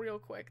around real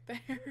quick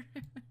there.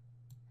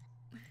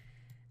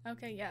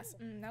 Okay, yes.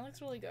 That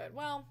looks really good.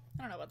 Well,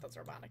 I don't know about those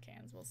robotic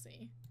hands. We'll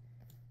see.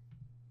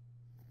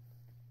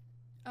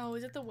 Oh,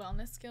 is it the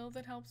wellness skill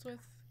that helps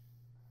with...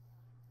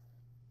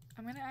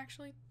 I'm gonna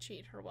actually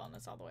cheat her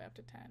wellness all the way up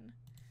to 10.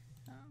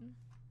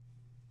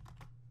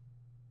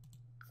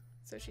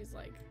 So she's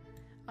like,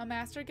 a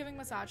master giving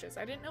massages.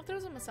 I didn't know if there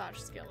was a massage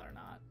skill or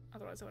not.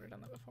 Otherwise I would have done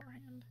that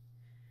beforehand.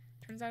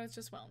 Turns out it's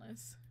just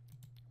wellness.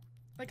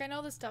 Like, I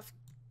know the stuff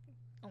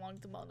along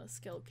the wellness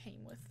skill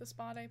came with the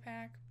spa day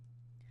pack.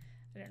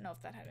 I didn't know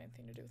if that had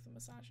anything to do with the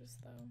massages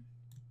though.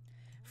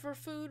 For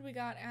food, we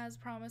got, as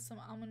promised,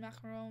 some almond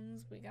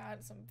macarons. We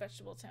got some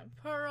vegetable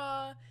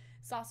tempura,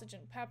 sausage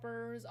and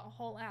peppers, a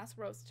whole ass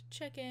roast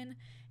chicken,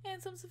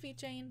 and some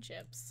ceviche and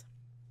chips.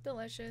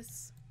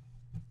 Delicious.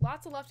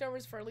 Lots of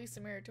leftovers for at least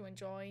Samira to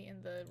enjoy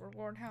in the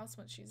reward house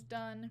once she's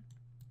done.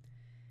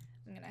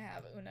 I'm gonna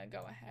have Una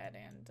go ahead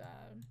and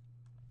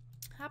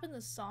hop in the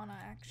sauna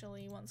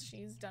actually once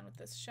she's done with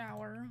this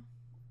shower.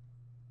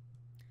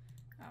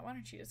 Why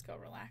don't you just go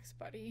relax,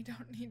 buddy? You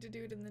don't need to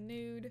do it in the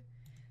nude.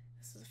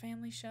 This is a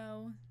family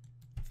show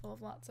full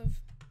of lots of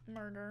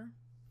murder.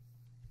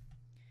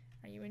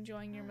 Are you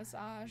enjoying your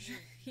massage?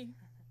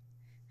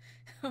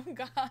 Oh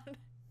god.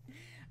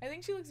 I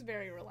think she looks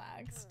very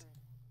relaxed.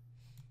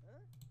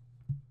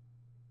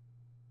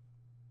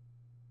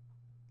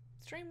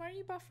 Stream, why are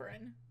you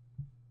buffering?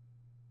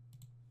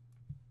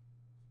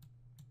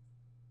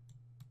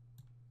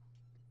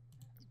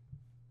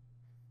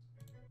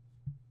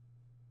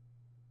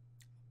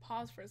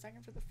 Pause for a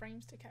second for the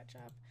frames to catch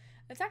up.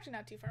 It's actually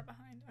not too far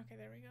behind. Okay,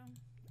 there we go.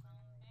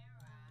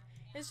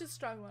 It's just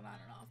struggling on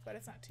and off, but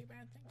it's not too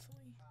bad,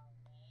 thankfully.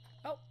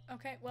 Oh,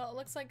 okay. Well, it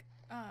looks like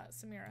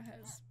Samira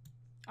has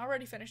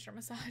already finished her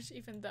massage,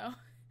 even though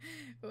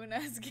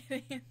Una's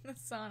getting in the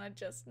sauna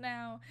just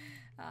now.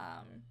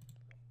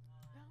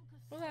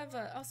 We'll have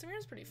oh,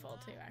 Samira's pretty full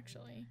too,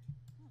 actually.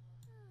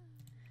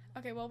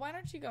 Okay, well, why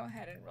don't you go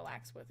ahead and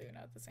relax with Una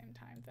at the same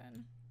time,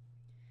 then?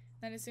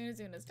 Then as soon as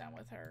Una's done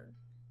with her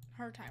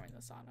time in the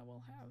sauna,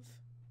 we'll have...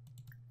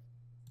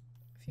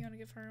 If you want to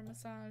give her a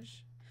massage.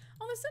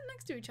 Oh, they're sitting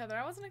next to each other.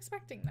 I wasn't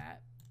expecting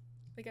that.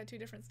 They got two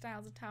different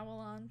styles of towel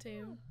on,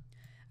 too.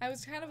 I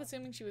was kind of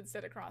assuming she would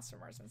sit across from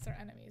her since they're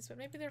enemies, but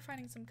maybe they're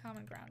finding some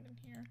common ground in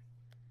here.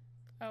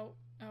 Oh.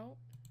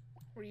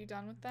 Were you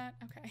done with that?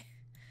 Okay.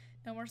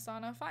 No more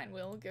sauna? Fine,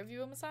 we'll give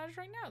you a massage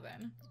right now,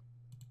 then.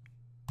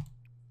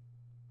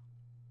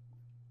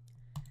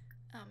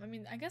 I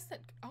mean, I guess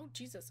that... Oh,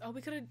 Jesus. Oh,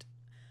 we could've...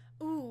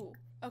 Ooh.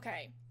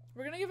 Okay.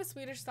 We're gonna give a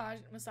Swedish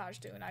massage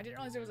to, and I didn't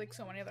realize there was, like,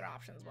 so many other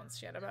options once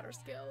she had a better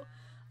skill.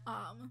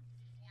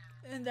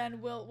 And then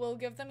we'll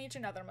give them each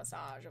another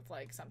massage of,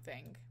 like,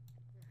 something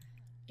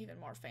even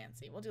more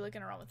fancy. We'll do, like,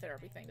 an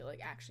aromatherapy thing to,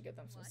 like, actually get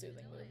them some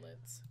soothing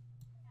movements.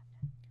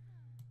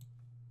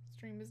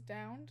 Stream is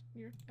down.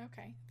 You're...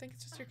 Okay. I think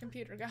it's just your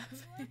computer,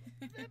 Gov.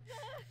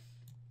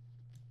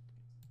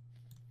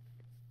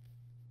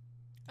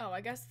 Oh,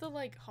 I guess the,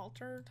 like,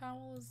 halter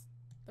towel is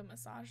the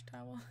massage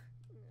towel.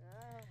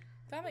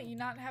 Damn it, you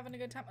not having a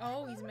good time?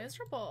 Oh, he's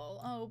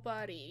miserable. Oh,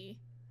 buddy.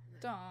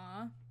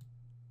 Duh.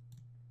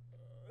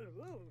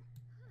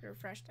 You're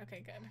refreshed?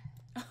 Okay,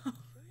 good.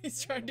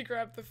 He's trying to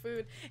grab the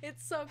food.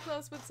 It's so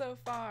close, but so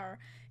far.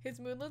 His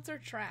moodlets are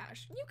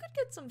trash. You could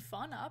get some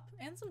fun up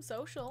and some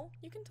social.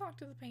 You can talk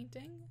to the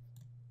painting.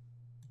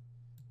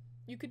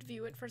 You could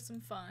view it for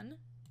some fun.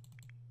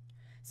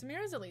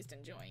 Samira's at least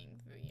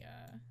enjoying the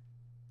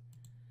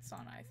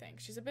sauna, I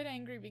think. She's a bit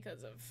angry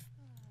because of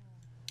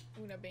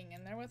Una being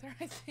in there with her,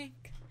 I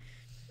think.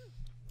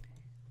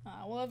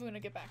 We'll have Una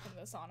get back in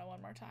the sauna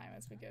one more time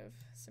as we give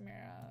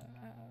Samira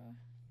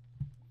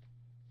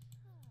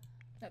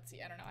let's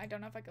see, I don't know. I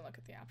don't know if I can look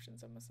at the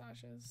options of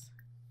massages.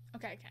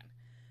 Okay, I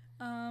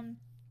can.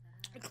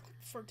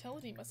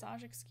 Fertility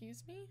massage,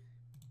 excuse me?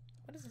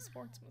 What is a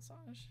sports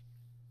massage?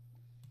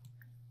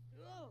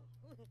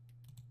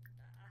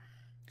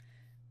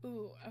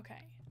 Ooh,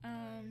 okay.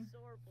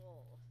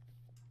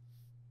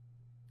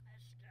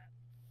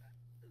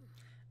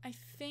 I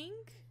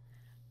think...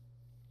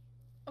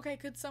 Okay,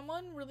 could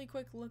someone really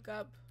quick look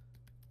up...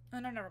 Oh,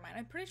 no, never mind.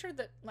 I'm pretty sure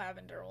that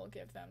lavender will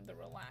give them the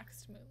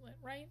relaxed moodlet,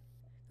 right?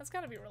 That's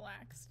gotta be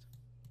relaxed.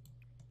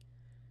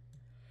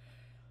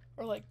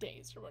 Or like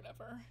dazed or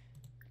whatever.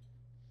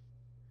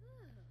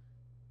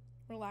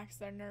 Relax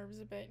their nerves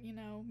a bit, you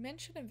know. Mint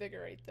should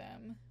invigorate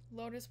them.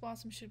 Lotus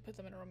Blossom should put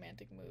them in a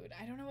romantic mood.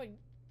 I don't know what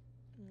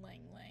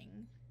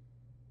ℍ𝕌ℕ𝔾𝔼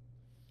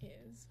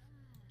is.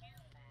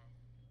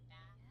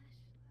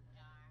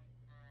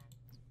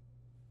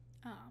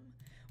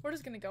 We're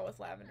just gonna go with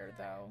lavender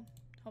though.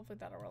 Hopefully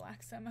that'll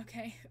relax them.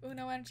 Okay,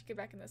 Una, why don't you get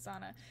back in the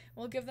sauna?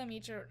 We'll give them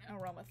each an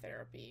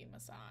aromatherapy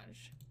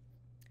massage.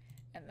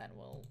 And then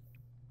we'll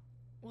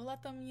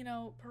let them, you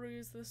know,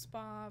 peruse the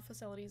spa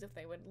facilities if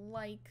they would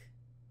like.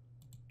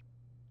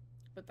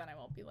 But then I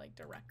won't be, like,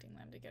 directing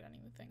them to get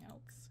anything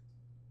else.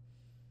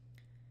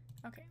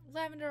 Okay,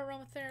 lavender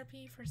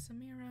aromatherapy for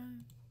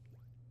Samira.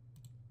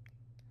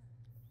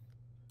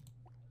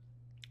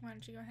 Why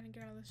don't you go ahead and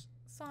get out of the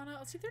sauna?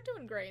 Oh, see, they're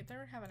doing great.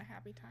 They're having a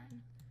happy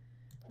time.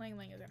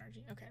 ℍ𝕌ℕ𝔾 is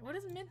energy. Okay, what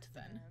is mint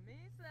then?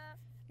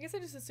 I guess I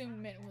just assumed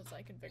mint was,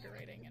 like,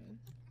 invigorating and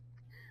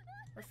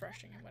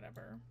refreshing and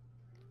whatever.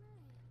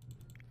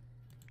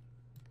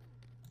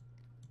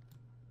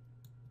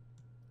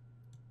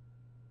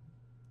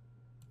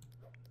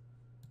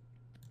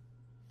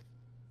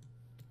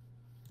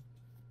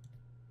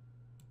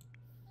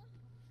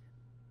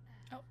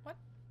 Oh, what?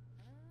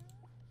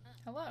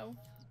 Hello?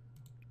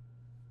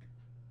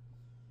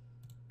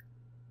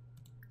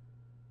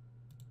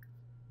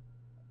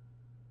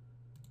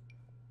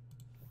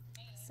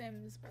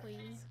 Sims,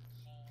 please.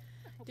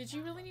 Did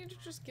you really need to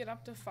just get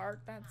up to fart?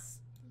 That's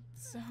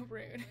so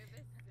rude.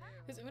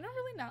 Does Una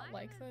really not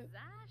like the...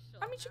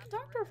 I mean, she can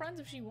talk to her friends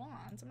if she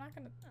wants. I'm not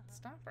gonna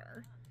stop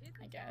her,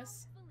 I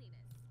guess.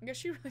 I guess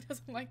she really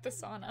doesn't like the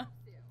sauna.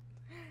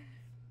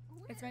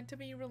 It's meant to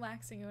be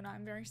relaxing, Una.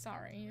 I'm very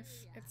sorry if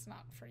it's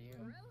not for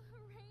you.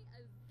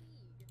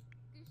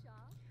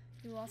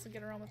 You will also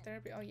get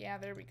aromatherapy. Oh yeah,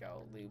 there we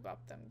go. Lube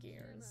up them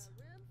gears.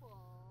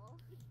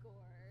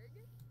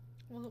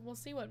 We'll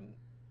see what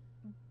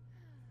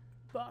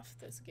buff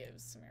this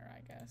gives Samira,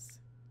 I guess.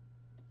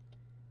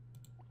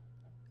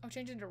 Oh,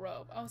 change into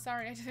robe. Oh,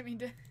 sorry, I didn't mean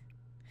to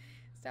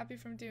stop you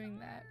from doing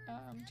that.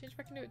 Change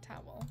back into a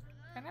towel.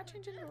 Can I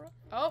change into a robe?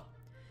 Oh!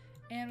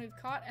 And we've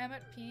caught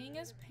Emmett peeing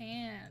his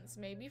pants.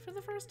 Maybe for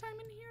the first time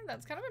in here?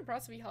 That's kind of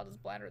impressive he held his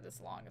bladder this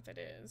long, if it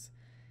is.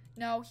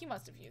 No, he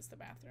must have used the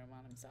bathroom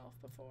on himself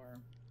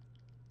before.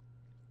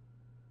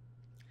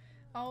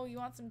 Oh, you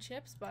want some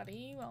chips,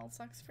 buddy? Well,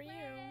 sucks for you.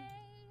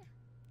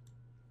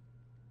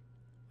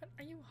 What?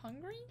 Are you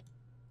hungry?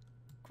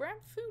 Grab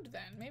food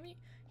then. Maybe...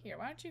 Here,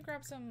 why don't you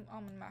grab some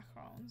almond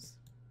macarons?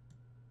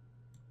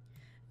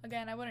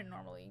 Again, I wouldn't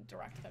normally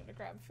direct them to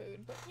grab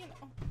food, but you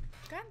know.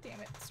 God damn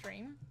it,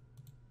 stream.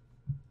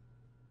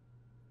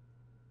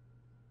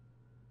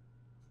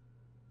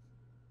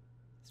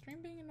 Stream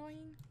being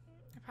annoying?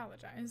 I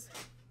apologize.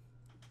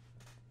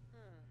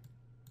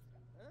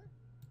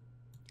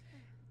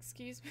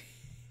 Excuse me.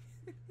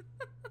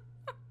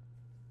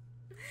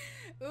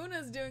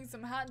 Una's doing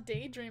some hot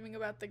daydreaming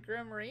about the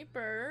Grim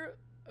Reaper.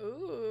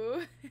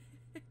 Ooh.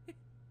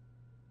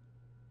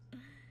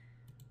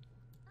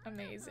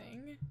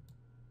 Amazing.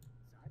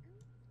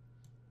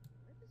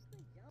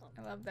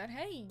 I love that.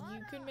 Hey,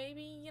 you could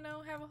maybe, you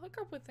know, have a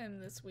hookup with him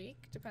this week,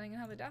 depending on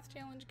how the death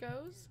challenge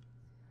goes.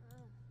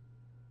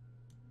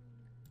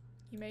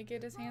 He may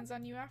get his hands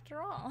on you after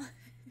all.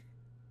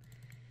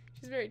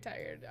 She's very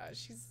tired.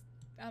 She's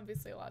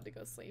obviously allowed to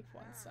go sleep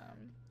once,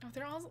 oh,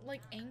 they're all,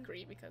 like,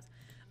 angry because...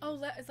 Oh,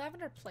 is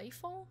Lavender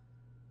playful?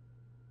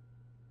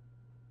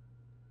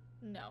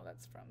 No,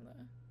 that's from the...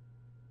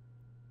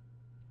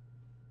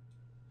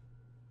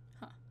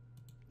 Huh.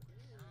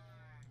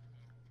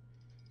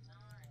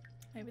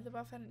 Maybe the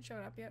buff hadn't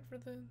showed up yet for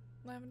the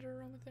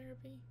lavender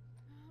aromatherapy.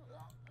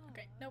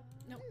 Okay, nope,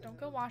 nope, don't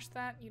go wash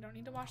that. You don't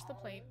need to wash the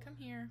plate. Come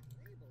here.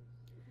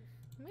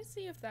 Let me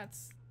see if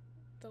that's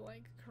the,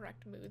 like,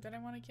 correct mood that I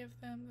want to give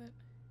them. That.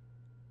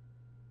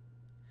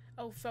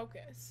 Oh,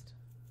 focused.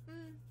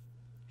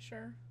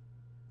 Sure.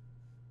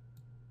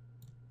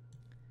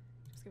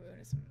 Just give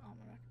Una some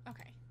almond milk.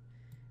 Okay.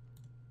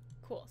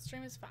 Cool.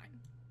 Stream is fine.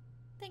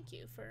 Thank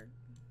you for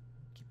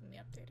keeping me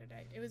updated.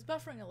 It was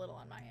buffering a little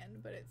on my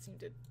end, but it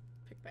seemed to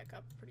pick back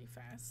up pretty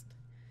fast.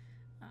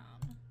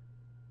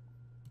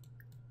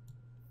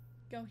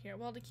 Go here.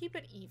 Well, to keep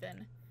it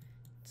even,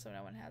 so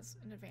no one has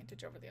an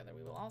advantage over the other,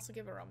 we will also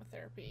give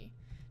aromatherapy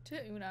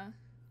to Una.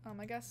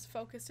 I guess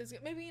focused is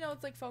maybe, you know,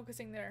 it's like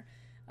focusing their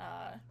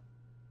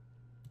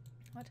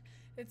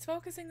it's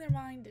focusing their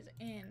mind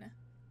in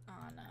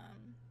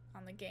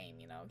on the game,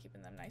 you know,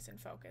 keeping them nice and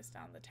focused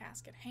on the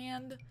task at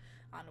hand,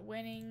 on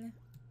winning,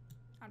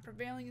 on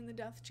prevailing in the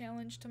death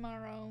challenge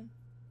tomorrow.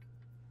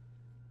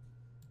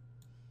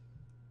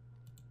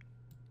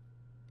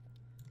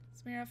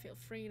 Samira, feel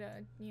free to,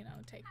 you know,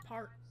 take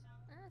part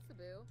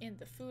in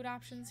the food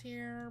options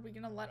here. We're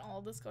gonna let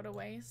all this go to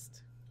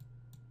waste.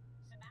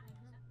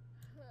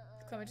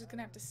 Clement is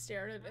gonna have to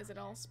stare at it as it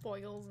all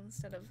spoils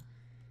instead of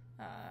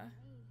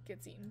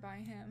gets eaten by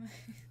him.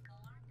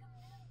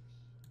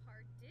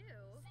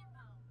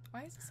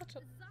 Why is this such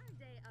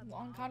a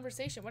long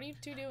conversation? What are you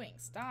two doing?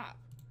 Stop.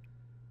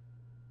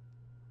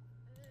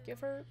 Give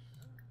her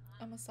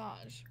a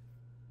massage.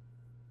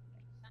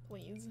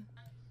 Please.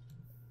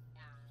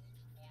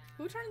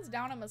 Who turns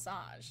down a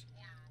massage?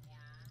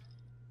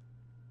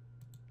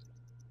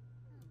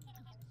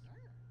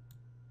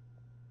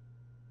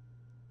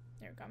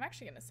 There we go. I'm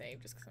actually gonna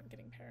save just because I'm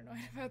getting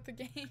paranoid about the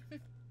game.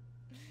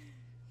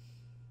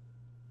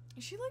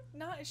 Is she like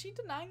not? Is she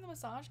denying the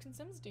massage? Can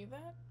Sims do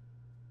that?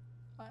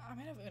 I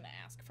might have Una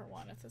ask for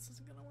one if this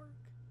isn't gonna work.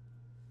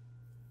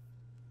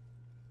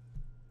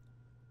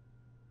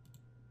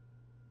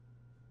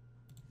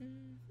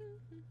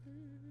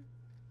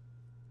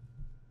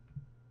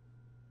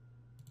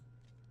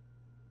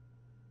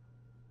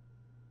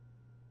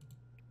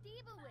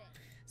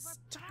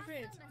 Stop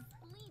it!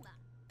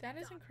 That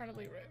is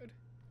incredibly rude.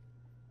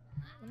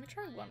 Let me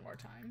try one more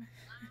time.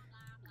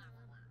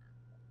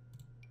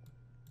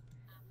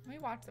 Let me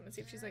watch them and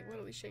see if she's like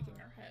literally shaking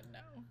her head.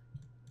 No.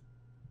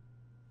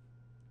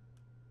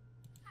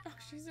 Oh,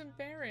 she's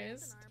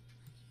embarrassed.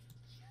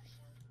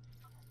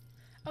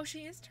 Oh, she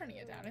is turning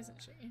it down,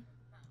 isn't she?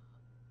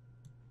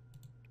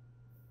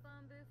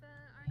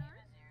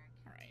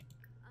 Alright.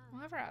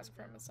 We'll have her ask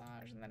for a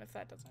massage, and then if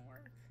that doesn't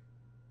work.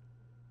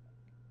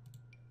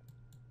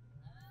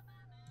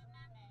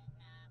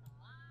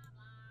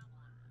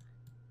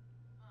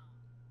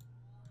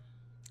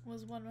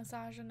 Was one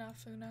massage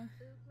enough, Una?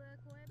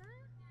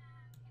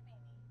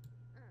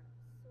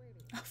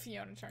 Oh,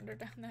 Fiona turned her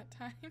down that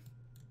time.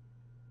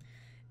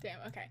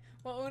 Damn, okay.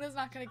 Well, Una's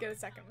not gonna get a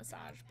second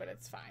massage, but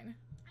it's fine.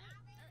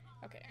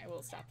 Okay, I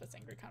will stop this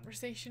angry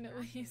conversation at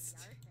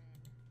least.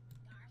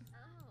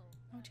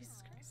 Oh,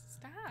 Jesus Christ.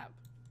 Stop.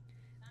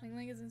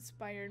 ℼ𝕾𝔼𝔾 is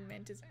inspired,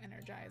 mint is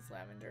energized,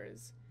 lavender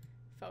is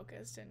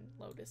focused, and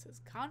lotus is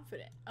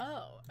confident.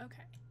 Oh,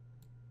 okay.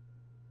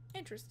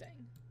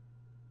 Interesting.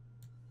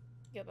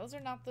 Yeah, those are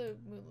not the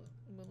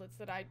mulets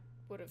that I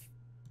would have,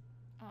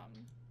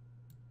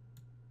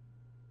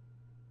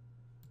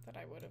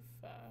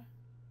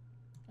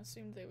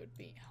 assumed they would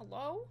be.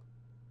 Hello?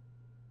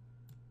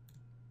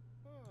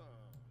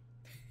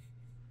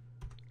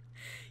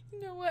 You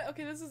know what?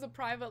 Okay, this is a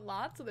private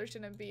lot, so there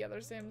shouldn't be other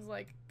Sims,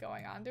 like,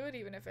 going onto it,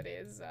 even if it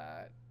is,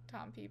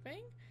 Tom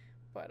peeping.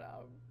 But,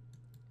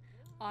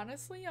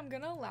 honestly, I'm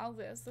gonna allow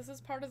this. This is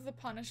part of the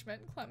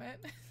punishment, Clement.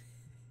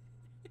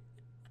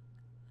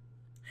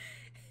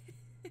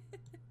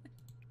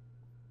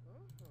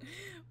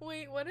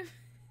 Wait, what if...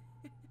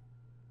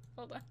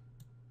 Hold on.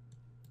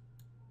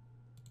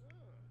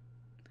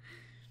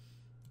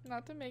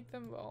 Not to make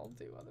them all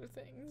do other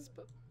things,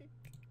 but, like...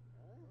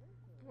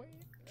 Wait,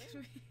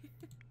 can we...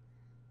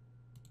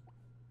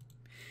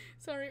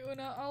 Sorry,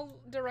 Una, I'll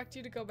direct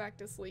you to go back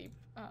to sleep,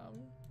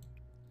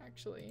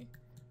 actually.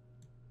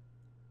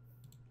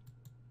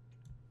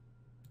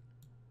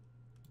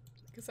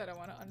 Because I don't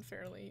want to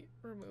unfairly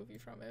remove you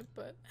from it,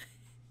 but...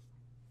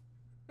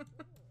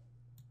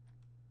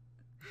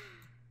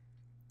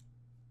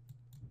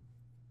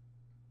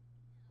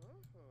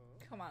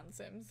 Come on,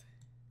 Sims.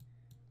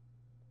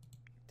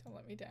 Don't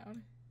let me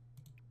down.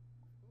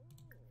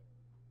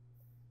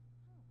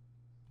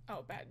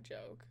 Oh, bad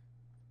joke.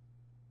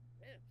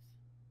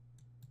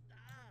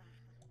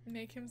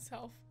 Make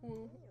himself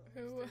woo.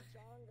 Who?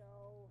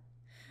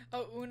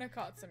 Oh, Una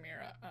caught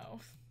Samira. Oh.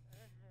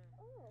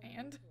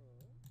 And?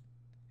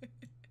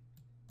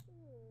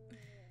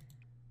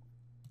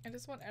 I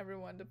just want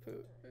everyone to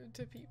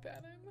peep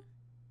at him.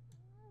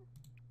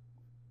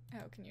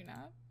 Oh, can you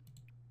not?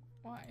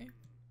 Why?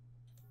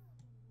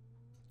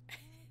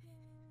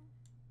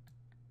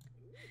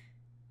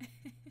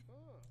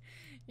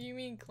 You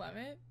mean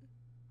Clement?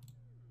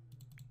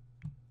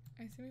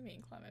 I assume you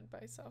mean Clement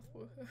by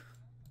self-woohoo.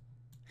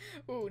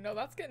 Ooh, no,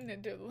 that's getting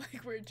into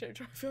like weird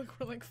territory. I feel like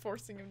we're like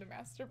forcing him to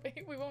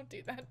masturbate. We won't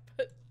do that,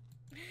 but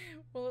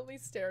we'll at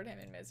least stare at him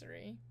in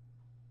misery.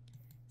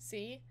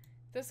 See?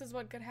 This is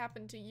what could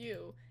happen to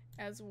you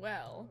as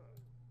well.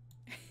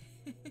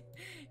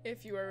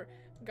 If you are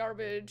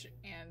garbage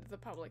and the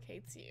public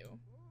hates you.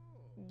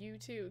 You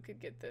too could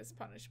get this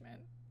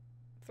punishment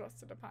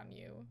thrusted upon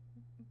you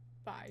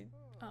by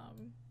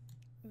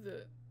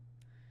the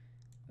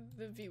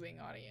viewing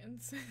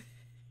audience.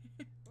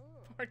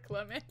 Poor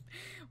Clement.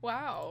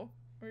 Wow,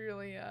 we're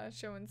really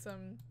showing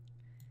some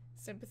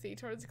sympathy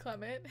towards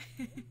Clement.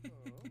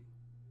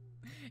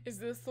 Is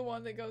this the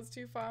one that goes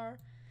too far?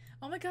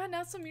 Oh my god,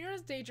 now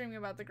Samira's daydreaming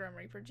about the Grim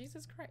Reaper.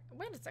 Jesus Christ.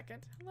 Wait a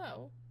second.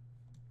 Hello?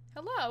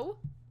 Hello?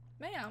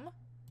 Ma'am?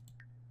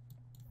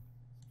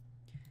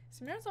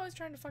 Samira's always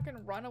trying to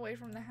fucking run away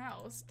from the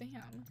house.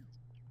 Damn.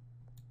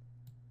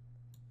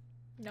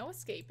 No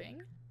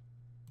escaping.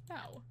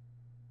 No.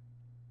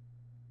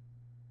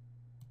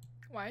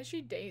 Why is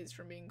she dazed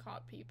from being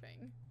caught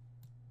peeping?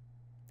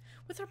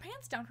 With her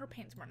pants down. Her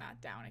pants were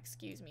not down.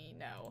 Excuse me.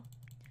 No.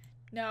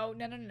 No,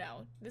 no, no,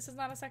 no. This is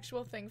not a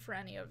sexual thing for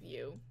any of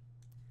you.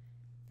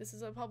 This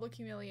is a public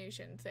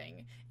humiliation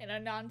thing in a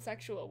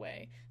non-sexual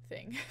way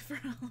thing for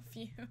all of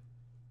you.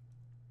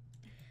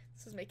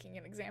 This is making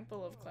an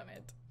example of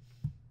Clement.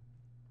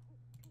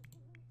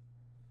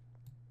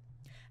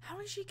 How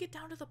did she get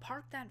down to the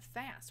park that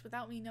fast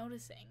without me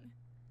noticing?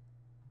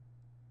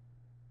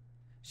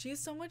 She is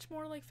so much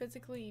more like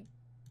physically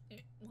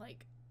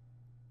like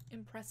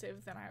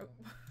impressive than I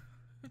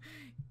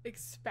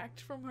expect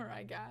from her,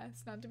 I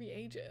guess. Not to be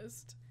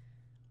ageist.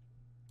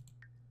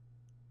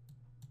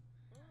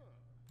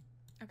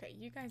 Okay,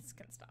 you guys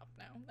can stop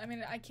now. I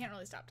mean, I can't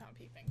really stop Tom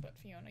peeping, but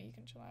Fiona, you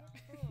can chill out.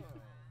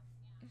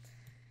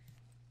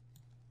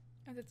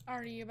 As it's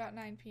already about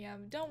 9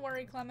 p.m. Don't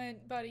worry,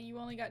 Clement, buddy, you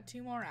only got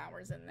 2 more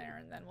hours in there,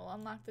 and then we'll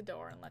unlock the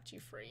door and let you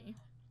free.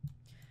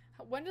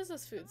 When does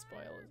this food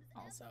spoil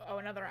also? Oh,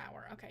 another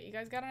hour. Okay, you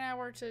guys got an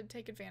hour to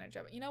take advantage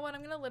of it. You know what?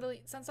 I'm gonna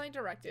literally, since I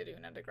directed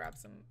Una to grab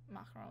some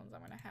macarons,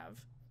 I'm gonna have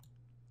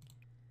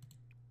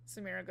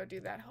Samira go do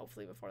that,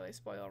 hopefully before they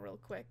spoil real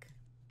quick.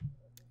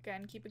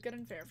 Again, keep it good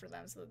and fair for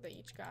them so that they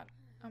each got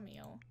a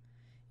meal.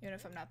 Even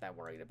if I'm not that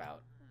worried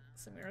about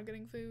Samira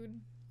getting food.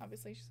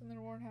 Obviously, she's in the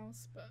reward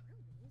house, but...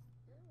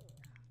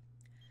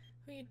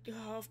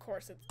 Oh, of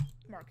course it's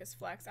Marcus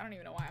Flex. I don't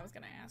even know why I was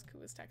gonna ask who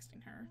was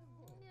texting her.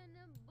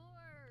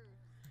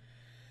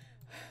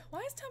 Why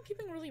is Tom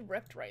peeping really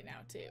ripped right now,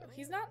 too?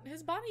 He's not...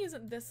 His body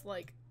isn't this,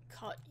 like,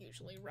 cut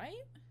usually,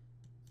 right?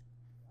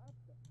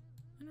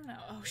 I don't know.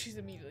 Oh, she's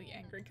immediately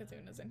angry because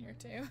Una's in here,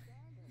 too.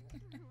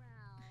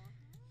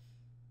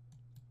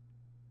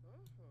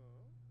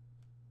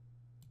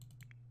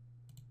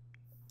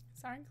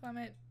 Sorry,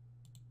 Clement.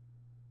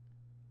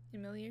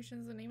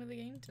 Humiliation's the name of the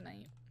game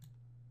tonight.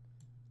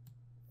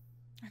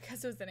 I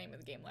guess it was the name of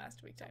the game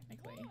last week,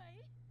 technically.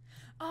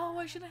 Oh,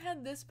 I should have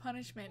had this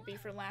punishment be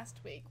for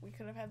last week. We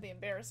could have had the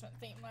embarrassment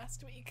theme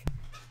last week.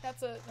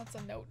 That's a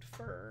note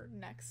for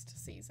next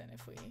season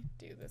if we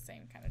do the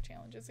same kind of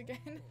challenges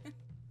again.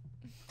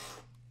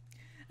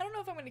 I don't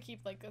know if I'm going to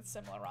keep like a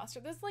similar roster.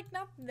 There's like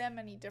not that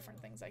many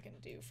different things I can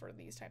do for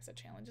these types of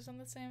challenges on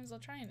the Sims. I'll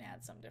try and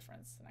add some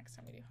difference the next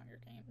time we do Hunger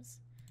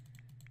Games.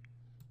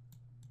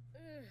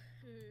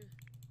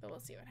 But we'll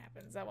see what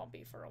happens. That won't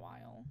be for a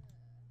while.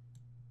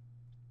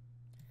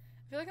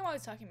 I feel like I'm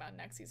always talking about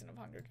next season of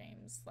Hunger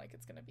Games like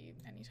it's gonna be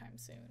anytime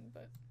soon,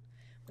 but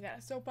we got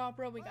a soap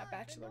opera, we got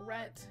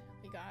Bachelorette,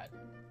 we got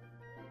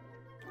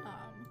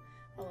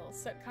a little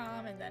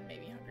sitcom, and then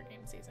maybe Hunger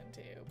Games season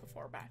 2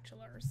 before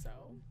Bachelor, so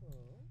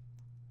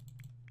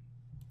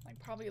like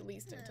probably at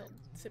least until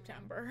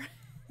September.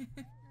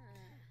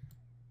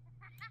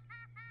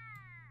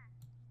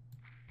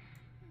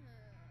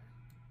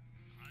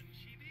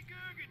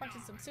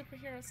 Watching some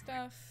superhero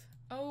stuff.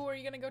 Oh, are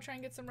you gonna go try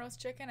and get some roast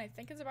chicken? I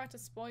think it's about to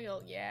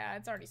spoil. Yeah,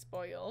 it's already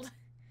spoiled.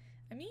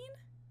 I mean,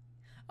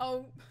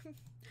 oh,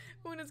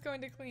 Una's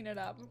going to clean it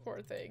up,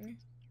 poor thing.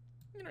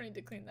 You don't need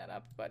to clean that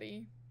up,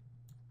 buddy.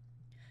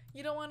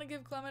 You don't want to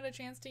give Clement a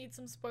chance to eat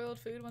some spoiled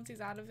food once he's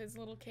out of his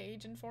little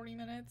cage in 40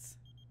 minutes?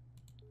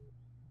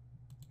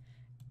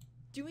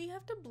 Do we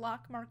have to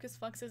block Marcus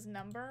Flux's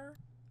number?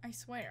 I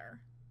swear.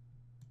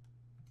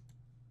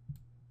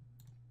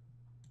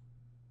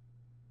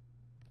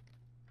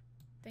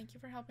 Thank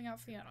you for helping out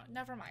Fiona.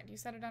 Never mind, you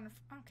set it down.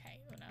 Okay,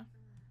 Una.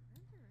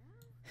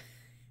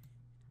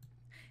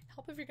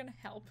 Help if you're gonna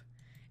help.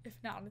 If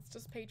not, it's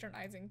just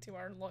patronizing to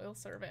our loyal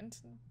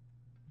servant.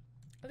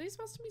 Are these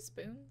supposed to be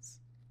spoons?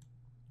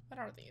 What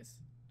are these?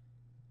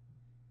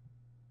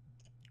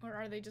 Or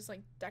are they just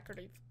like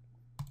decorative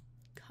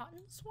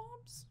cotton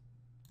swabs?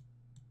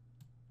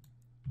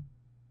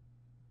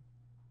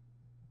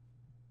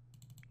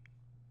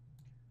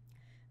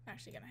 I'm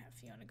actually gonna have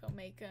Fiona go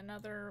make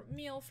another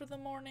meal for the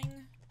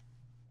morning.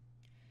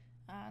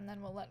 And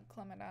then we'll let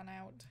Clement on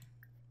out.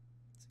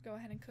 So go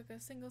ahead and cook a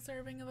single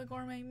serving of a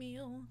gourmet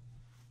meal.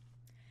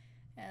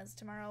 As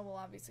tomorrow we'll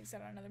obviously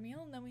set out another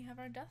meal, and then we have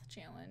our death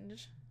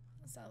challenge.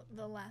 So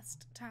the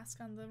last task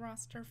on the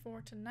roster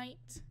for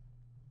tonight.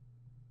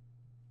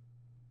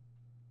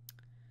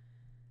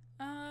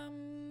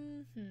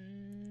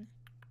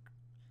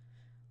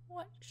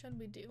 What should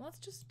we do? Let's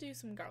just do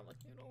some garlic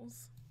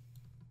noodles.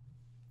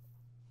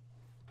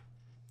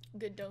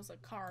 Good dose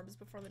of carbs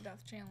before the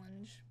death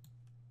challenge.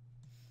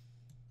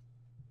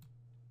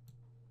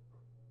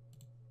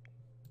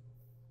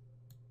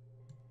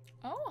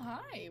 Oh,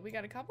 hi. We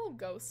got a couple of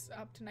ghosts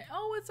up tonight.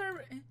 Oh, it's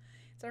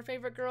our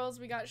favorite girls.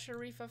 We got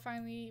Sharifa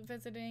finally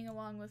visiting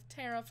along with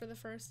Thera for the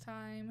first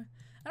time.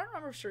 I don't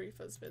remember if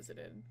Sharifa's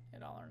visited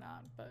at all or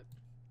not, but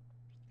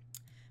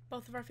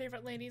both of our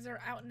favorite ladies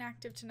are out and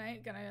active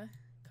tonight. Gonna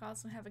cause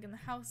some havoc in the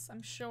house,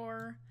 I'm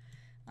sure.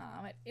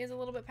 It is a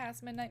little bit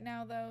past midnight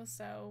now, though,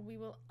 so we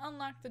will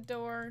unlock the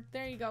door.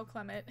 There you go,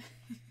 Clement.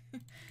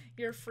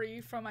 You're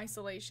free from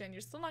isolation.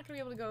 You're still not going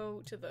to be able to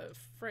go to the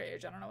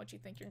fridge. I don't know what you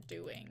think you're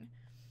doing.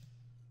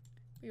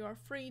 You are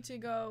free to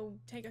go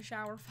take a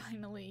shower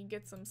finally,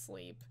 get some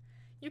sleep.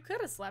 You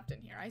could have slept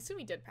in here. I assume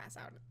he did pass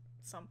out at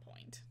some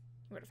point.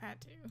 He would have had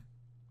to.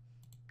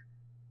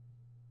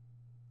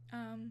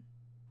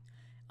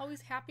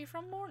 Always happy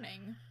from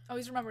morning.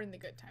 Always remembering the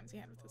good times he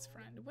had with his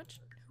friend. Who were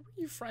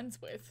you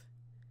friends with?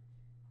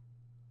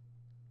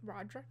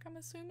 Roderick, I'm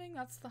assuming?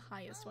 That's the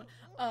highest one.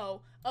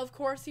 Oh, of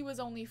course he was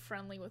only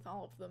friendly with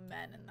all of the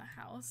men in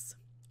the house.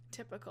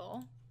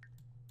 Typical.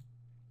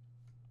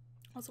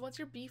 Also, what's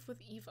your beef with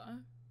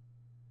Eva?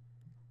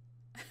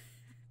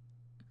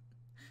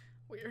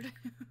 Weird.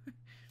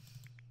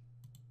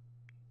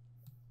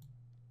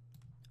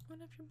 Well,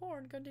 if you're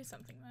bored, go do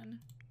something then.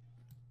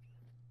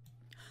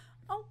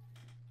 Oh!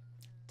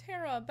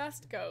 Thera,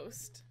 best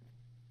ghost.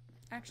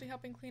 Actually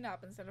helping clean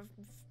up instead of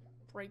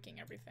breaking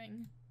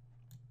everything.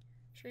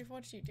 Sharif,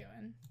 what you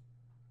doing?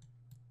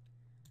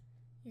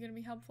 You gonna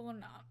be helpful or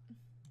not?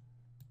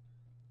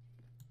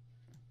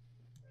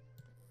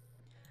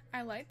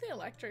 I like the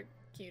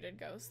electrocuted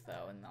ghost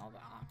though, and all the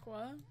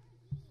aqua.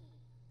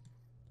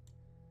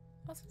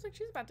 Oh, seems like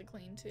she's about to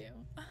clean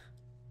too.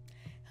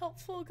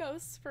 Helpful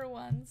ghosts for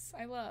once.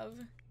 I love.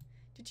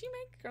 Did you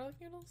make garlic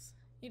noodles?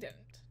 You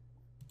didn't.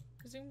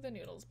 Resume the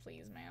noodles,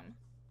 please, ma'am.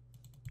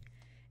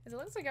 As it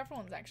looks like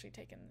everyone's actually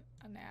taken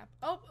a nap.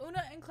 Oh,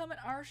 Una and Clement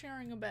are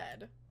sharing a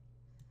bed.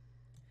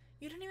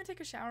 You didn't even take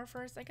a shower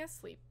first. I guess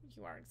sleep.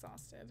 You are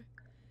exhausted.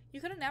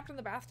 You could have napped in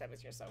the bathtub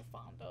as you're so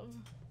fond of.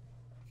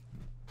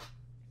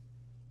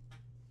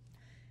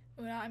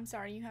 Una, I'm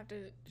sorry. You have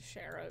to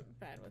share a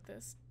bed with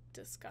this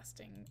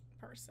disgusting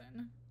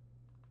person.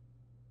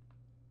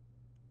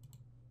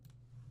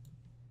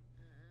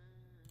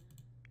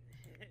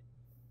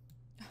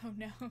 Oh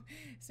no.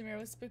 Samira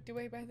was spooked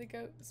awake by the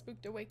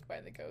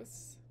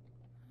ghosts.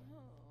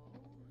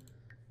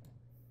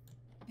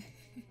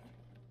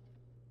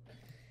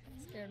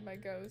 Scared by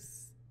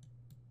ghosts.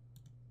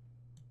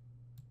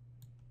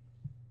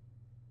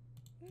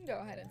 You can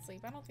go ahead and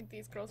sleep. I don't think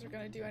these girls are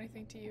gonna do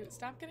anything to you.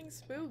 Stop getting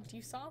spooked.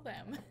 You saw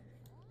them.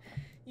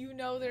 You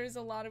know there's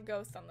a lot of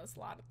ghosts on this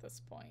lot at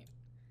this point.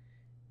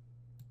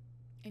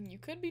 And you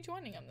could be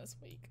joining them this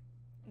week.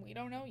 We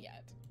don't know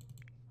yet.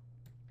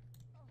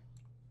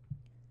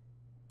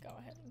 Go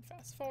ahead and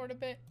fast forward a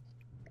bit.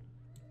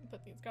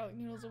 Put these garlic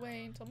noodles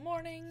away until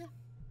morning.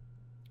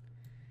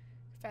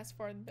 Fast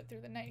forward a bit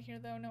through the night here,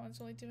 though. No one's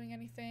really doing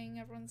anything.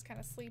 Everyone's kind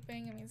of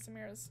sleeping. I mean,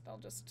 Samira's still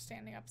just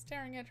standing up,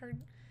 staring at her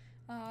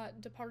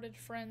departed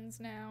friends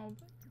now.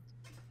 But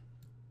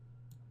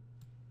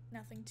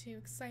nothing too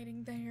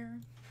exciting there.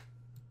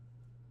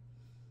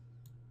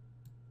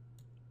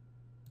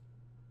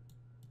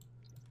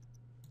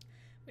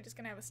 We're just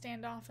gonna have a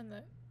standoff in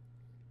the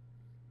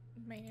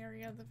main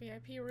area of the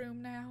VIP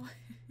room now.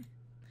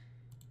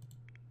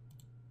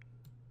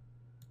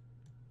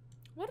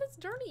 What is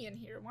dirty in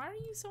here? Why are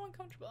you so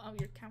uncomfortable? Oh,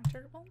 you're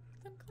comfortable?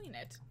 Then clean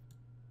it.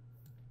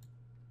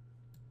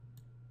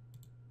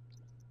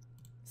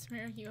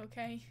 Samira, you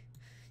okay?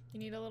 You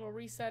need a little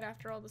reset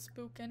after all the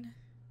spooking?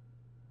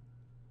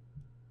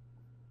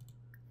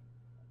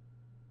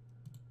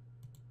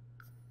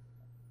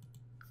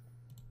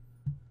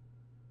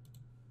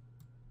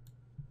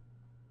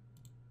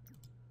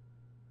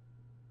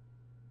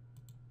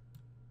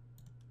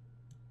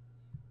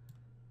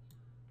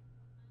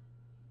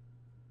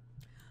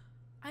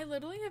 I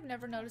literally have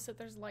never noticed that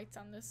there's lights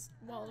on this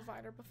wall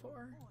divider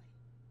before.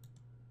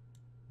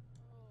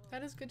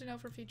 That is good to know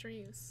for future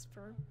use,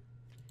 for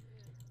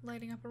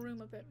lighting up a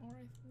room a bit more,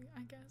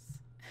 I guess.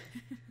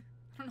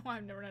 I don't know why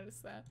I've never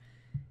noticed that.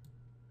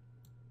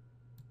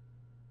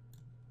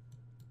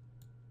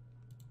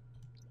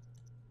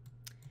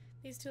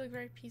 These two look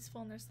very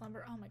peaceful in their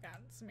slumber. Oh my god,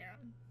 Samira.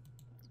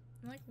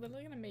 I'm like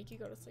literally gonna make you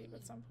go to sleep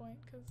at some point,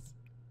 because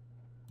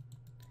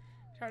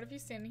tired of you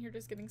standing here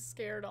just getting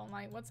scared all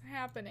night. What's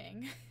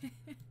happening?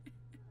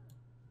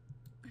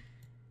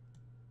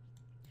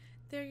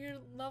 They're your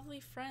lovely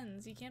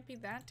friends. You can't be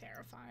that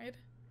terrified.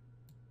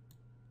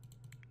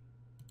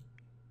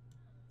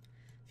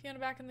 Fiona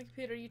back on the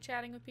computer. Are you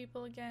chatting with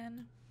people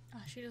again?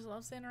 Oh, she just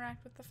loves to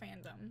interact with the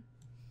fandom.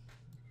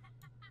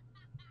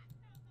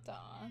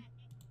 Duh.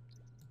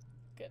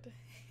 Good.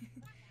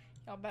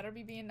 Y'all better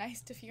be being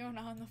nice to Fiona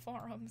on the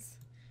forums.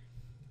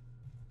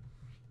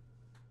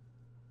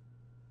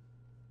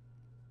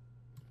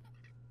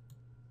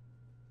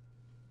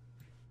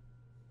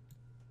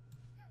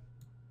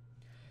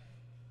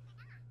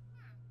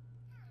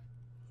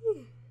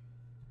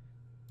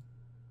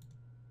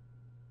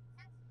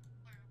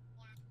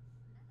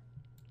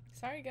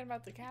 Sorry again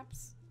about the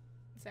caps.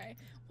 Say,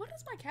 what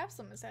is my caps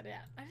limit set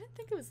at? I didn't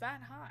think it was that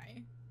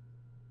high.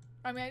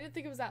 I mean, I didn't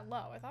think it was that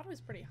low. I thought it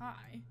was pretty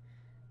high.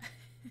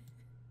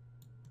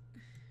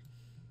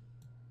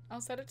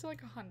 I'll set it to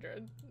like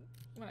 100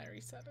 when I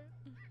reset it.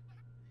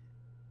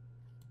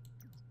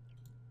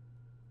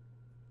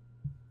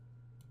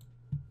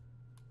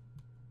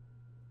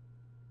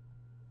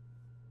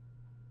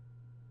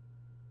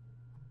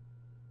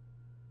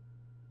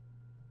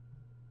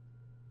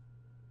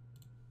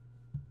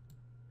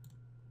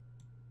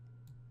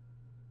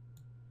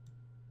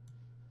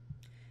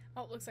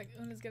 Oh, it looks like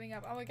Una's getting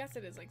up. Oh, I guess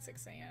it is like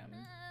 6 a.m.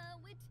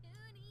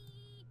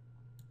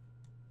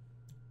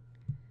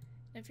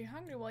 If you're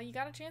hungry, well, you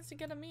got a chance to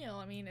get a meal.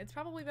 I mean, it's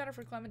probably better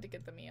for Clement to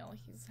get the meal.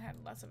 He's had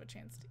less of a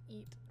chance to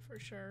eat, for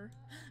sure.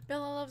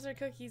 Bella loves her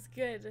cookies.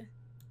 Good.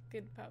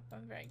 Good pup.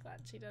 I'm very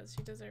glad she does.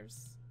 She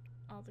deserves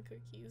all the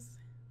cookies.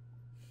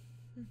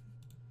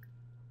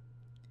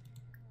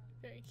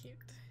 Very cute.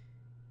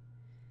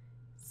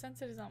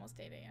 Since it is almost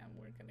 8 a.m.,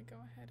 we're gonna go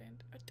ahead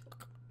and...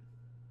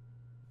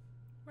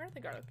 Where are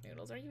the garlic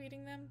noodles? Are you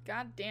eating them?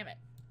 God damn it.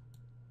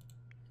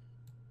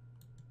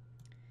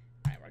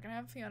 Alright, we're gonna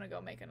have Fiona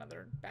go make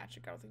another batch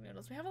of garlic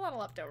noodles. We have a lot of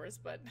leftovers,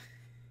 but...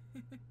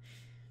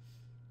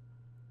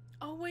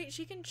 Oh wait,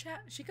 she can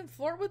chat. She can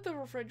flirt with the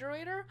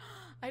refrigerator?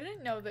 I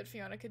didn't know that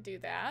Fiona could do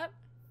that.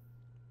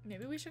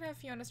 Maybe we should have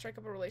Fiona strike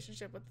up a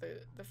relationship with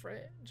the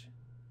fridge.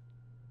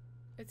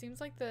 It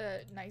seems like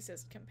the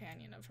nicest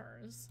companion of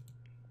hers.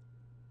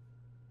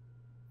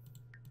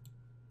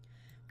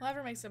 We'll have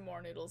her make some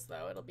more noodles,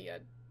 though. It'll be a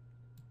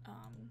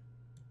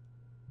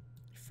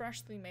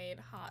freshly made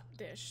hot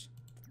dish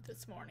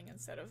this morning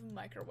instead of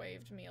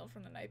microwaved meal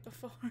from the night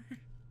before.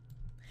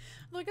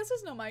 Although I guess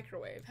there's no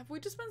microwave. Have we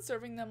just been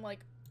serving them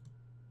like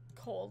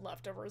cold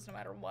leftovers no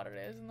matter what it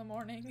is in the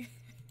morning?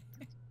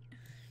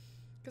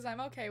 Because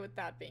I'm okay with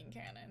that being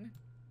canon.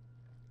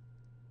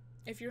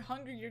 If you're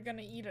hungry, you're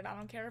gonna eat it. I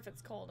don't care if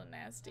it's cold and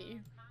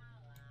nasty.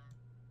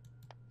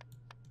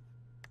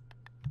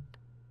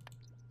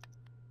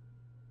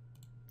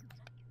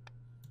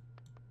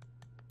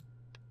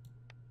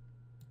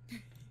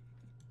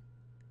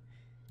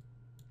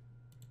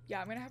 Yeah,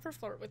 I'm gonna have her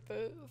flirt with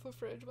the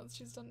fridge once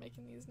she's done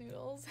making these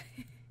noodles.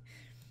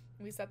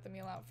 We set the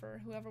meal out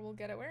for whoever will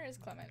get it. Where is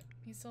Clement?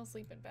 He's still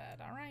asleep in bed.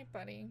 Alright,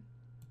 buddy.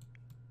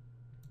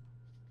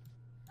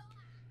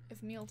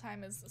 If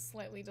mealtime is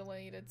slightly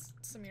delayed, it's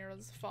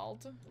Samira's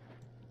fault.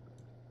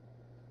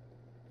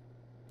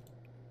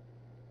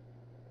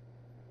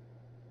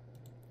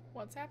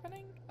 What's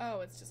happening?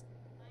 Oh, it's just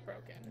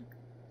broken.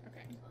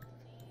 Okay.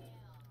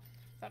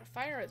 Thought a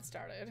fire had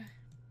started.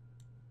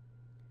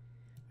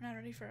 We're not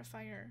ready for a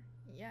fire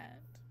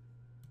yet.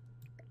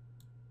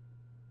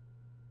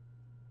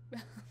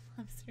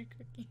 Lobster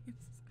cookies.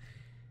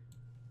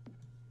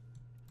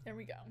 There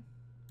we go.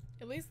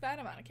 At least that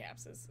amount of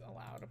caps is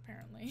allowed,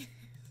 apparently.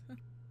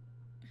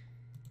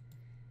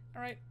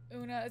 Alright,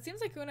 Una. It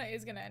seems like Una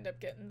is gonna end up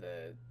getting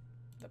the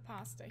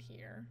pasta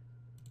here.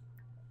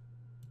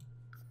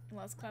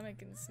 Unless Clement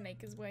can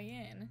snake his way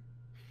in.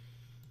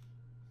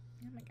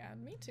 Oh my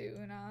god, me too,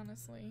 Una,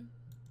 honestly.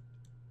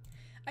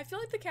 I feel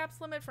like the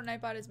caps limit for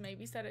Nightbot is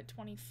maybe set at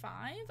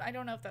 25. I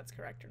don't know if that's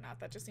correct or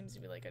not. That just seems to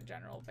be like a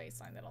general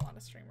baseline that a lot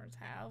of streamers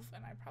have,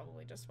 and I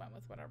probably just went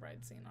with whatever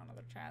I'd seen on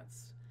other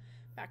chats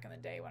back in the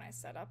day when I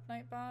set up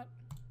Nightbot.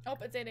 Oh,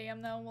 it's 8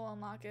 AM though. We'll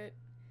unlock it.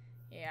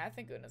 Yeah, I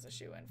think Una's a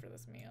shoe-in for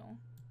this meal.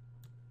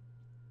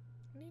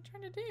 What are you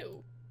trying to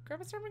do? Grab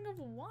a serving of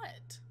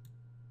what?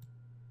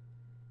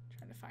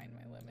 Trying to find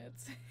my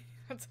limits.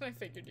 That's what I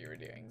figured you were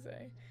doing,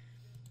 Zay.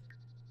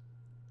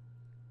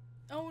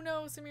 Oh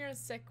no, Samira's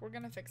sick. We're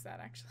gonna fix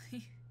that,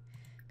 actually.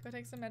 Go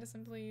take some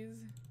medicine, please.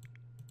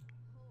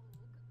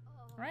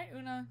 Alright,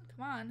 Una,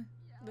 come on.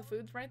 The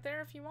food's right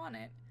there if you want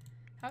it.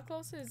 How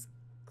close is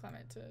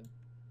Clement to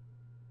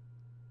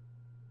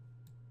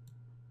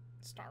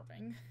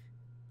starving?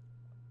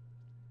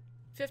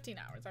 15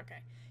 hours,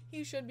 okay.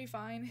 He should be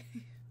fine.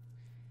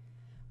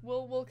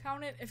 We'll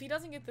count it. If he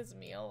doesn't get this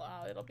meal,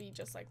 it'll be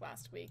just like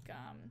last week.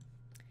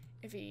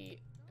 If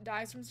he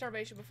dies from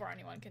starvation before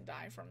anyone can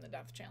die from the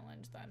death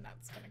challenge, then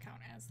that's gonna count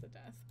as the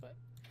death, but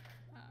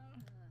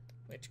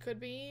which could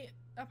be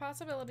a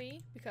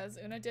possibility because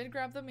Una did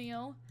grab the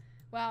meal.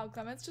 Wow,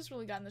 Clement's just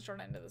really gotten the short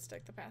end of the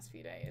stick the past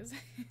few days.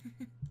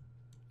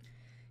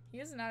 He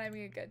is not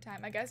having a good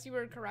time. I guess you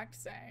were correct,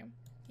 Say.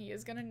 He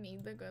is gonna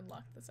need the good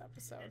luck this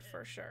episode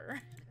for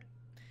sure.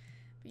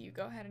 But you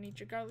go ahead and eat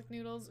your garlic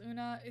noodles,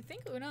 Una. I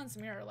think Una and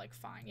Samira are like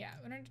fine. Yeah,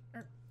 Una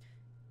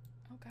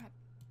oh god.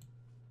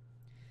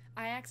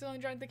 I accidentally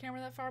dragged the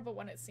camera that far, but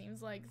when it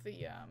seems like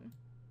the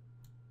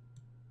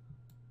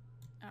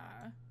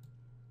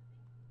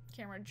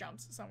camera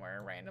jumps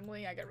somewhere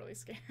randomly, I get really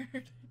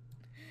scared.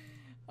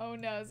 Oh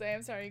no, Zay,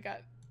 I'm sorry you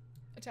got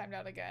timed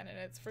out again, and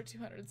it's for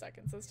 200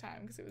 seconds this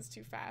time because it was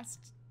too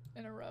fast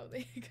in a row that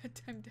you got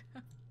timed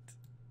out.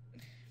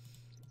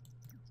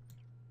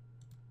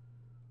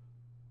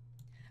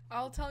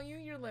 I'll tell you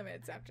your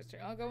limits after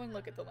stream. I'll go and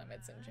look at the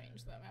limits and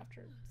change them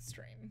after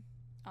stream.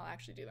 I'll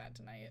actually do that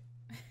tonight.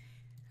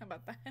 How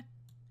about that?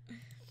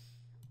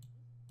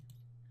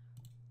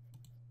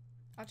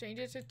 I'll change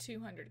it to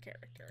 200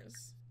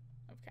 characters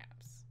of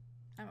caps.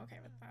 I'm okay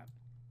with that.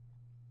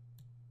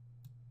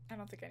 I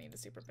don't think I need a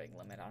super big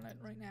limit on it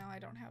right now. I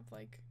don't have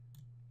like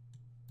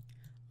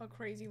a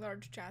crazy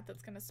large chat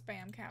that's gonna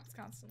spam caps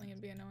constantly and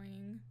be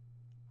annoying.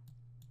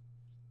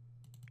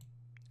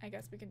 I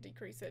guess we can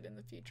decrease it in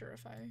the future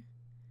if I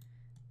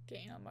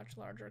gain a much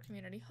larger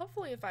community.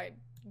 Hopefully if I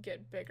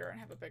get bigger and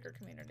have a bigger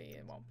community,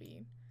 it won't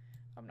be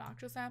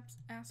obnoxious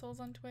assholes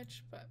on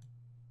Twitch, but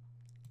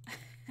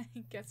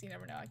I guess you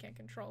never know. I can't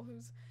control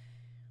who's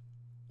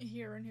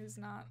here and who's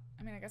not.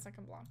 I mean, I guess I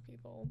can block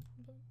people,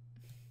 but...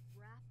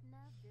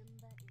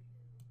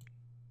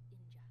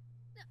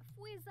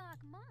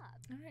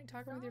 Alright,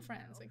 talking with your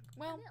friends. Like,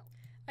 well,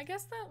 I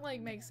guess that,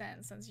 like, makes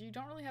sense since you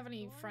don't really have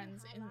any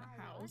friends in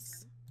the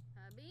house.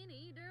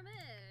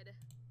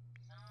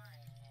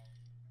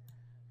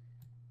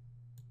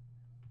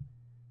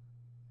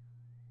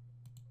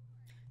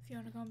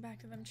 Fiona going back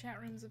to them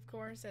chat rooms, of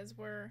course, as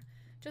we're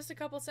just a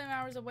couple some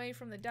hours away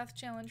from the death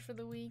challenge for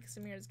the week.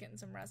 Samira's getting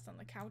some rest on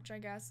the couch, I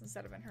guess,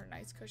 instead of in her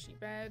nice cushy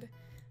bed.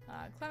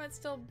 Clement's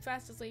still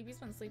fast asleep. He's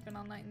been sleeping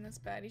all night in this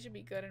bed. He should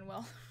be good and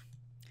well.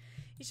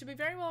 He should be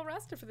very well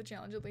rested for the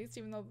challenge, at least,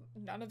 even though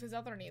none of his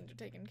other needs are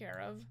taken care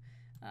of.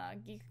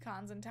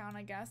 GeekCon's in town,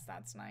 I guess.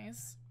 That's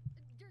nice.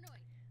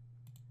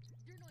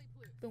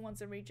 But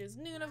once it reaches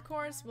noon, of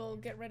course, we'll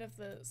get rid of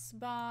the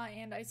spa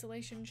and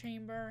isolation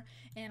chamber,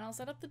 and I'll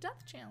set up the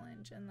death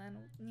challenge, and then,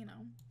 you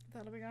know,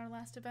 that'll be our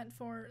last event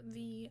for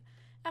the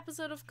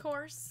episode, of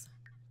course.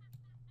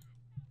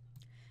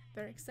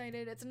 Very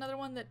excited. It's another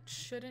one that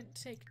shouldn't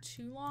take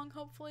too long,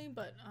 hopefully,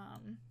 but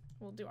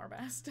we'll do our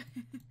best.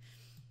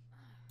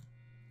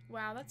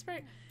 Wow, that's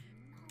very...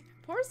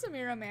 Poor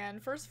Samira, man.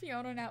 First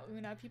Fiona, now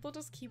Una. People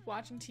just keep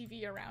watching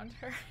TV around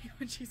her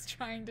when she's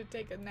trying to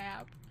take a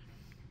nap.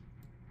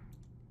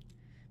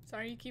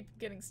 Sorry you keep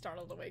getting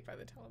startled awake by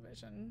the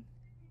television.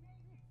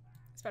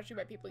 Especially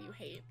by people you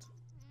hate.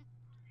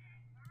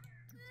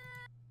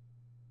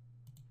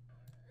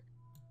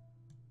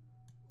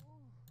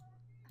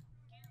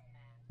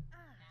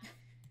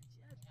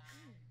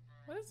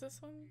 What is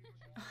this one?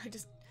 Oh,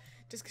 just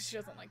because she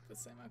doesn't like the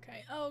sim,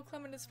 okay. Oh,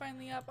 Clement is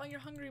finally up. Oh, you're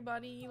hungry,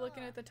 buddy.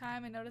 Looking at the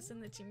time and noticing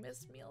that you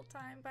missed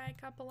mealtime by a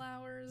couple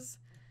hours.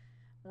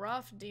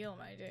 Rough deal,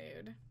 my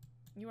dude.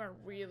 You are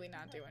really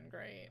not doing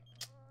great.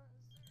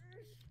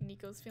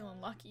 Nico's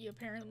feeling lucky,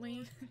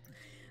 apparently.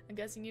 I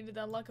guess you needed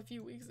that luck a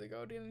few weeks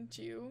ago, didn't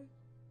you?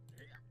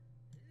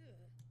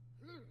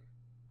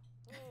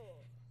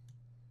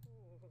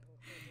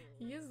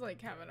 He is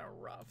like having a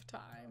rough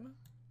time.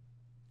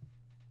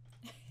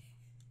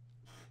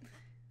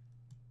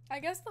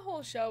 I guess the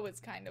whole show is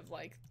kind of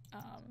like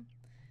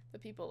the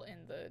people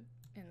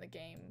in the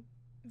game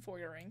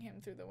voyeuring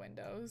him through the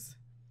windows.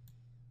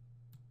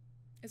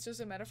 It's just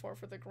a metaphor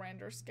for the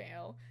grander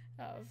scale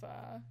of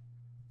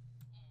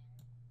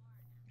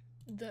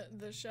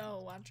the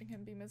show, watching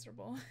him be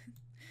miserable.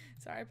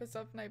 Sorry I pissed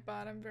off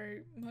Nightbot. I'm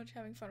very much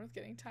having fun with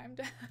getting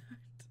timed out.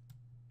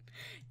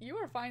 You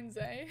are fine,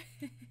 Zay.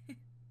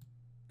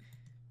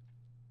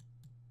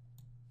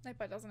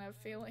 Nightbot doesn't have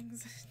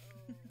feelings.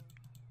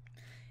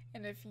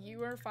 And if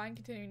you are fine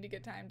continuing to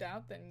get timed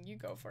out, then you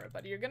go for it,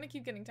 buddy. You're gonna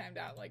keep getting timed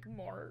out, like,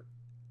 more,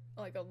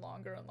 like, a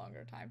longer and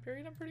longer time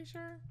period, I'm pretty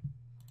sure.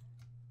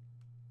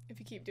 If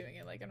you keep doing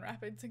it, like, in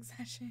rapid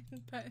succession,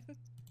 but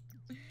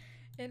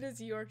it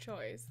is your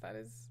choice. That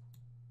is,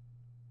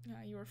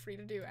 you are free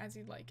to do as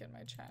you'd like in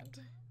my chat.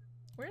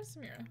 Where's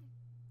Samira?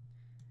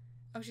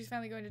 Oh, she's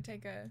finally going to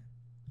take a,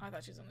 oh, I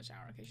thought she was in the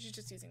shower. Okay, she's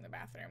just using the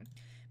bathroom.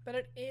 But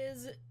it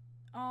is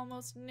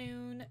almost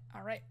noon.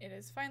 All right, it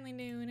is finally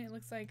noon. It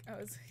looks like, oh,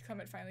 is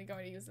Clement finally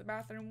going to use the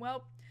bathroom?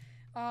 Well,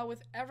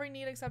 with every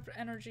need except for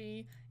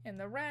energy in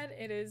the red,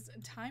 it is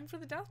time for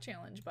the death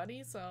challenge,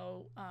 buddy.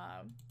 So,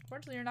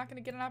 fortunately, you're not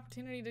going to get an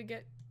opportunity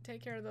to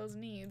take care of those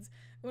needs.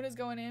 Una's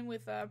going in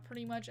with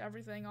pretty much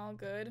everything all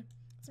good.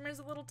 Samira's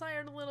a little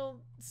tired, a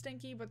little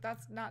stinky, but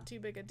that's not too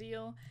big a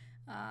deal.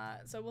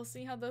 So we'll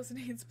see how those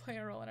needs play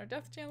a role in our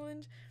death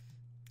challenge.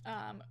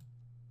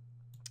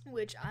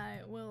 Which I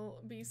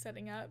will be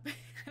setting up.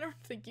 I don't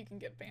think you can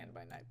get banned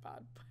by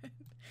Nightbot, but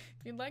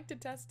if you'd like to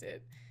test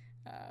it,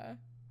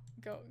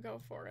 go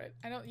for it.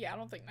 I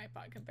don't think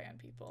Nightbot can ban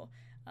people,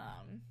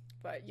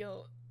 but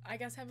you'll, I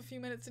guess, have a few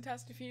minutes to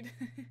test if you'd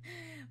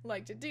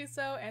like to do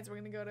so, as we're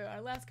going to go to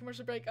our last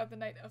commercial break of the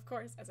night, of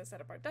course, as I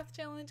set up our death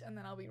challenge, and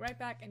then I'll be right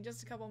back in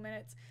just a couple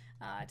minutes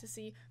to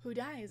see who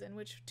dies and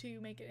which two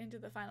make it into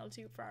the final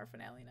two for our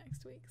finale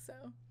next week. So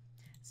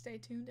stay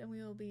tuned, and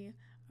we will be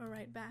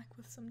right back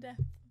with some death.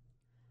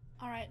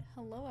 Alright,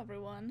 hello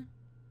everyone.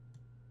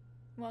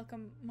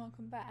 Welcome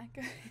back.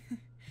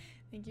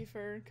 Thank you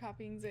for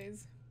copying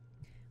Zay's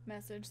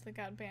message that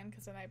got banned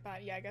because of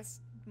Nightbot. Yeah, I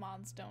guess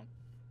mods don't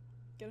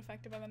get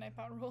affected by the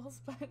Nightbot rules,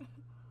 but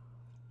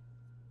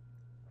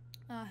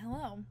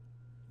hello.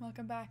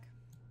 Welcome back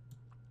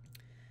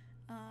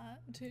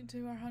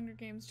to our Hunger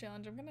Games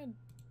challenge. I'm gonna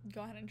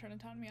go ahead and turn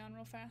autonomy on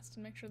real fast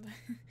and make sure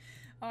the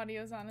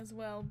audio's on as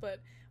well,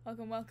 but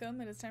welcome.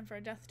 It is time for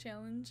our death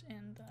challenge,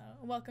 and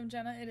welcome,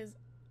 Jenna. It is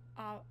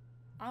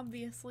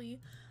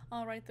obviously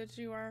alright that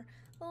you are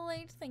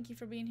late. Thank you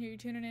for being here. You're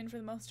tuning in for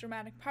the most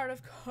dramatic part,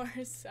 of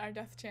course, our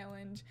death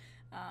challenge.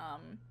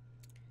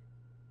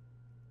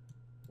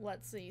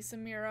 Let's see,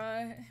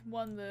 Samira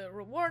won the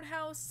reward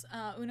house.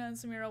 Una and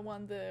Samira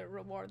won the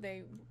reward.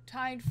 They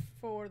tied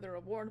for the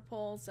reward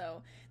poll,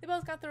 so they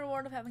both got the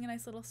reward of having a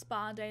nice little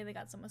spa day. They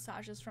got some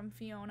massages from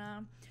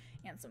Fiona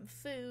and some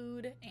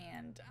food,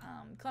 and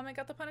Clement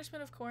got the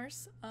punishment, of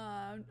course,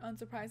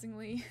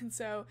 unsurprisingly, and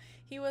so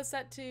he was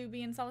set to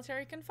be in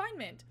solitary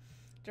confinement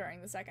during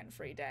the second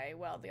free day.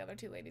 Well, the other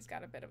two ladies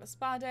got a bit of a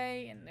spa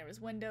day, and there was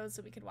windows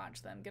so we could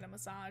watch them get a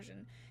massage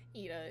and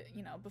eat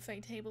a,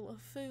 buffet table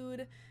of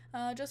food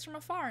just from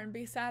afar and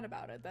be sad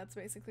about it. That's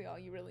basically all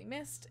you really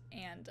missed.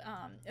 And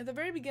at the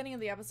very beginning of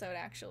the episode,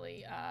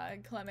 actually,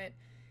 Clement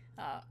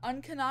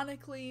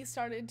uncanonically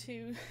started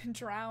to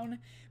drown,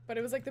 but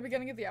it was like the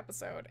beginning of the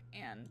episode,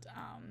 and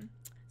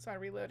so I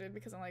reloaded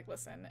because I'm like,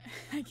 listen,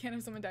 I can't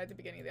have someone die at the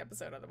beginning of the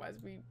episode, otherwise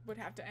we would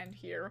have to end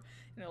here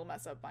and it'll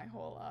mess up my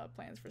whole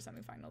plans for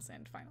semifinals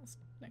and finals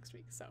next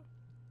week. So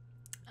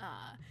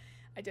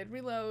I did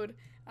reload,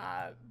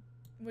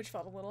 which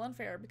felt a little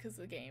unfair because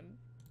the game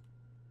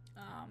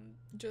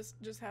just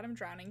had him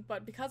drowning,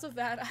 but because of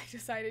that I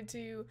decided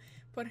to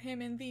put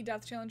him in the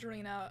death challenge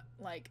arena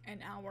like an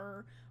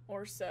hour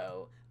or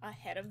so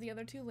ahead of the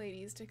other two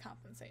ladies to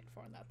compensate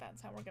for that.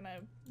 That's how we're gonna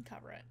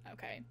cover it.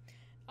 Okay.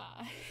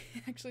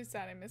 Actually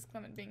sad I miss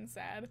Clement being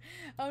sad.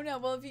 Oh no,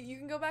 well, if you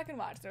can go back and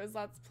watch. There was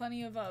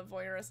plenty of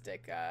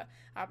voyeuristic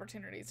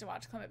opportunities to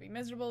watch Clement be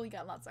miserable. He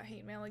got lots of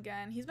hate mail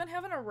again. He's been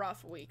having a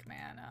rough week,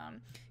 man.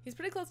 He's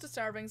pretty close to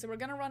starving, so we're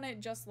gonna run it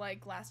just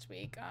like last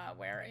week,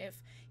 where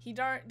if he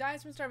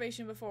dies from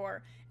starvation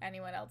before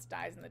anyone else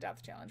dies in the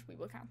death challenge, we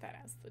will count that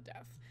as the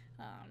death.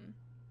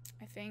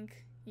 I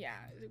think, yeah,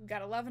 we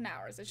got 11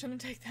 hours. It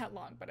shouldn't take that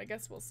long, but I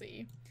guess we'll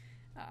see.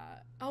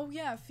 Oh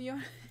yeah,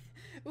 Fiona...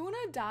 Una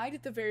died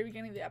at the very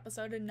beginning of the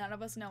episode, and none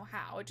of us know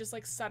how. It just,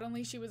 like,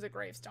 suddenly she was a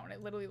gravestone.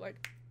 It literally,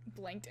 like,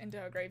 blinked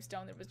into a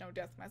gravestone. There was no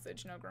death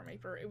message, no Grim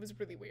Reaper. It was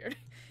really weird.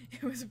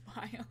 It was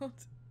wild.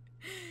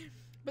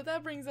 But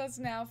that brings us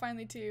now,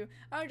 finally, to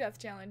our death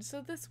challenge.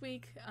 So this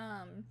week,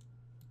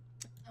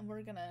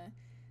 we're gonna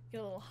get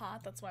a little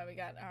hot. That's why we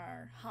got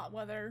our hot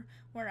weather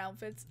wear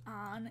outfits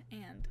on,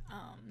 and,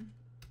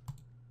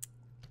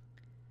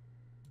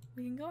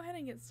 we can go ahead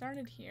and get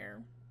started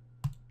here.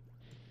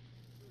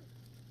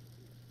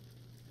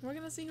 We're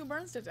gonna see who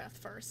burns to death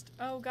first.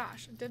 Oh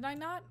gosh, did I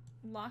not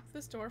lock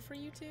this door for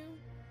you two?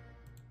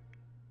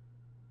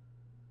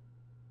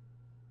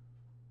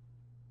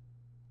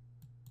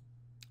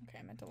 Okay,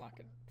 I meant to lock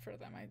it for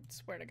them. I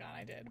swear to God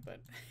I did, but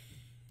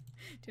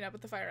do not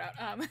put the fire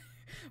out.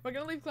 We're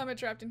gonna leave Clement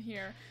trapped in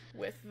here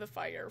with the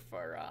fire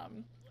for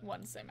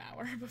 1 sim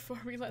hour before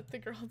we let the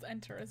girls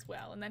enter as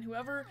well. And then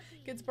whoever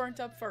gets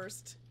burnt up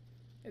first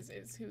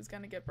is who's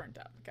gonna get burnt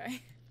up,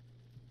 okay?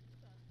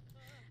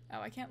 Oh,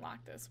 I can't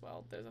lock this.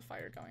 Well, there's a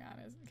fire going on,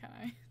 can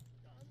I?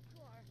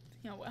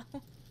 Oh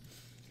well.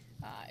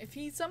 If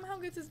he somehow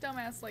gets his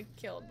dumbass, like,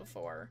 killed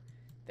before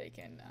they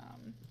can,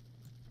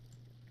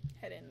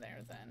 head in there,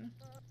 then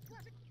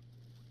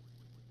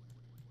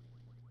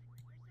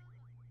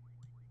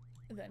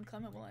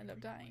Clement will end up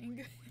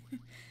dying.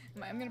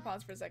 I'm gonna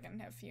pause for a second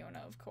and have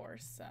Fiona, of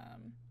course,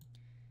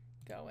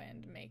 go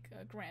and make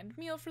a grand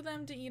meal for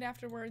them to eat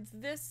afterwards.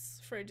 This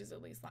fridge is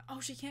at least locked. Oh,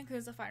 she can't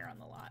because there's a fire on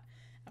the lot.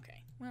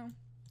 Okay, well,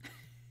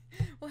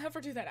 we'll have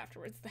her do that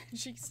afterwards then.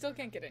 She still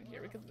can't get in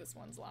here because this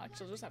one's locked.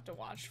 She'll just have to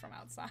watch from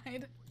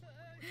outside.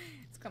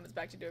 It's Clement's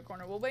back to do a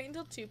corner. We'll wait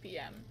until 2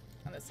 p.m.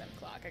 on the sim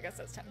clock. I guess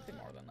that's technically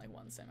more than like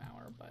 1 sim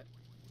hour, but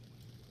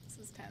this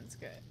is 10's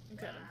good.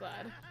 Good, I'm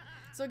glad.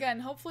 So again,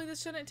 hopefully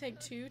this shouldn't take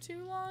too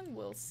long.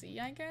 We'll see,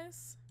 I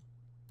guess.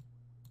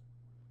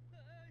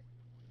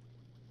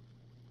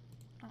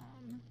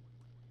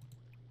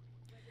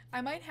 I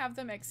might have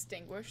them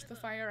extinguish the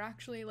fire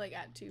actually, like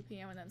at 2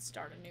 p.m. and then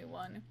start a new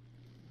one.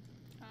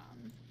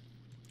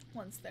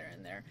 Once they're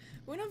in there.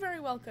 Una very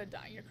well could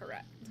die, you're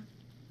correct.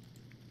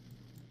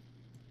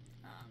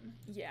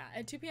 Yeah,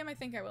 at 2 p.m. I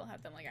think I will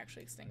have them like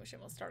actually extinguish it.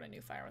 We'll start a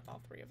new fire with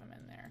all 3 of them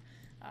in there.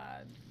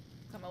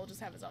 Clement will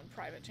just have his own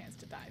private chance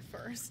to die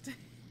first.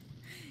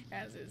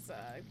 As is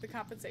the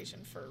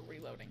compensation for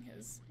reloading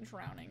his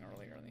drowning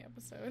earlier in the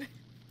episode.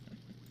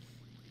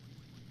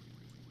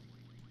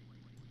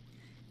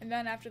 And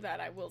then after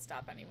that, I will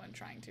stop anyone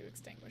trying to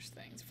extinguish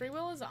things. Free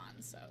will is on,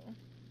 so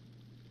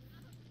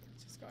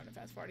let's just go ahead and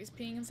fast forward. He's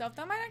peeing himself.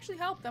 That might actually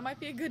help. That might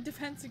be a good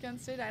defense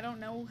against it. I don't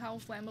know how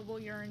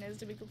flammable urine is,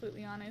 to be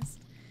completely honest.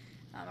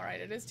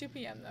 Alright, it is 2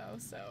 p.m. though,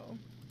 so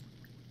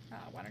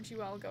why don't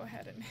you all go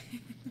ahead and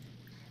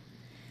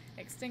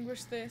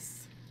extinguish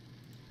this.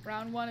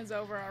 Round 1 is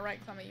over.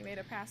 Alright, Clement, you made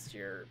it past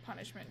your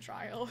punishment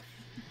trial.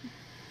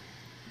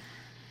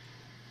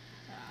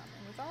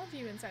 With all of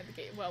you inside the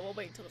gate, well, we'll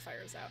wait till the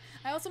fire's out.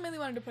 I also mainly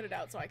wanted to put it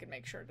out so I could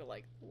make sure to,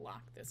 like,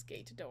 lock this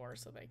gate door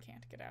so they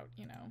can't get out,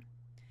 you know,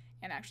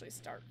 and actually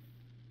start.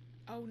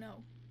 Oh,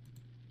 no.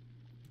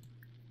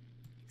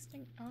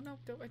 Oh, no,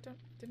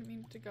 didn't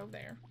mean to go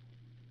there.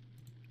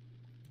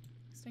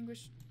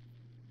 Extinguish.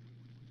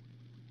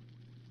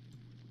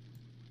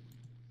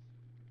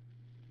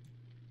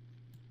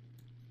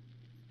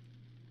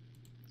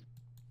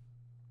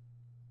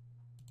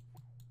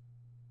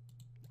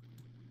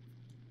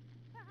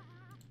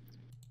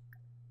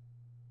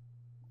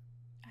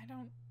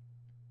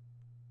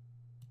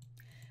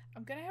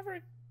 I'm gonna have her.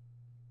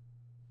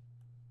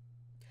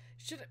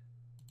 Should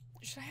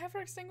I have her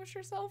extinguish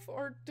herself,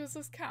 or does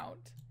this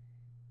count?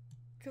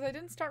 Because I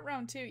didn't start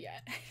round 2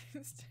 yet.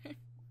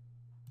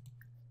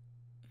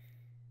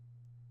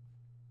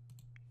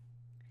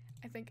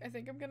 I think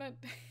I'm gonna.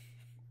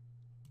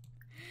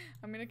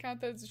 I'm gonna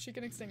count that she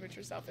can extinguish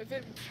herself. If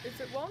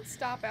it won't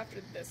stop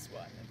after this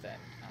one, then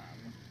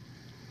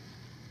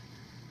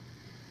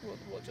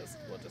we'll just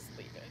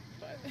leave it.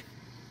 But.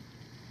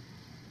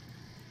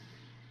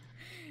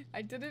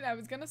 I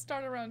was gonna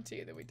start around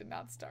 2 that we did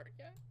not start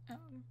yet.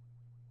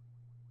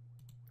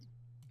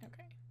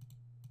 Okay.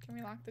 Can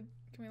we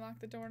lock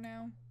the door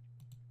now?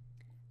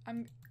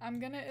 I'm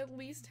gonna at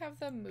least have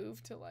them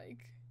move to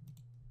like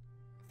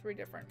 3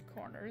 different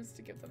corners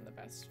to give them the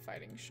best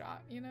fighting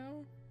shot, you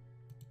know?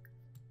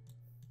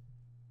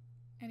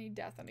 Any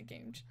death on a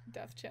game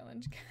death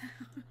challenge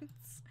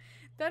counts.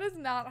 That is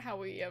not how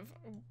we have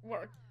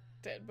worked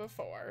it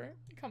before.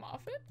 Come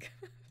off it.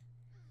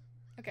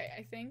 Okay,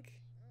 I think.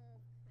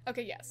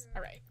 Okay, yes.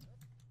 Alright.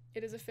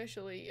 It is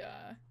officially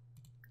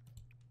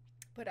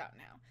put out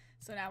now.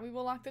 So now we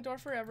will lock the door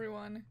for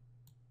everyone.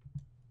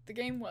 The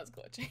game was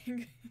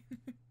glitching.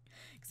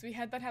 Because we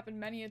had that happen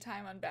many a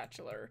time on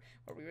Bachelor,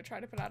 where we would try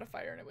to put out a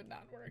fire and it would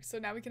not work. So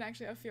now we can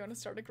actually have Fiona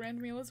start a grand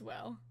meal as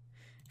well.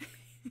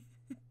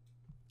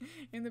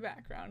 In the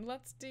background.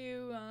 Let's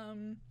do,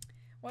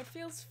 what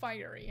feels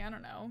fiery? I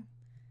don't know.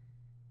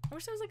 I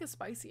wish there was like a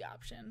spicy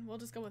option. We'll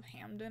just go with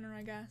ham dinner,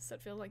 I guess.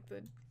 That feels like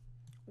the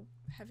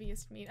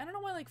heaviest meat. I don't know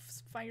why like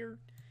fire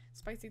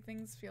spicy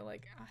things feel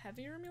like a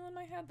heavier meal in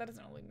my head. That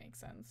doesn't really make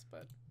sense,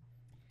 but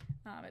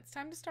it's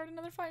time to start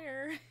another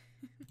fire.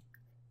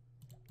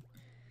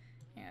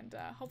 And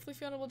hopefully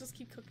Fiona will just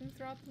keep cooking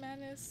throughout the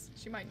madness.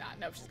 She might not.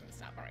 No, she's gonna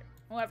stop. Alright,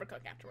 we'll have her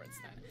cook afterwards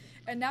then.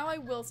 And now I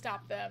will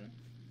stop them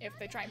if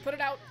they try and put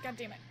it out. God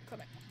damn it,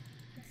 Clement.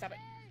 Stop it.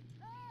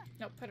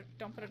 No,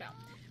 don't put it out.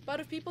 But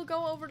if people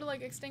go over to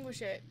like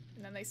extinguish it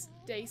and then they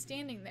stay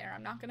standing there,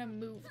 I'm not gonna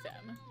move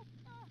them.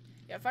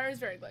 Yeah, fire is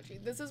very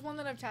glitchy. This is one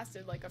that I've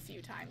tested like a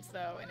few times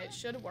though, and it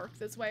should work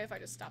this way if I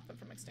just stop them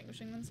from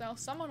extinguishing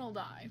themselves. Someone will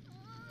die.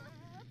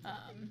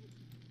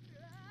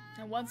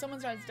 And once someone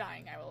starts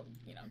dying, I will,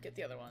 you know, get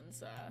the other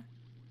ones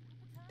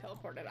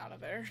teleported out of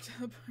there.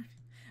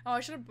 Oh, I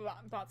should have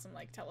bought some,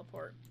 like,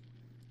 teleport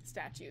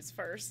statues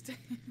first.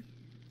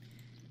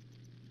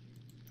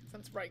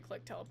 Since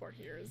right-click teleport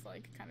here is,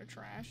 like, kind of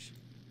trash.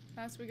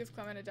 Last week, if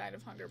Clement had died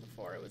of hunger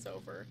before it was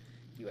over,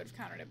 you would have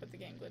countered it, but the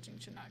game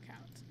glitching should not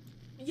count.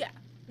 Yeah.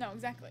 No,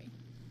 exactly.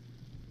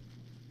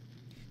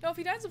 No, if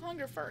he dies of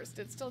hunger first,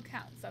 it still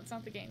counts. That's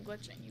not the game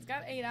glitching. He's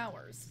got 8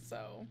 hours,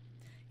 so...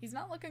 He's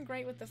not looking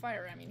great with the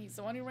fire. I mean, he's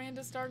the one who ran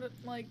to start it,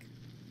 like...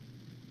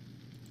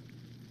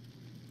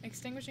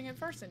 extinguishing it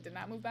first and did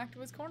not move back to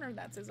his corner.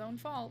 That's his own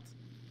fault.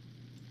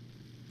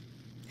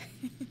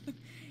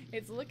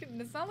 It's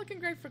not looking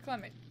great for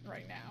Clement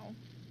right now.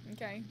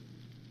 Okay?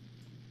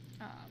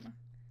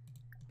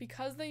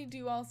 Because they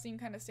do all seem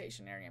kind of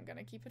stationary, I'm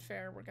gonna keep it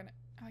fair. We're gonna...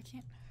 Oh, I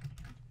can't...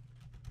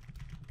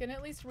 Gonna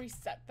at least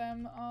reset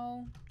them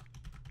all.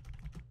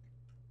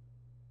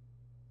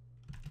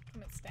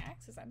 Clement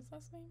Stacks? Is that his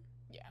last name?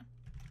 Yeah.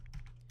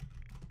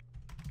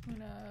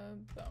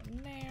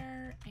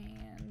 ℍ𝕌ℕ𝔾𝔼𝕊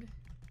and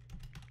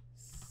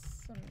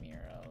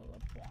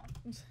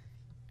ℍ𝕌ℕ𝔾𝔼𝕊.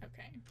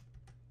 Okay.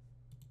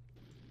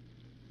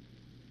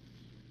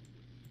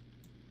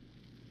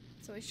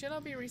 So they should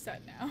all be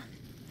reset now.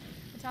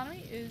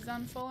 Autonomy is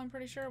on full, I'm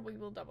pretty sure. We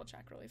will double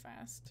check really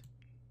fast.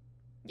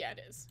 Yeah,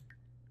 it is.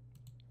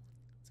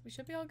 So we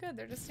should be all good.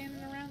 They're just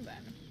standing around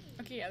then.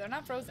 Okay, yeah, they're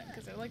not frozen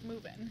because they're like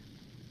moving.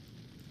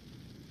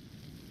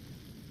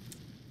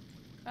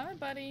 Hi,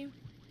 buddy.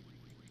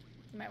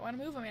 You might want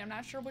to move. I mean, I'm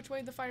not sure which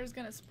way the fire's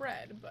gonna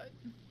spread, but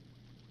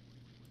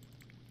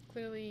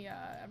clearly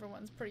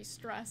everyone's pretty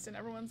stressed and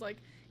everyone's like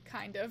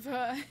kind of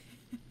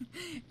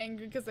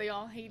angry because they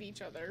all hate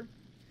each other.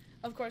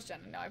 Of course,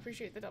 Jenna. No, I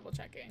appreciate the double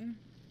checking.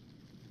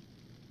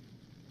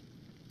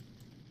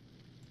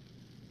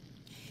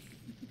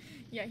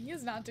 Yeah, he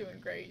is not doing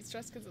great. He's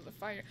stressed because of the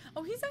fire.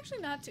 Oh, he's actually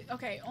not too...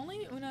 Okay, only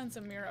ℍ𝕊 and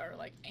Samira are,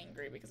 like,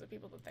 angry because of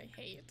people that they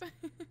hate.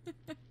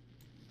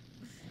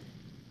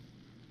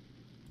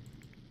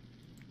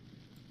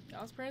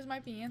 Y'all's prayers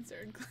might be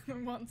answered.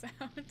 Clement wants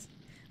out.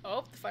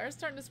 Oh, the fire's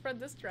starting to spread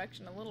this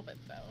direction a little bit,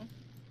 though.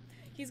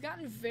 He's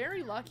gotten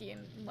very lucky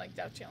in, like,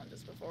 death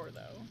challenges before,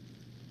 though.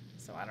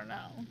 So, I don't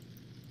know.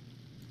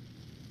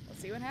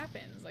 Let's see what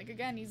happens. Like,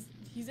 again,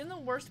 he's in the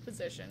worst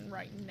position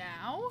right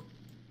now.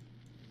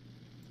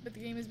 But the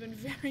game has been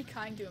very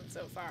kind to him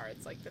so far.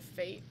 It's like the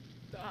fate,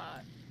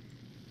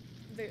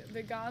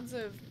 the gods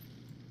have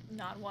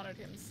not wanted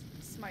him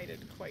smited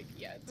quite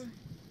yet.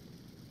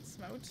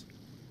 Smote?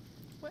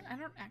 What? I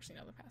don't actually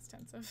know the past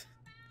tense of.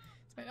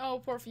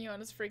 Oh, poor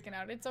Fiona's freaking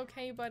out. It's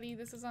okay, buddy.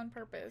 This is on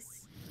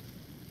purpose.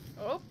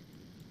 Oh.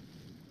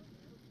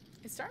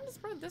 It's starting to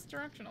spread this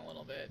direction a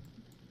little bit.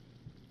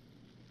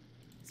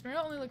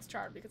 Samira only looks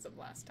charred because of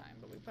last time,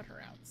 but we put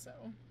her out, so.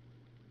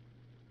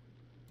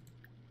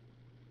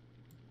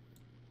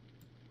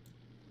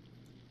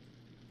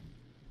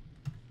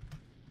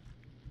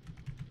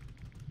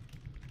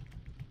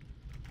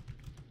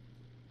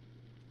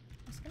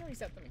 I'm gonna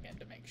reset them again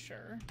to make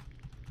sure.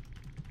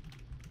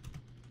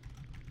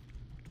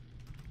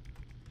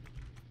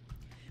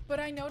 But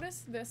I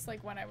noticed this,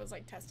 like, when I was,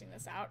 like, testing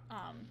this out,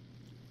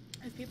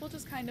 if people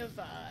just kind of,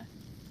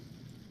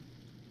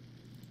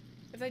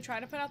 if they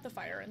try to put out the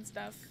fire and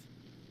stuff,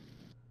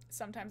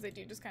 sometimes they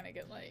do just kind of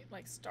get,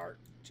 like, start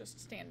just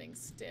standing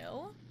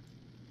still.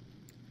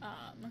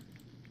 And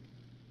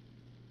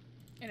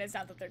it's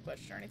not that they're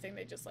glitched or anything,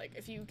 they just, like,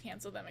 if you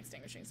cancel them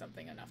extinguishing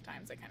something enough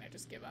times, they kind of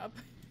just give up.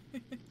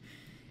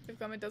 If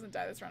Clement doesn't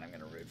die this round, I'm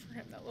gonna root for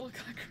him, that little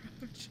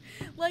cockroach.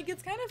 Like,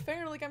 it's kind of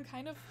fair, like, I'm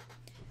kind of,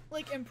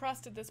 like,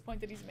 impressed at this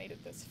point that he's made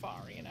it this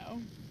far, you know?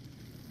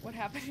 What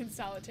happened in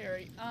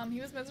solitary?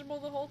 He was miserable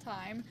the whole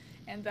time,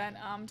 and then,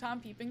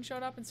 Tom Peeping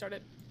showed up and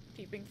started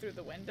peeping through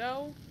the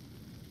window.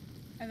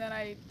 And then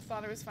I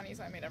thought it was funny,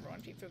 so I made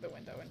everyone peep through the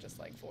window and just,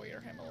 like,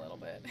 voyeur him a little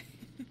bit.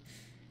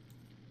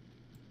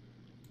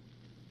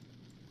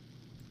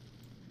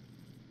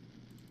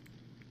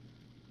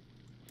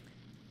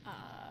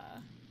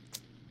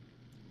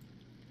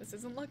 This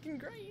isn't looking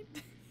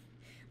great.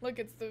 Look,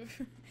 it's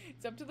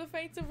up to the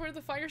fates of where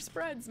the fire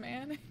spreads,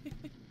 man.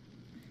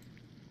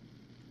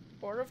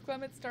 Or if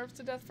Clement starves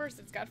to death first.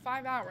 It's got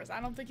 5 hours. I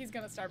don't think he's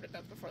gonna starve to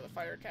death before the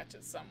fire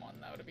catches someone,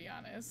 though, to be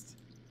honest.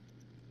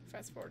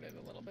 Fast forwarded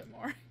a little bit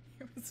more.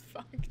 It was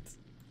fucked.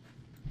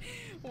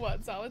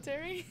 What,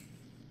 solitary?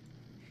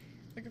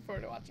 Looking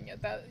forward to watching it.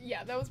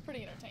 Yeah, that was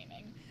pretty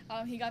entertaining.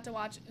 He got to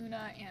watch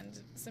Una and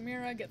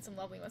Samira get some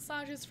lovely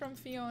massages from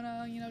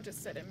Fiona, you know,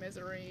 just sit in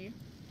misery.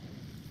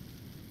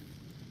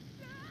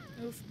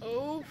 Oof,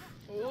 oof,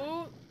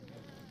 oof.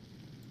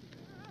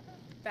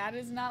 That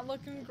is not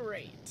looking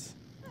great.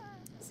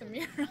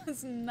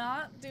 Samira's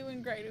not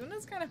doing great.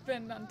 Una's kind of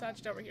been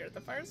untouched over here. The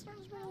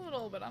firestorm's been a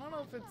little, but I don't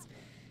know if it's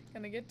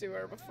gonna get to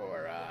her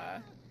before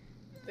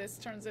this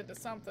turns into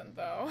something,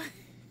 though.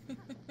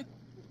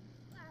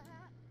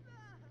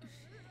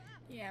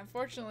 Yeah,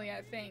 unfortunately,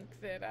 I think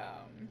that,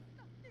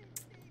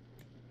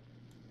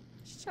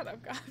 shut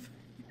up, God.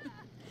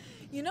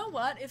 You know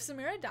what? If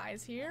Samira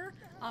dies here,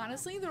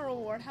 honestly, the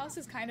reward house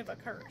is kind of a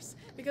curse.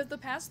 Because the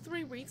past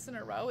 3 weeks in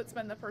a row, it's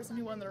been the person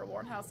who won the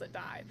reward house that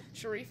died.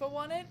 Sharifa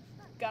won it,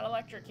 got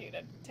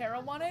electrocuted.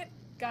 Thera won it,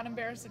 got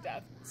embarrassed to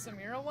death.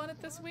 Samira won it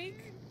this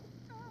week.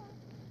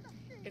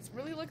 It's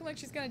really looking like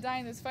she's gonna die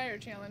in this fire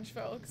challenge,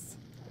 folks.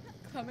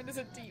 Clement is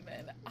a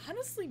demon.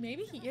 Honestly,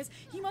 maybe he is.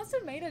 He must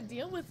have made a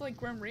deal with, like,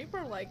 Grim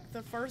Reaper, like,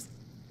 the first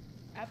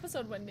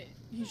episode when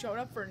he showed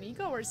up for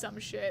Nico or some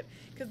shit.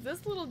 Because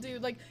this little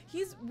dude, like,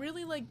 he's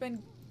really, like,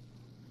 been...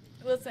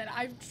 Listen,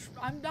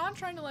 I'm not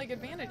trying to, like,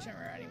 advantage him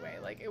or anyway.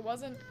 Like, it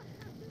wasn't...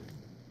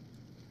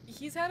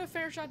 He's had a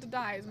fair shot to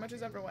die as much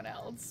as everyone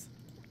else.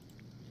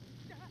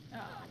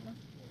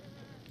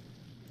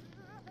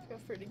 Feel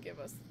free to give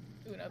us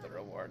Una the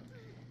reward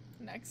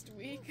next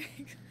week.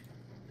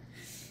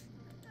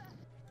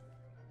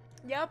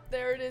 Yep,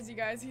 there it is, you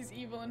guys. He's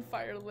evil and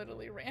fire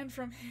literally ran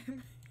from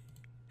him.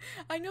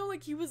 I know,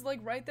 like, he was,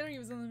 like, right there. He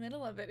was in the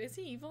middle of it. Is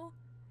he evil?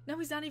 No,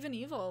 he's not even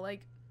evil,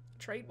 like,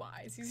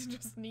 trait-wise. He's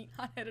just neat,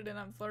 hot-headed, and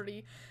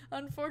unflirty.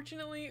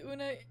 Unfortunately,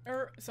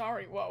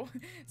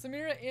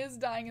 Samira is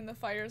dying in the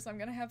fire, so I'm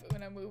gonna have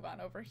Una move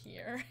on over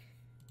here.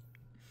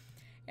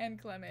 And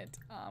Clement.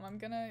 I'm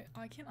gonna...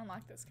 Oh, I can't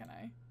unlock this, can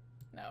I?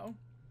 No.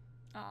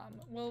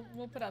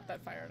 We'll put out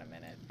that fire in a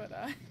minute, but,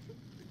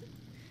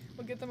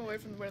 we'll get them away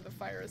from where the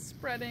fire is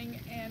spreading,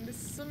 and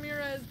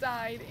Samira has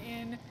died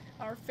in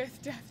our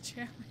 5th death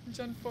challenge,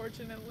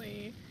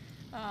 unfortunately.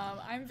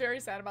 I'm very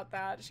sad about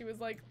that. She was,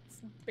 like,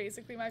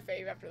 basically my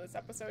fave after this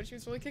episode. She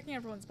was really kicking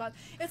everyone's butt.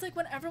 It's like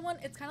when everyone,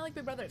 it's kind of like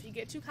Big Brother. If you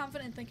get too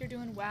confident and think you're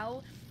doing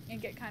well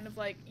and get kind of,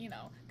 like, you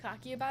know,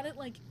 cocky about it,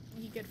 like,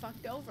 you get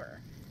fucked over.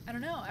 I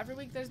don't know. Every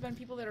week there's been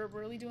people that are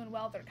really doing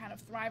well. They're kind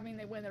of thriving.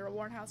 They win the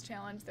reward house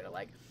challenge. They're,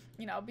 like,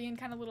 you know, being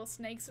kind of little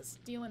snakes,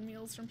 stealing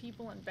meals from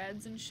people and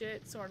beds and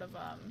shit, sort of,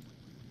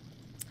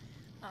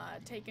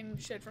 taking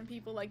shit from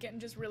people, like, getting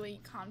just really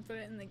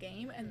confident in the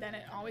game, and then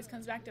it always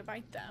comes back to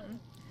bite them.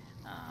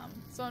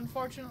 So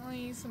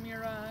unfortunately,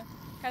 Samira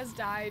has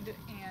died,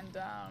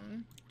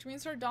 and, which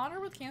means her daughter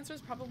with cancer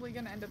is probably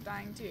gonna end up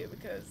dying too,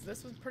 because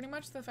this was pretty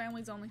much the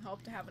family's only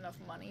hope to have enough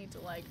money to,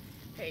 like,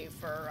 pay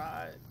for,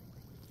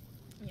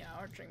 you know,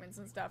 our treatments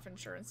and stuff.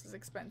 Insurance is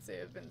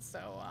expensive, and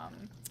so,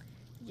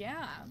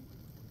 yeah.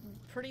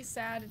 Pretty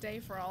sad day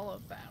for all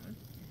of them.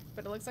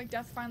 But it looks like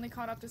death finally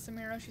caught up to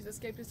Samira. She's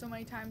escaped it so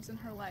many times in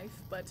her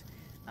life, but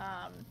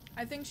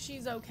I think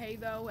she's okay,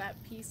 though,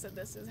 at peace that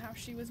this is how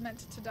she was meant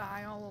to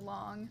die all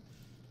along,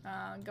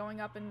 going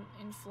up in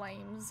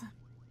flames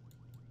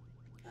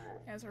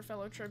as her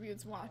fellow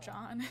tributes watch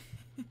on.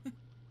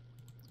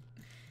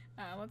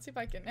 Let's see if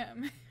I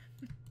can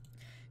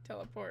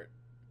teleport.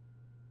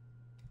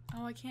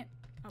 Oh, I can't.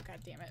 Oh, god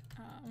damn it.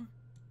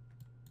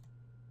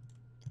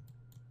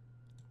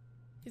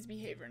 His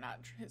behavior, not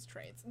his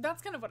traits.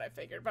 That's kind of what I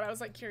figured, but I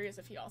was, like, curious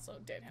if he also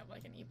did have,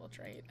 like, an evil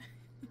trait.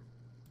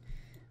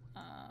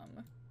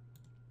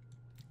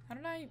 How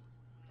did I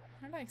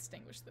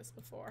extinguish this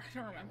before? I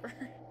don't remember.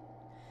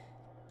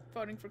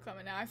 Voting for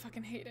Clement now. I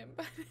fucking hate him,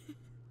 but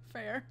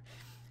fair.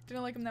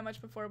 Didn't like him that much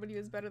before, but he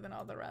was better than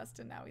all the rest,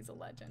 and now he's a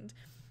legend.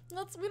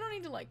 We don't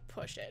need to, like,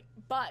 push it,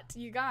 but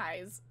you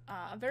guys,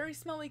 Very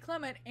Smelly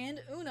Clement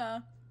and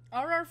Una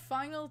are our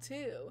final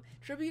 2.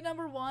 Tribute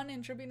number 1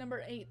 and tribute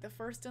number 8, the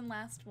first and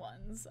last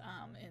ones,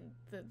 in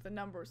the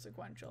number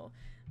sequential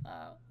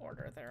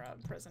order. They're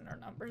prisoner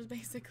numbers,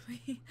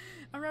 basically,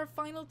 are our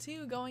final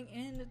 2 going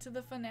into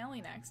the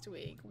finale next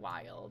week.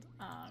 Wild.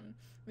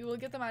 We will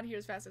get them out of here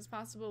as fast as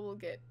possible. We'll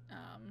get,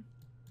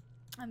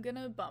 I'm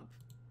gonna bump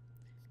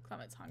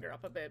Clement's hunger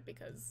up a bit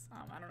because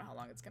I don't know how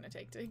long it's gonna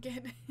take to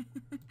get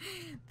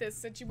this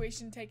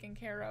situation taken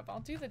care of. I'll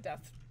do the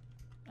death,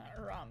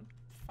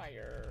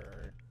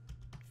 fire...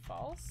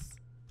 False?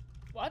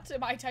 What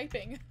am I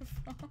typing?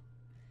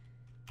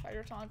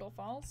 Fire toggle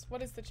false?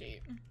 What is the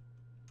cheat?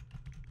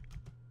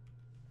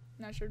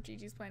 Not sure if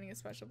Gigi's planning a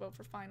special vote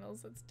for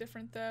finals. That's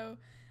different though.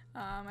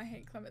 I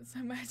hate Clement so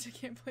much. I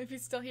can't believe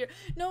he's still here.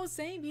 No,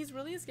 same. He's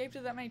really escaped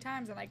it that many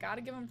times, and I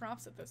gotta give him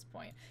props at this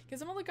point.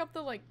 Because I'm gonna look up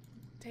the, like,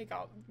 take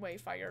out way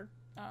fire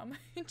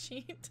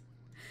cheat.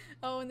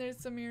 Oh, and there's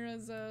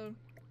Samira's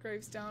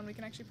gravestone. We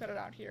can actually put it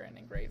out here and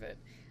engrave it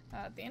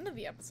at the end of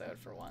the episode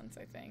for once,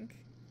 I think.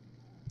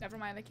 Never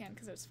mind, I can't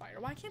because there's fire.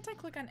 Why can't I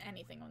click on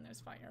anything when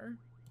there's fire?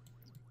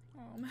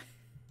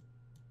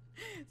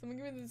 Someone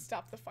give me the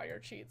stop the fire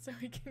cheat so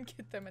we can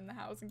get them in the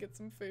house and get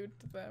some food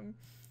to them.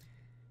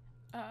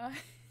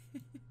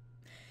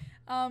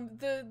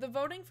 The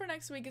voting for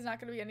next week is not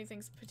going to be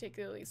anything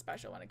particularly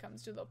special when it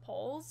comes to the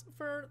polls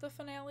for the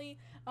finale.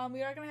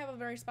 We are going to have a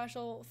very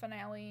special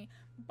finale,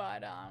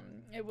 but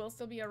it will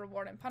still be a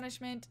reward and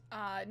punishment.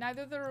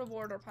 Neither the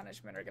reward or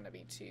punishment are going to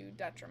be too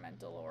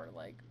detrimental or,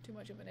 like, too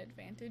much of an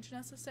advantage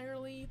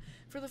necessarily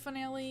for the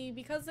finale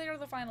because they are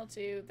the final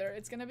 2.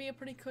 It's going to be a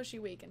pretty cushy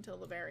week until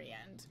the very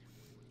end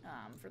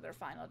for their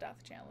final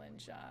death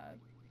challenge.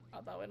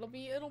 Although it'll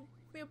be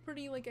a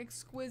pretty, like,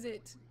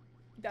 exquisite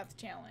death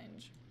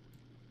challenge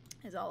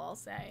is all I'll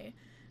say.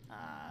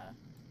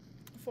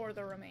 for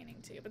the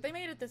remaining 2. But they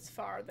made it this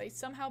far. They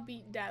somehow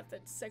beat death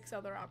at 6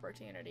 other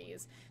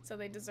opportunities. So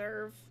they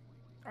deserve,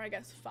 or I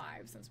guess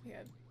 5 since we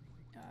had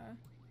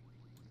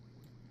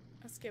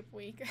a skip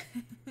week.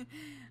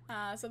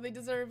 So they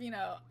deserve, you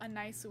know, a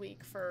nice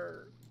week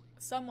for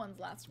someone's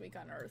last week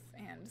on Earth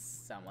and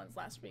someone's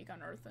last week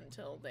on Earth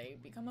until they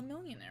become a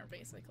millionaire,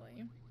 basically.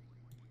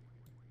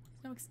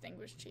 There's no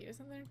extinguished cheat,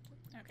 isn't there?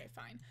 Okay,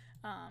 fine.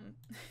 I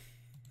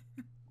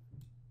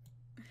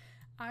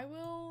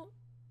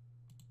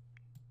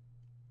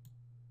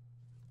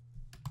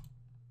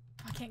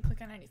can't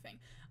click on anything.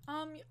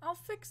 I'll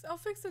fix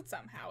it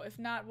somehow. If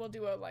not, we'll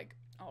do a, like,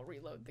 I'll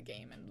reload the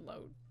game and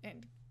load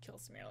and kill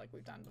Samir like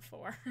we've done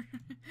before.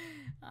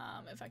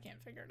 If I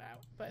can't figure it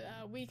out. But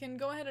we can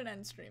go ahead and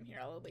end stream here.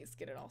 I'll at least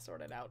get it all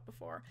sorted out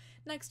before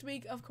next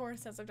week, of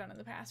course, as I've done in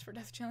the past for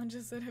death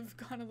challenges that have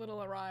gone a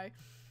little awry.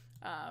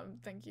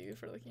 Thank you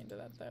for looking into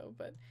that though.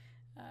 But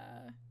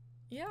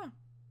yeah,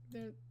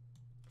 the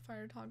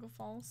fire toggle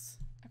false.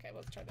 Okay,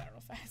 let's try that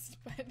real fast.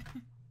 But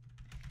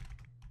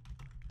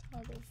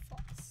toggle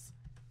false.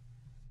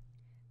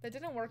 That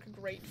didn't work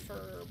great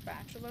for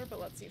Bachelor, but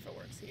let's see if it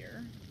works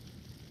here.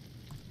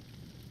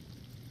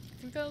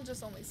 I think that'll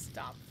just only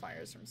stop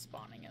fires from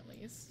spawning at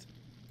least.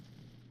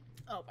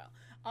 Oh well,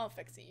 I'll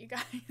fix it, you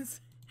guys.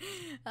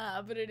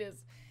 But it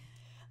is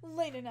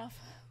late enough.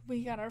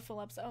 We got our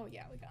full episode. Oh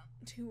yeah, we got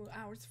 2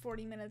 hours,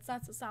 40 minutes.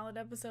 That's a solid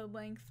episode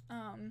length.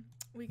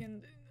 We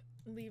can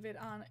leave it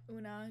on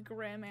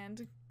ℍ𝕌ℕ𝔾𝔼𝕊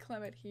and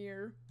Clement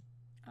here.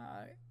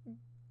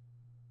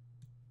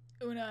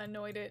 Una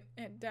annoyed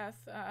at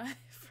death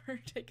for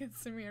taking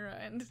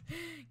Samira, and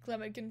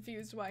Clement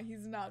confused why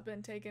he's not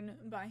been taken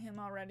by him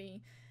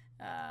already.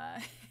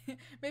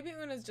 Maybe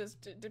Una's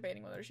just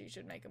debating whether she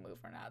should make a move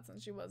or not,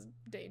 since she was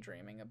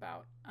daydreaming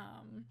about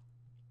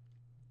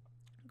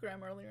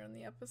Graham earlier in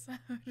the episode.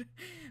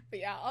 But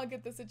yeah, I'll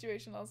get the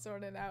situation all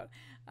sorted out.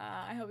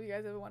 I hope you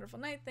guys have a wonderful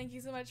night. Thank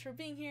you so much for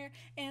being here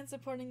and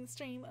supporting the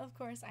stream. Of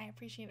course, I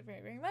appreciate it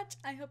very, very much.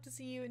 I hope to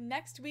see you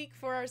next week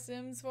for our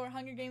Sims 4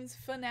 Hunger Games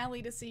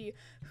finale to see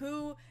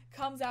who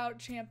comes out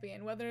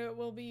champion, whether it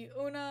will be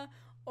Una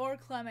or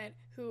Clement,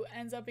 who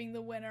ends up being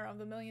the winner of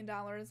the $1 million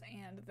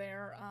and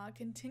their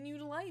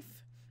continued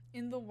life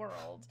in the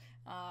world.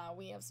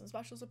 We have some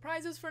special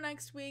surprises for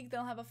next week.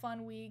 They'll have a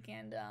fun week,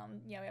 and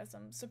yeah, we have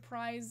some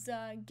surprise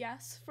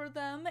guests for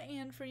them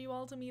and for you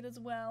all to meet as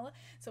well.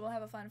 So we'll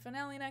have a fun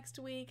finale next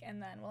week,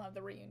 and then we'll have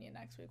the reunion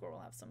next week where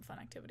we'll have some fun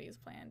activities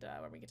planned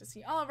where we get to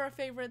see all of our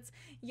favorites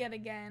yet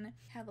again.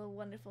 Have a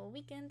wonderful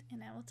weekend,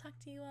 and I will talk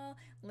to you all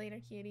later,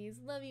 cuties.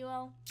 Love you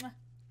all.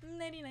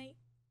 Nighty night.